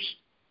years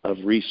of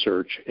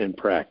research and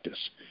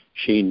practice.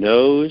 She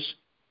knows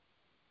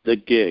the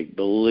gig,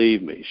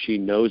 believe me. She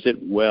knows it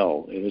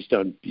well and has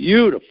done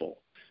beautiful,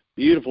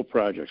 beautiful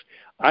projects.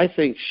 I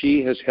think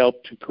she has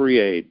helped to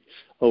create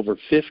over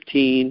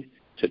 15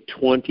 to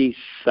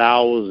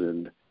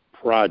 20,000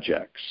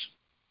 projects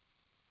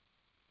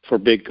for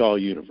Big Call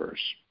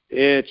Universe.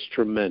 It's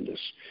tremendous.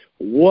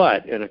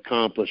 What an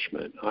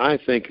accomplishment. I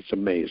think it's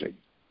amazing.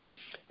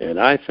 And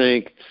I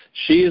think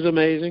she is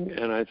amazing,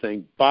 and I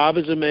think Bob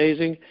is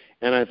amazing,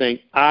 and I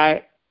think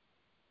I'm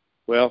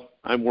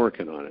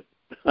working on it.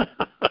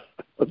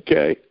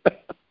 Okay?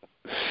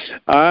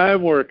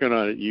 I'm working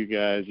on it, you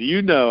guys.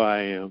 You know I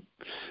am.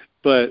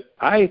 But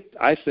I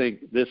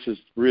think this is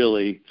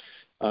really,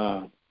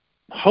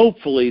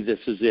 hopefully this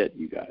is it,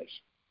 you guys.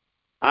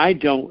 I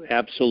don't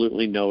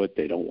absolutely know it.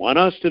 They don't want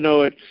us to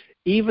know it.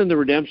 Even the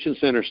Redemption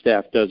Center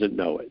staff doesn't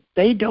know it.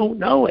 They don't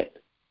know it.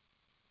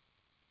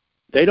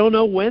 They don't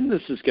know when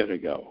this is going to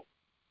go.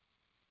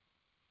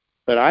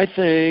 But I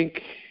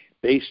think,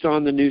 based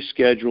on the new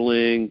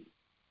scheduling,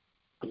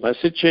 unless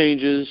it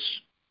changes,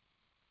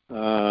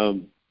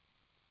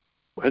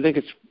 I think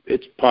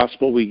it's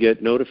possible we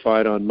get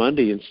notified on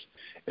Monday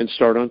and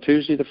start on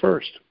Tuesday the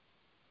 1st.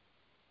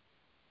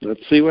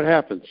 Let's see what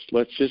happens.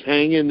 Let's just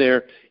hang in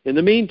there. In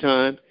the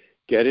meantime,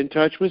 get in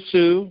touch with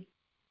Sue.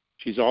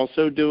 She's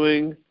also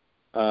doing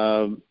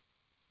her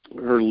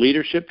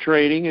leadership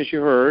training, as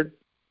you heard,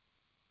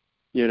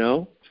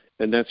 and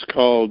that's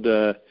called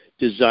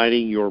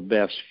Designing Your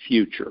Best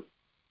Future.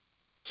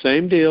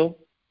 Same deal.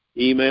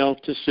 Email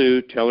to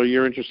Sue. Tell her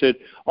you're interested.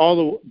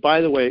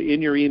 By the way,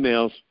 in your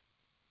emails,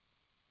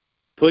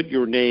 put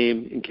your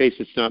name, in case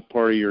it's not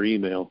part of your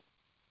email.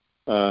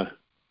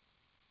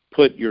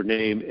 Put your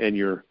name and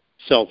your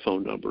cell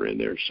phone number in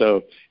there. So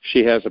if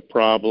she has a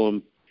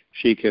problem,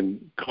 she can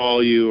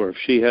call you, or if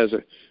she has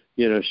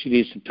she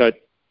needs to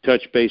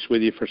touch base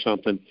with you for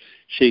something,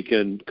 she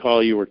can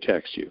call you or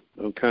text you.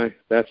 Okay?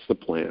 That's the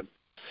plan.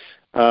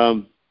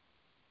 And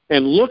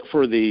look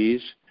for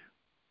these.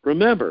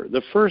 Remember,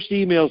 the first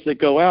emails that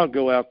go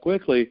out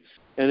quickly,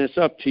 and it's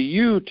up to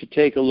you to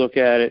take a look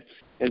at it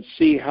and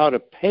see how to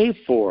pay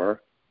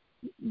for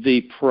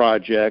the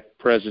project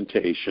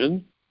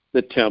presentation,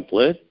 the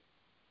template.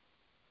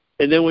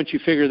 And then once you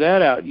figure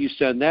that out, you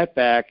send that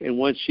back, and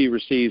once she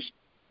receives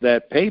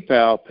that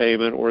PayPal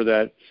payment or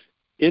that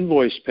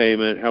invoice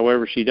payment,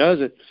 however she does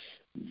it,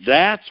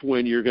 that's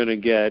when you're going to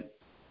get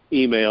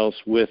emails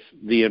with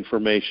the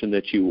information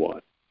that you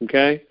want.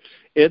 Okay?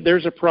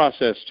 There's a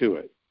process to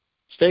it.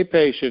 Stay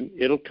patient.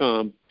 It'll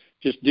come.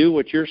 Just do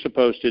what you're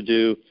supposed to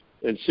do,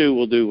 and Sue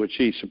will do what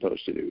she's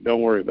supposed to do.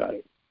 Don't worry about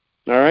it.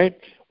 All right?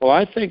 Well,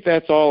 I think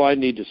that's all I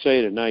need to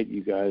say tonight,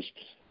 you guys.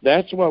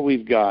 That's what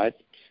we've got.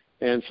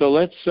 And so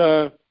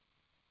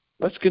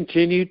let's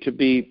continue to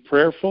be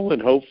prayerful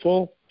and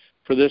hopeful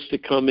for this to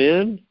come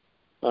in.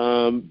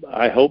 I'm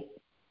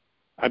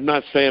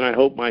not saying I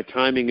hope my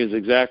timing is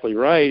exactly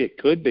right. It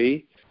could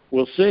be.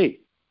 We'll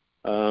see.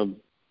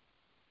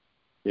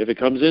 If it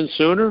comes in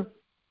sooner,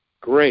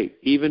 great,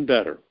 even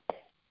better.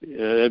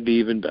 That'd be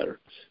even better.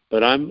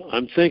 But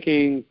I'm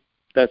thinking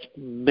that's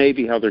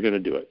maybe how they're going to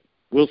do it.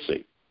 We'll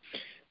see.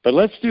 But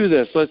let's do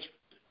this. Let's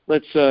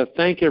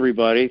thank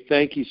everybody.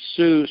 Thank you,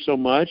 Sue, so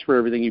much for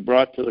everything you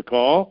brought to the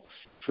call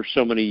for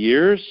so many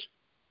years,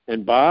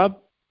 and Bob,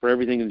 for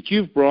everything that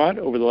you've brought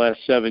over the last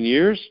 7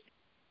 years,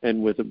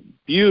 and with a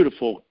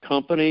beautiful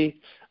company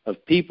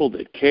of people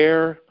that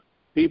care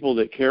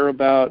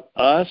about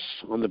us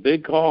on the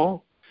big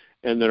call,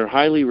 and that are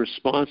highly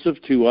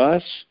responsive to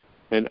us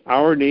and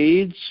our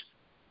needs.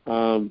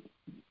 I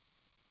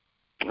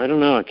don't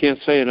know. I can't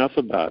say enough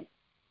about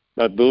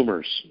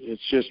Boomers.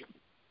 It's just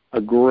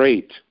a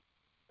great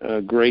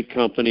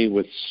company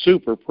with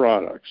super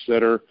products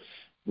that are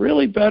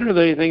really better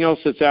than anything else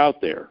that's out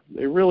there.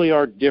 They really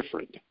are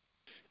different.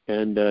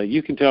 And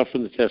you can tell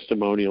from the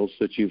testimonials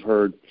that you've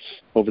heard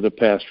over the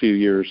past few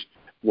years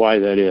why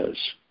that is.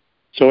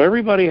 So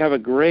everybody have a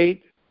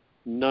great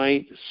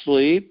night's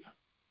sleep.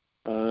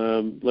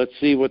 Let's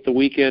see what the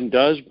weekend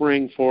does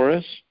bring for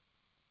us,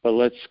 but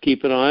let's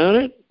keep an eye on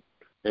it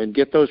and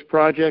get those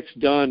projects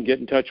done. Get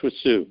in touch with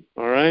Sue,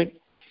 all right?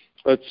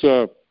 Let's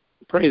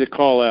pray the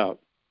call out.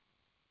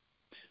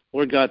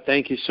 Lord God,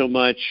 thank you so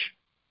much.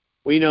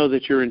 We know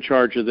that you're in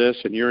charge of this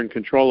and you're in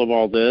control of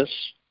all this,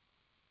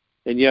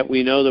 and yet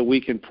we know that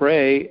we can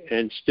pray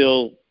and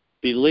still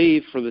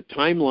believe for the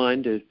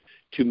timeline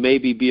to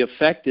maybe be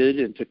affected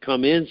and to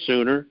come in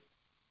sooner.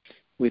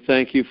 We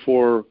thank you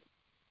for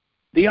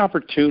the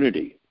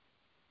opportunity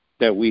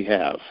that we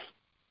have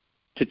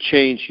to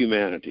change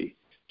humanity,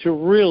 to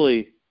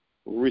really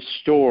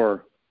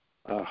restore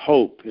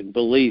hope and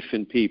belief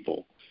in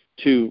people,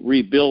 to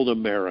rebuild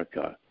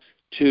America,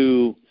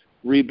 to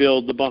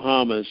rebuild the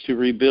Bahamas, to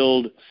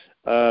rebuild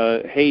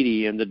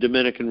Haiti and the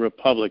Dominican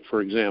Republic,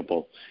 for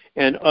example,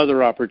 and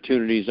other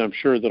opportunities I'm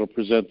sure that will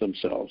present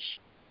themselves.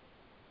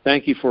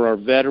 Thank you for our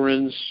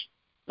veterans.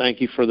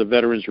 Thank you for the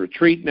Veterans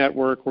Retreat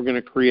Network we're going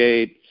to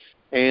create,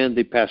 and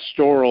the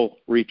Pastoral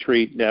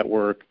Retreat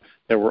Network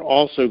that we're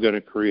also going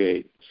to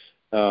create.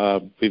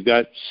 We've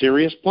got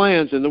serious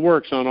plans in the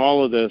works on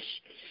all of this.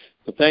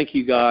 But thank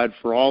you, God,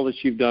 for all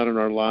that you've done in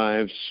our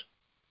lives.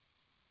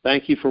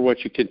 Thank you for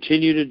what you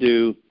continue to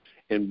do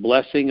in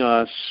blessing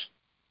us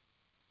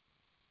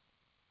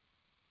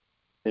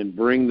and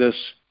bring this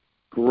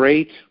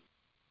great,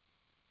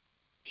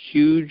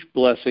 huge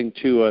blessing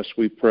to us,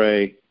 we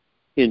pray.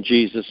 In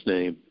Jesus'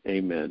 name,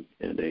 amen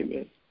and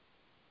amen.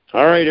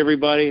 All right,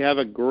 everybody, have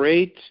a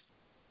great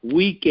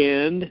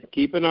weekend.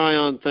 Keep an eye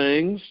on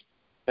things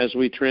as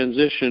we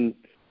transition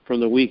from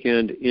the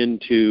weekend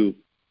into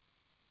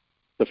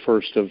the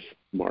 1st of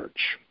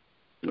March.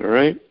 All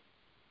right?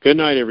 Good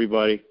night,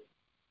 everybody.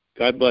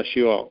 God bless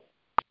you all.